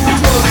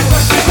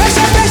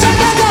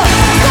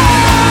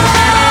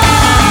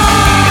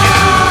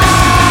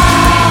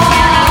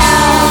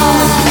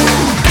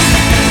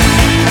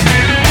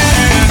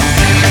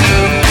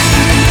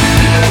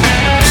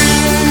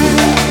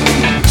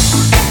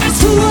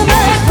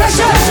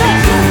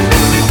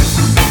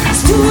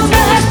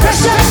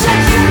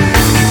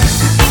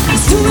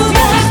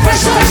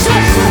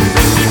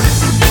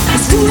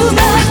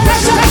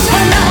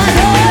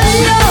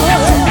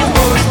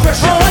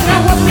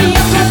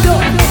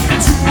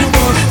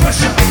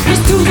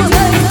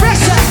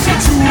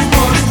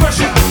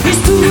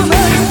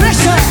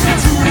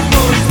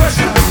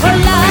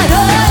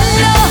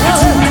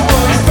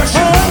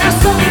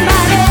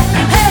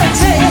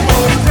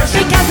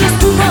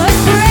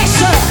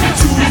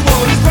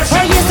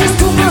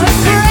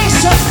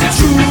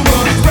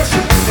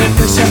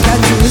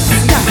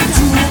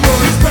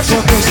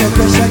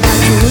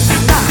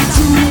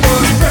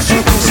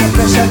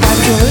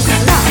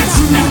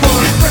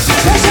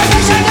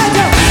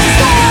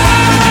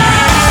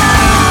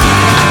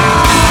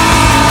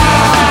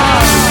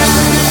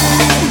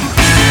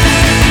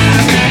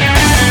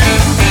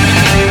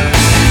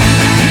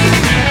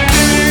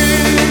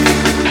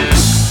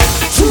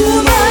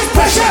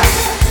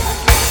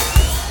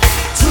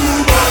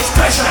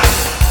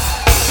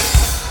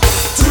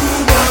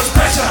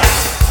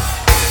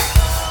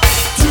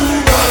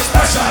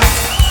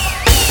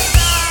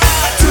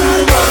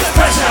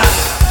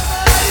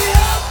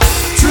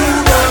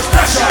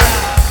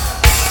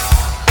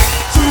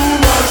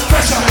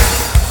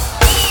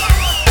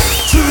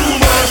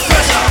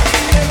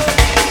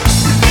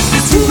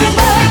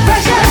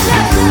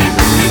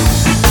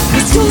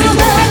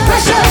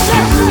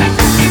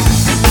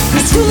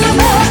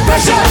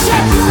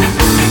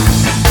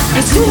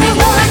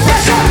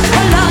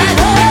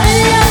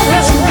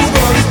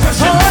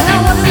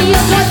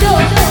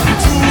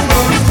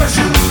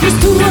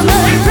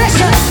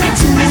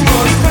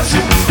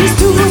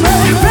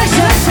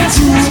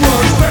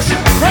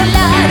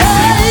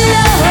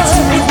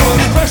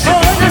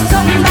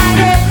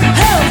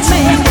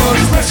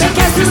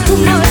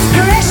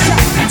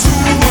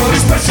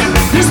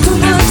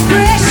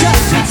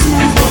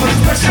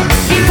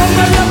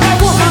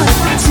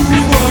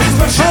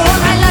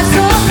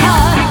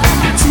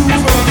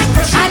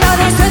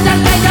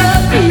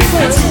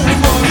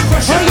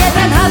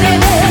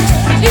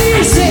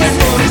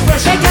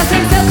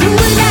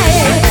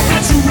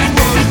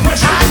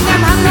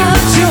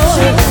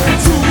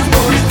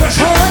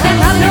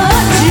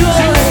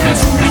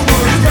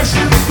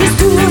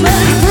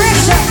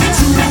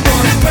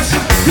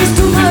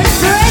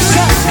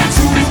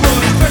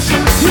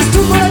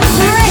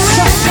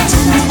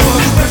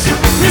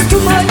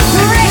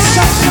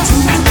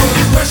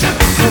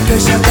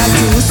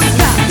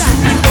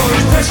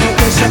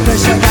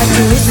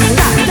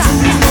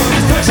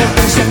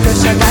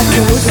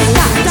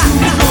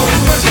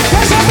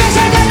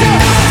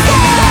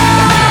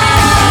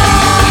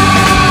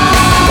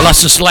 Well,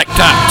 that's the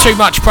Selector. Too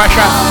much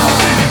pressure.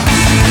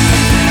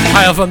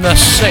 Hail from the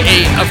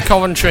city of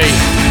Coventry,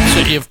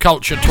 City of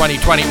Culture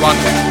 2021.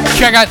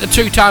 Check out the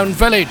Two-Tone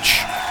Village.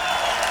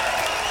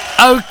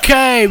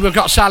 Okay, we've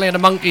got Sally and the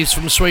Monkeys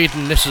from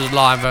Sweden. This is a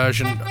live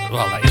version.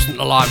 Well, that isn't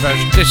a live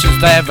version. This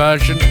is their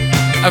version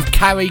of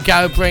Carry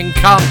Go Bring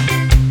Come.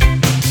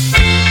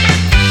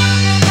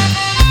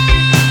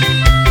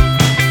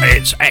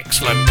 It's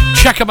excellent.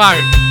 Check them out.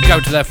 Go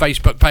to their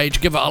Facebook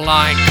page. Give it a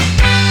like.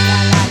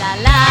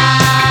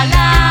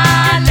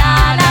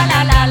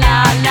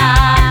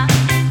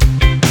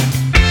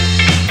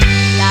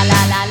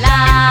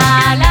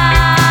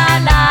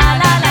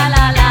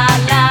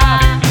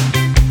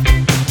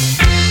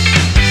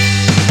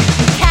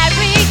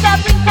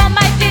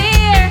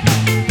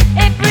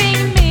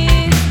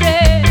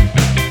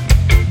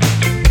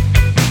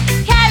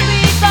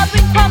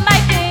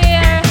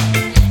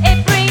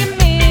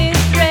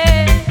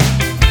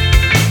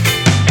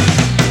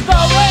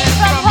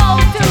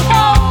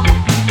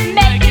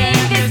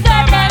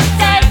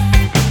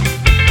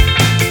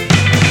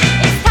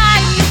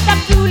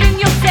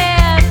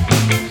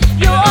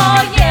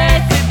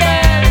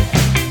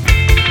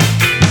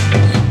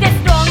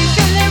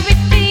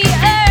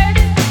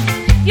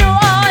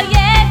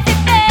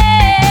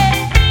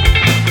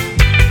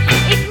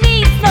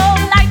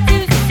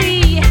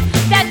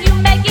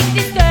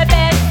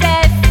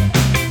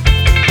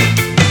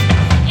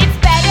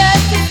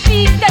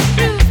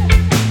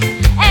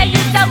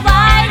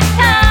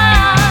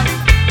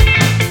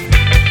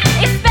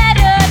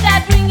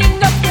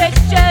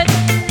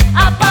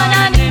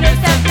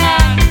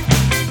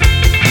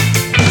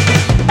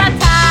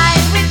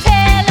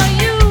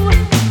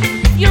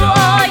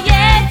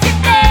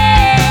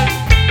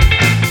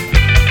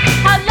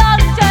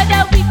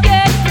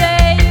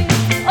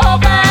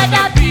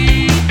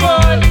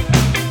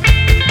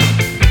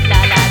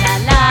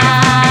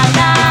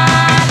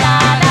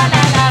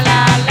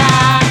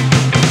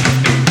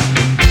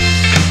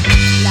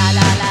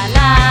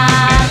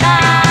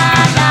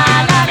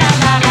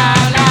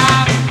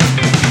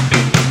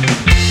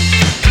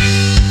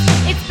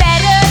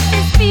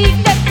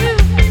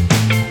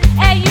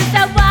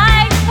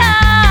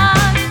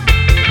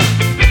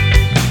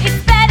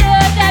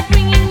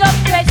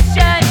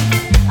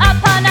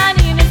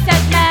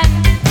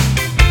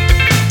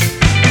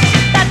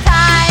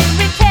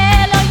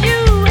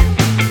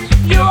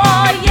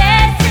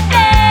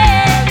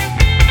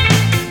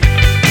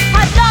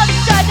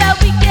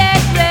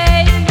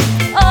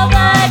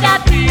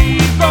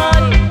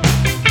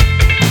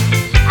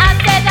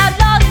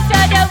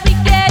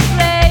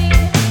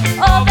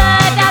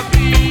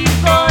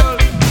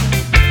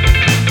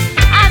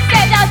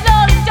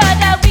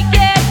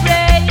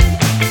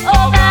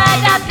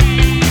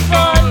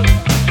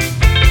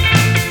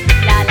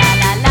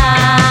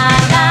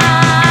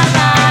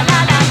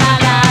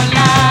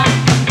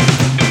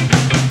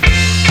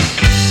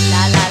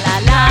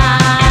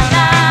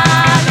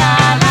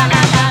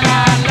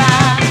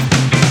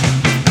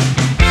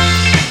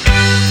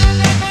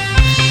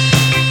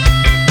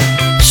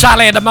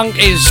 Sally and the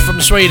Monkeys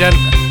from Sweden.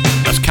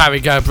 That's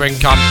Carrie Go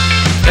Brinkham.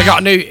 They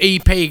got a new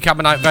EP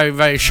coming out very,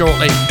 very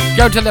shortly.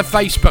 Go to their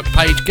Facebook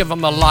page, give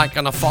them a like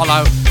and a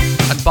follow,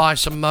 and buy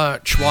some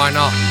merch. Why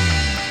not?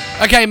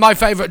 Okay, my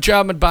favourite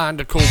German band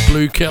are called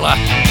Blue Killer.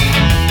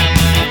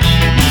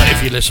 But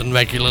if you listen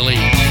regularly,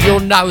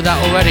 you'll know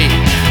that already.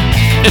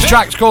 This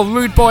track's called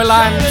Rude Boy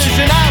Land.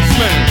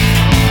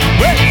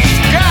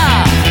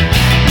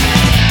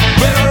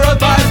 We're a Rude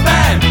Boy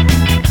band.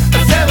 I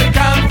say we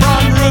come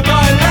from Rude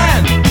Boy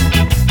land.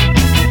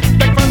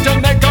 Back from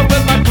Jamaica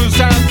with my cool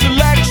sound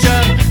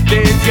selection.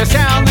 This your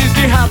sound is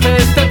the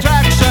hottest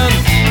attraction.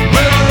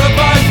 We're a Rude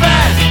Boy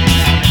band.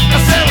 I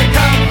say we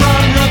come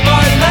from Rude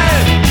Boy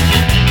land.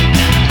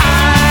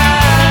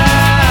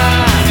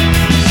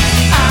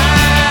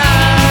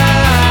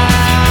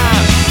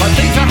 But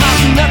things are hot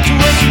enough to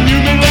us in new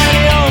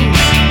millennium.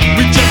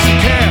 We just don't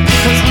care,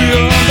 cause we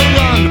are on the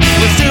run.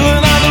 We're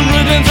stealing all the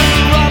rhythms and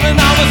we're robbing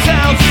all the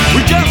sounds.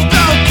 We just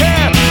don't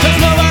care, cause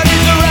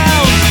nobody's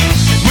around.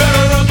 We're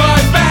a Rude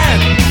Boy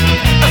band.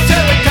 I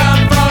said we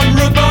come from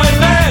Rude Boy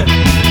land.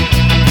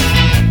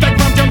 Back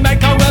from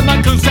Jamaica with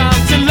my cool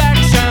sound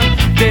selection.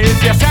 This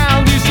your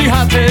sound is the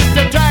hottest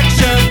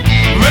attraction.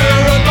 We're a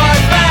Rude Boy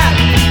band.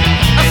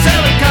 I said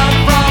we come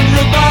from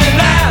Rude Boy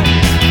land.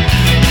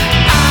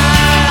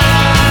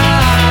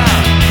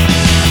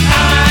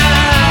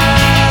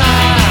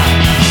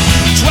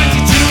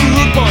 22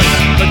 Rude Boys,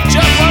 but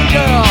just one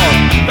girl.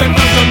 Back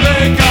from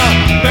Jamaica,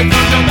 back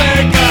from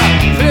Jamaica.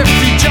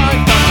 50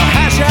 joints, don't know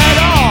hash at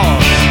all.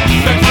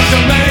 Back from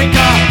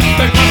Jamaica,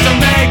 back from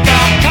Jamaica.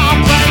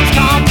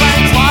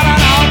 Complaints, what an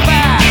all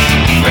back.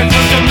 Back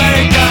from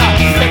Jamaica,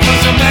 back from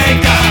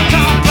Jamaica.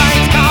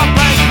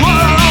 Complaints,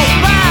 what an all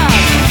back.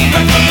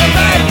 Back from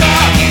Jamaica,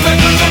 back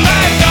from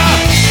Jamaica.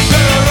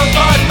 We're a Rude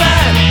Boy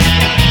band.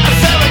 I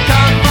said we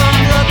come from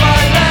Rude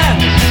Boy land.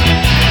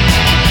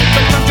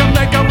 Back from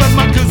Jamaica with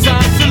my cool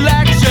sound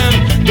selection.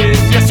 This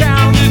your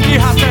sound is the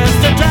hottest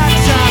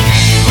attraction.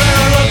 We're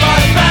a Rude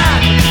Boy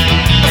band.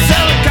 I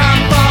said we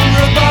come from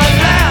Rude Boy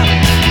land.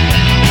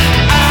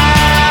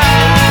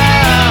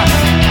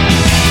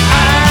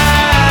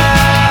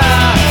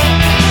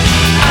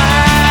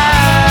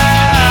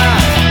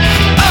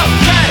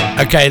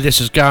 Okay, this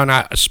is going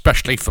out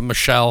especially for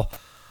Michelle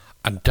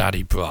and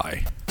Daddy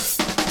Bry.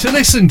 To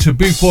listen to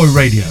Boot Boy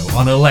Radio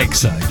on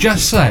Alexa,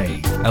 just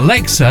say,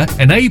 Alexa,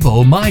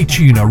 enable My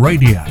Tuner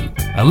Radio.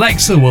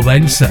 Alexa will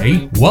then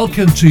say,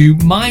 welcome to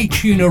My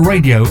Tuner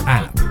Radio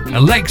app.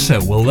 Alexa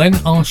will then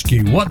ask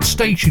you what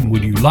station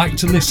would you like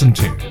to listen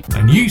to,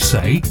 and you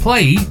say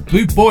play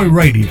Boot Boy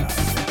Radio.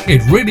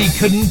 It really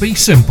couldn't be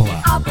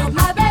simpler.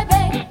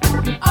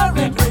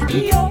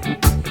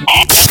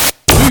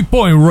 Boot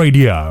Boy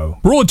Radio,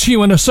 brought to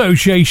you in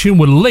association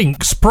with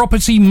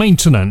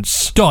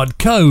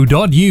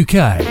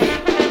linkspropertymaintenance.co.uk.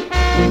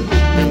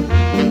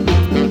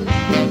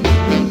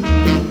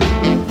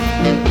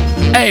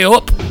 Hey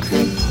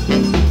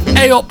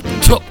up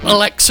to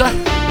Alexa.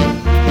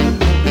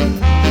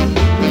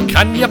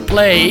 Can you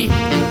play?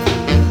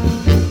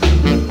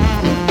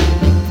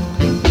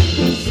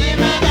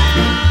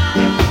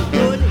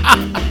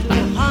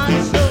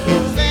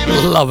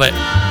 Love it.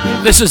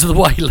 This is the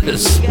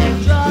Wailers.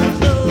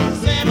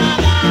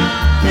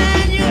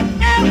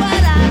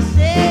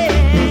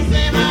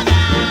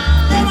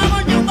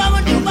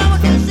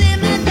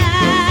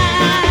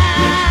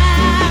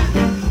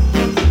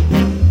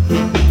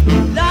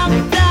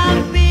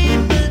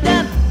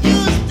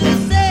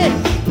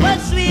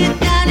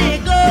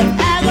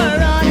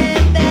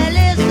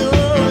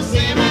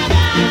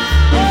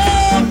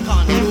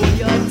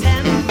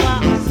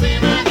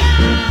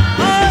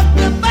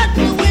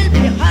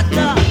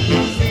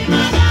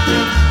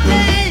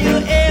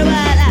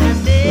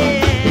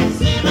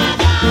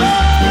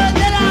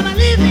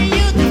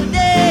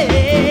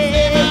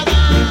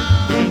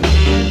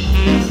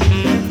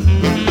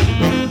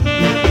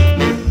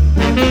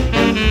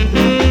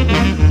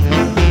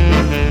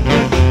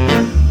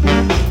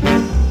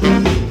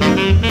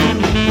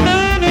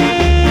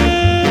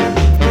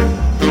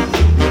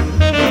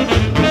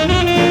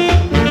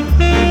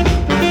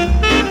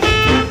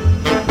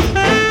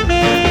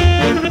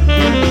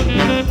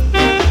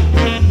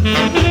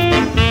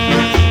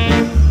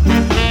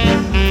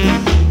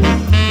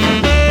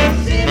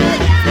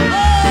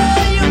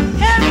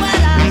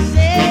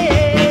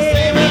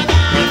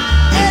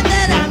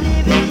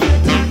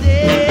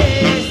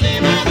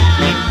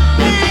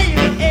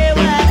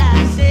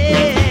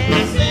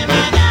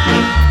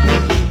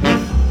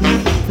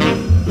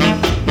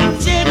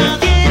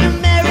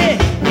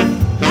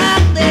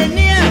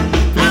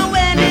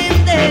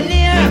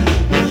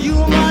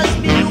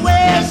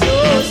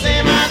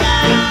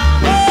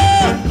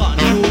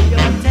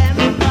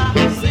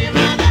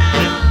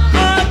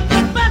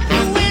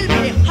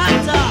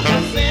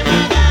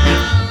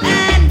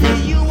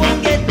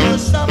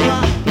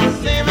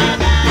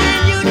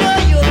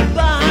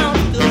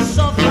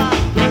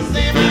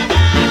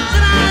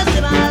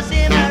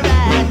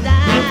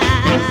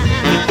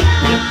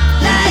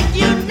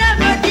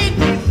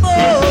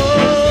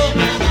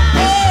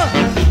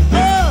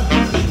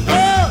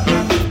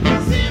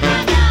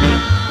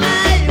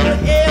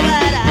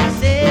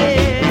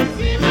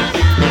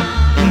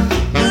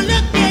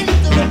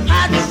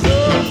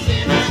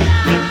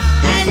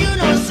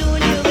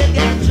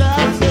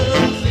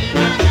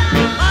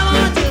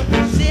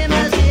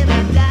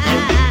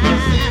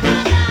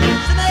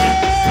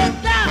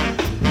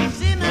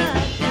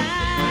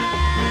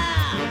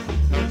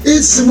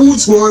 It's the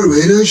Boots Boy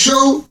Radio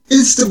Show.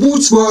 It's the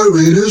Boots Boy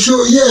Radio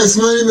Show. Yes,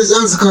 my name is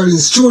Ansel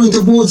Collins. Tune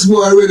into Boots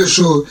Boy Radio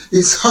Show.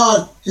 It's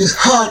hot. It's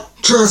hot.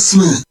 Trust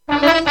me.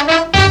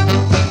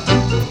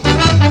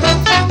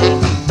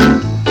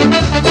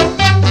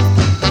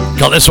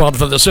 Got this one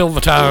for the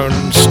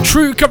Silvertones.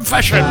 True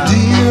Confession.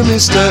 Dear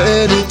Mr.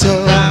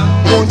 Editor,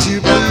 won't you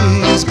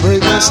please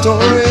break my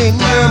story in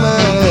your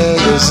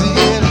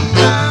magazine?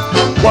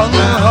 One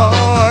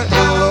heart,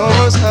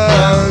 lover's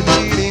heart,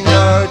 cheating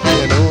heart,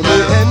 can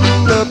only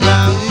end up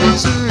in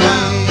misery.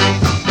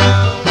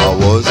 I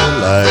was a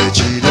lie,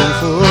 cheating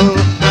fool,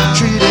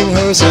 treating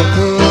her so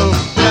cruel.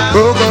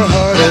 Broke her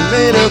heart and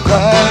made her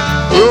cry.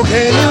 Broke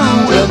any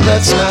rule and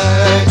that's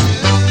right.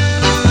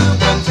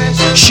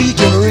 She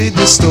can read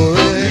the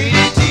story.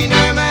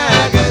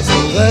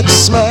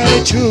 That's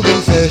my true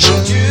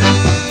confession.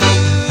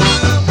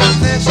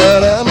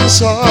 But I'm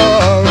sorry.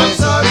 I'm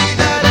sorry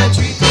that I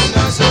treated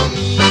her so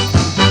mean.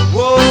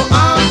 Whoa,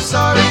 I'm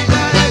sorry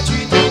that I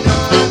treated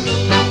her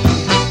mean.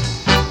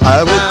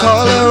 I would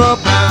call her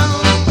up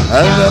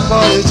and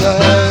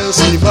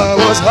apologize if I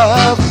was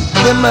half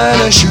the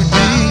man I should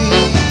be.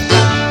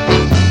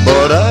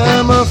 But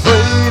I'm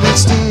afraid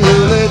it's too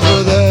late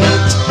for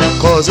that,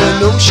 'cause I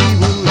know she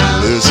would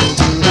listen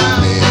to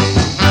me.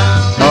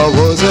 I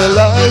was a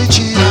lie,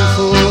 cheating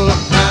fool,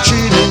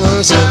 treating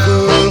her so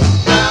cruel.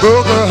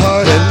 Broke her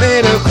heart and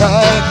made her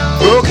cry.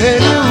 Broke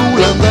any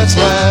rule and that's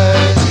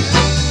right.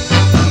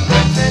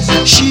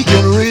 She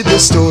can read the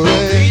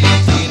story.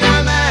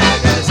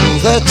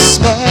 That's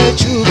my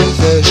true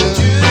confession.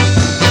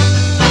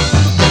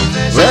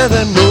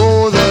 Rather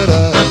know that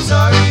I'm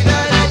sorry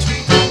that I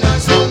treated her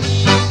so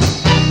mean.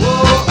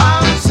 Whoa,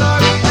 I'm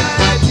sorry that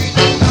I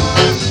treated her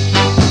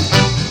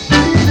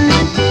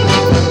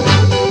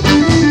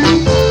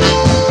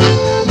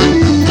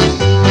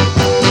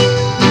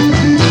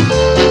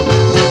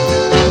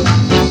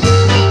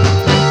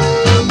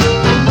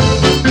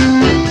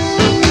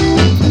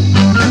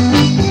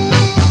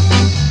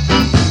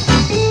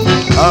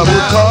I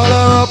would call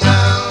her up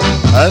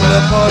and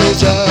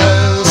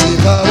apologize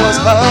if I was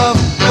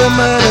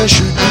I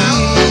should be.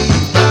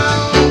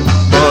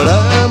 But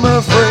I'm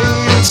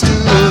afraid it's too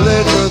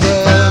late for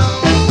that,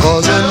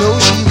 'cause I know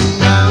she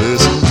won't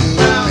listen to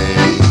me.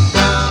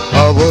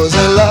 I was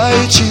a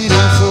lie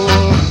cheating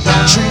fool,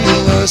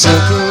 treating her so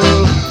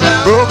cruel,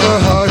 broke her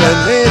heart and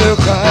made her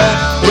cry.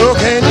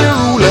 Broke any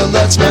rule and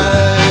that's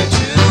mine.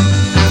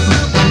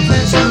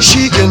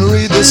 She can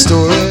read the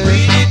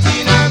story,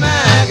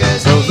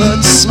 oh,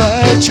 that's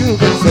my true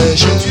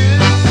confession.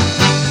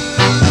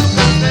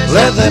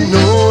 Let them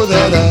know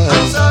that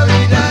I'm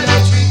sorry that I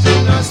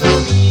treated her so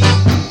mean.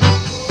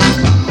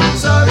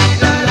 Sorry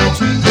that I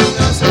treated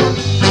her so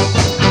mean.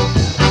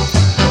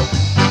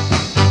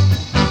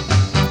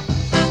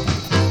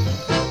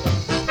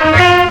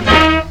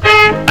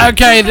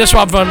 Okay, this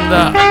one from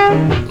the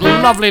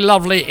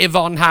lovely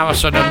Yvonne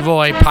Harrison and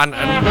Roy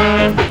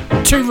Panton.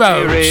 Two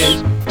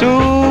roads.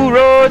 Two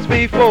roads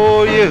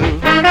before you.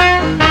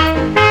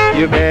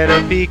 You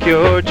better pick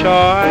your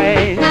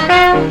choice.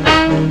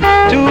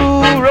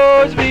 Two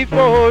roads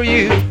before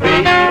you,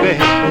 baby.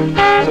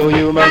 So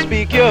you must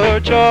pick your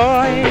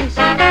choice.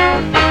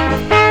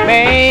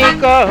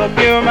 Make up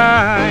your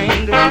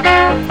mind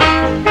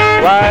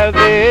while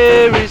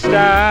there is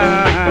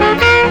time.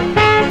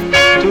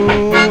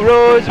 Two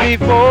roads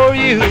before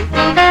you,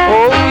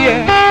 oh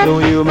yeah. So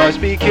you must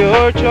pick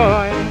your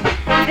choice.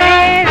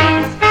 There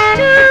is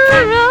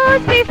two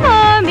roads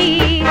before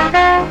me,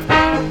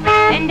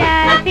 and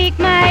I pick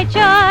my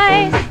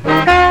choice.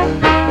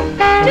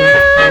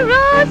 Two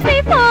roads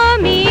before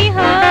me,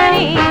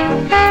 honey,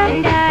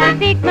 and I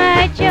pick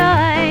my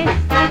choice.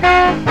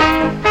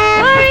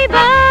 Worry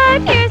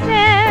about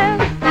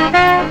yourself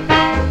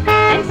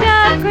and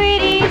stop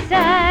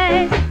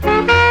criticize.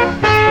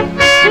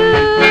 Two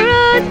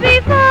roads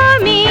before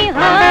me,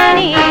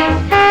 honey,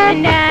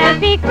 and I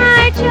pick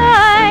my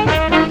choice.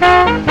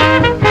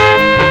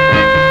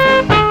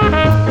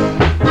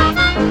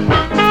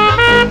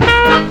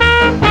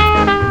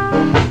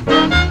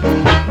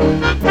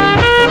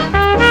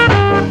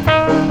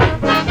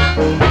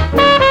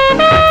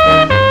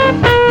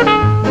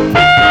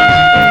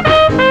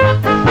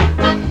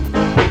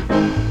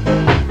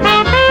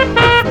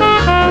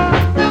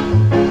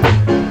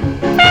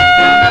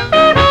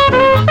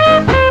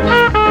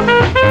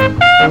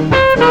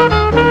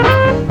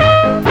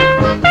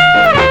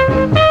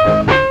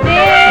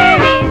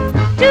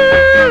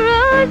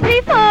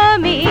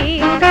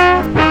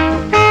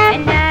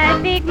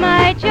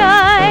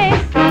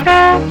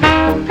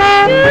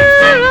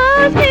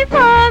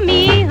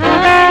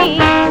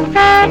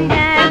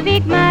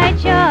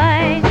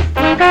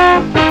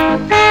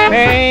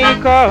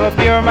 Make up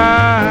your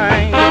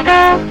mind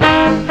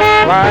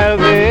while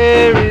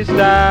there is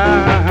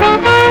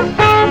time.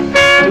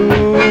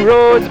 Two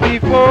roads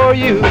before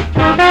you,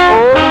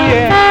 oh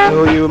yeah.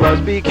 So you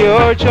must pick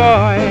your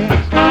choice.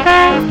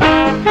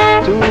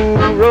 Two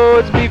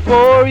roads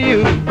before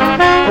you,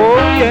 oh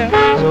yeah.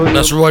 So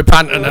that's Roy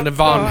Panton and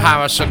Yvonne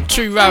Harrison.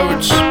 Two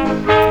roads.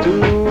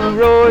 Two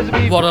roads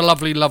before. What a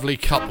lovely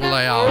couple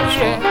they are as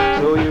well.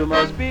 So you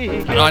must be.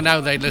 And I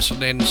know they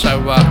listen in, so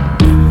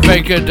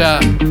very good.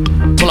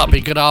 Well, that'll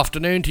be good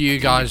afternoon to you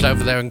guys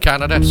over there in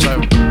Canada.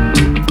 So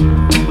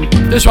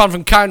this one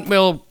from Count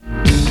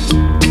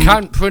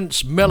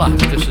Prince Miller.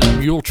 This is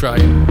Mule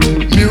Train.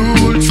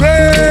 Mule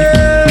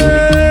Train.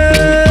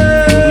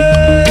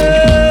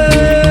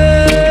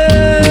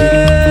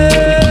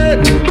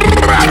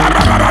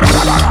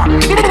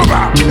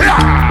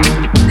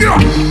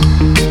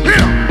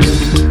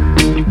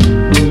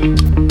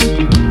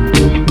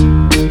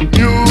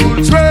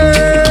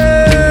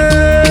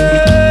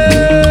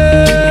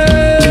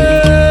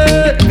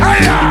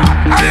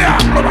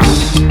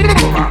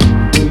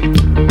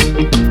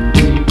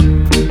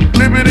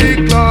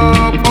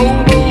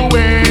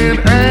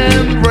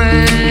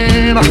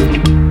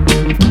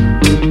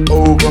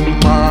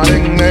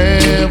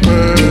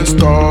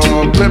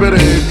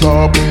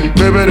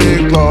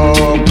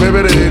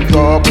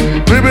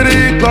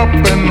 Clippity clop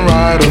and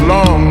ride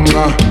along.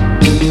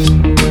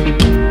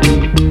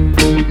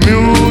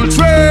 Mule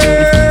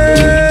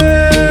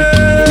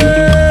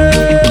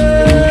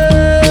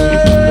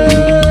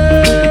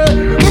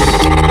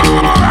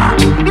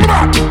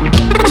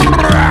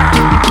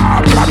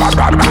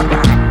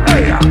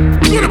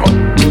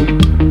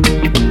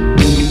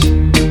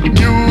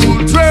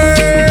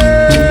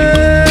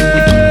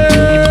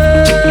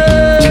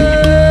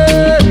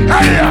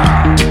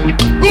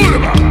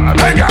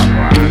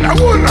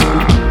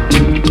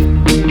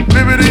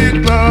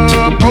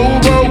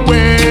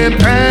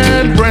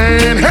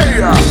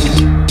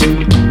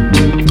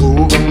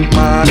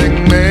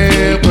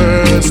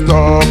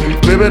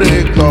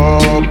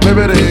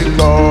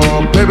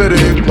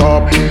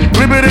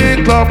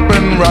clippity clop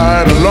and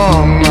ride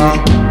along.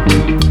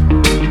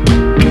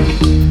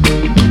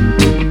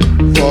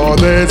 For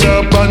there's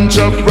a bunch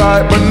of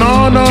ripe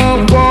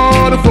banana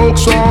for the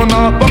folks on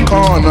up the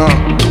corner.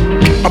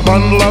 A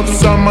bundle of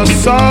summer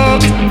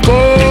socks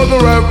for the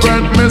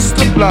Reverend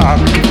Mr. Black.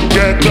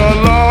 Get the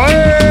law.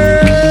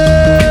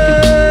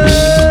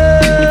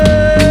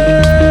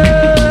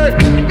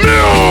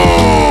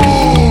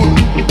 Mule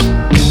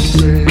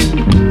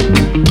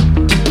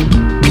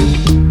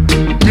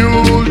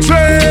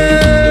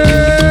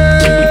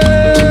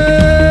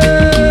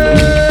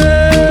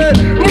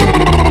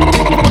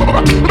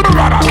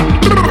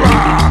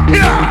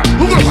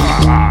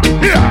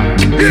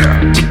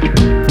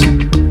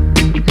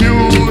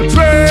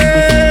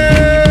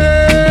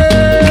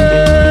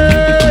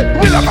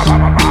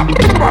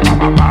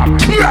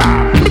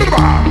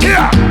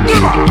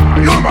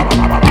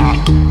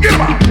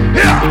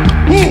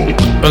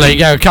there you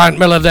go, Count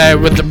Miller there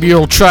with the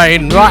Mule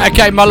Train. Right,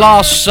 okay, my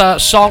last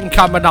song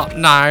coming up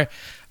now,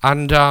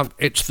 and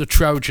it's the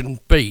Trojan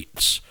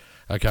Beats.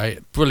 Okay,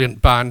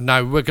 brilliant band.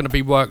 Now, we're going to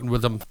be working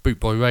with them,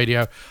 Bootboy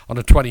Radio, on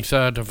the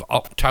 23rd of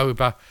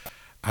October,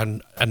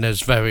 and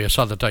there's various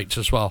other dates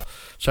as well.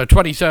 So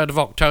 23rd of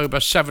October,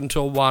 7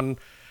 till 1,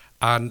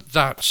 and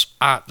that's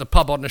at the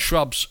Pub on the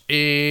Shrubs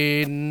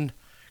in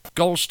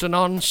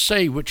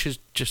Galston-on-Sea, which is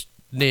just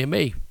near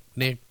me,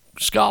 near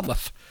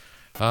Skarmouth.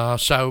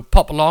 So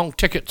pop along,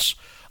 tickets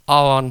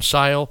are on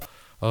sale.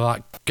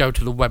 Alright, go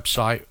to the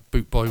website,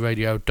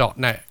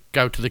 bootboyradio.net,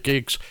 go to the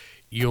gigs,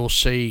 you'll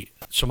see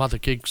some other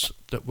gigs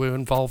that we're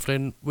involved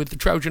in with the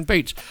Trojan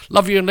Beats.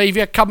 Love you and leave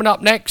you. Coming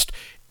up next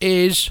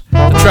is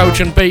the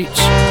Trojan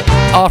Beats.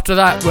 After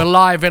that, we're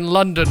live in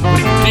London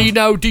with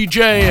Dino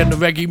DJ and the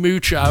Reggae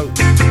Mucho.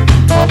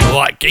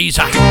 Alright,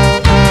 geezer.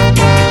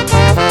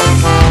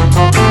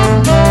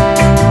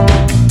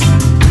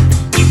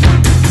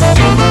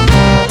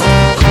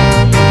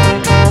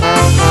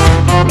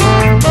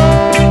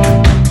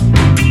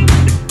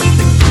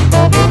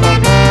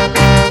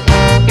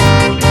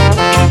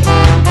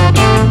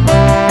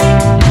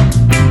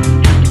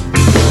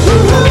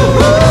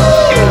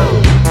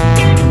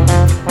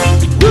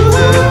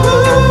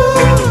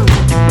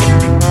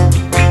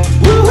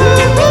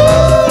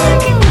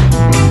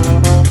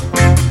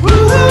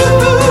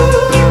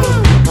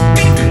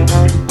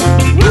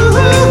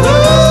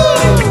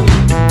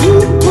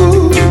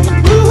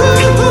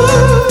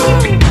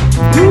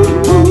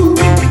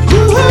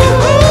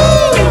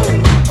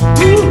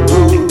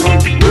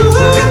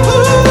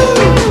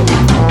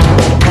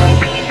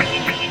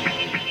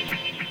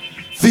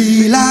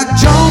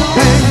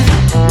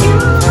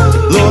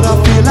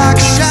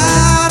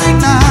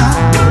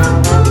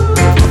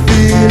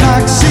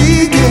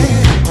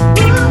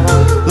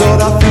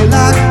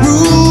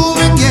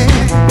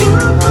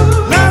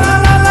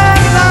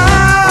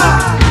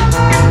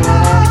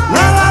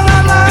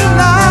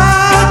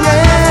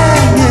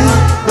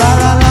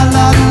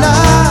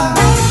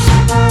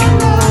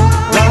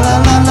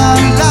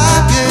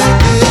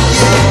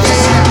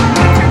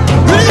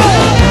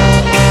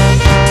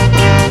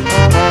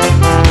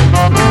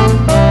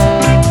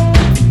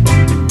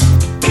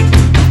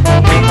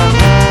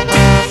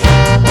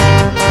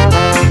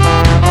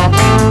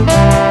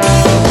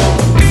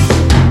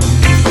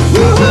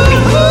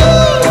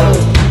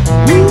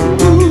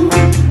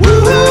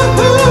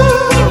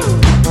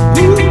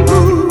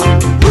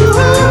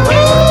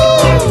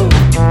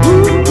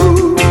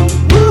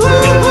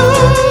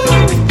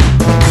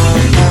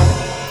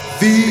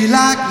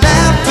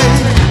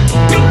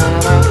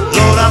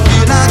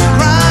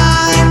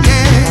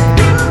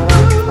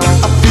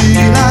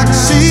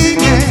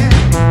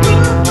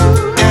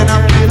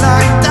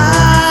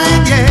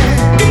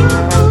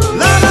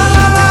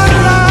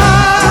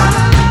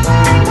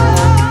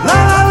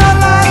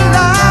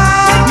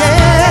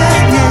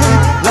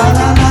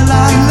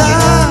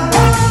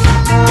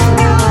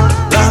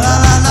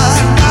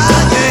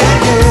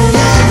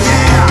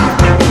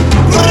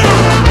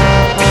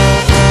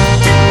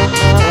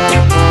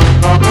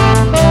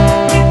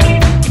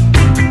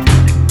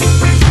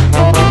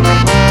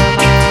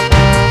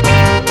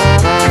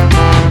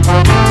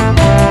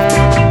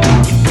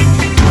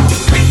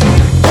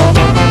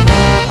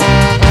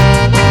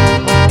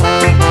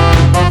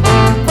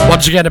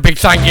 Once again, a big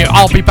thank you.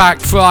 I'll be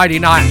back Friday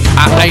night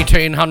at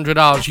 1800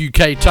 hours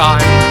UK time.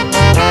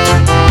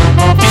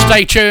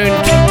 Stay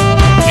tuned.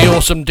 The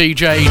awesome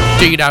DJ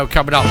Dino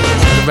coming up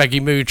with the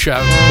Reggae Mood Show.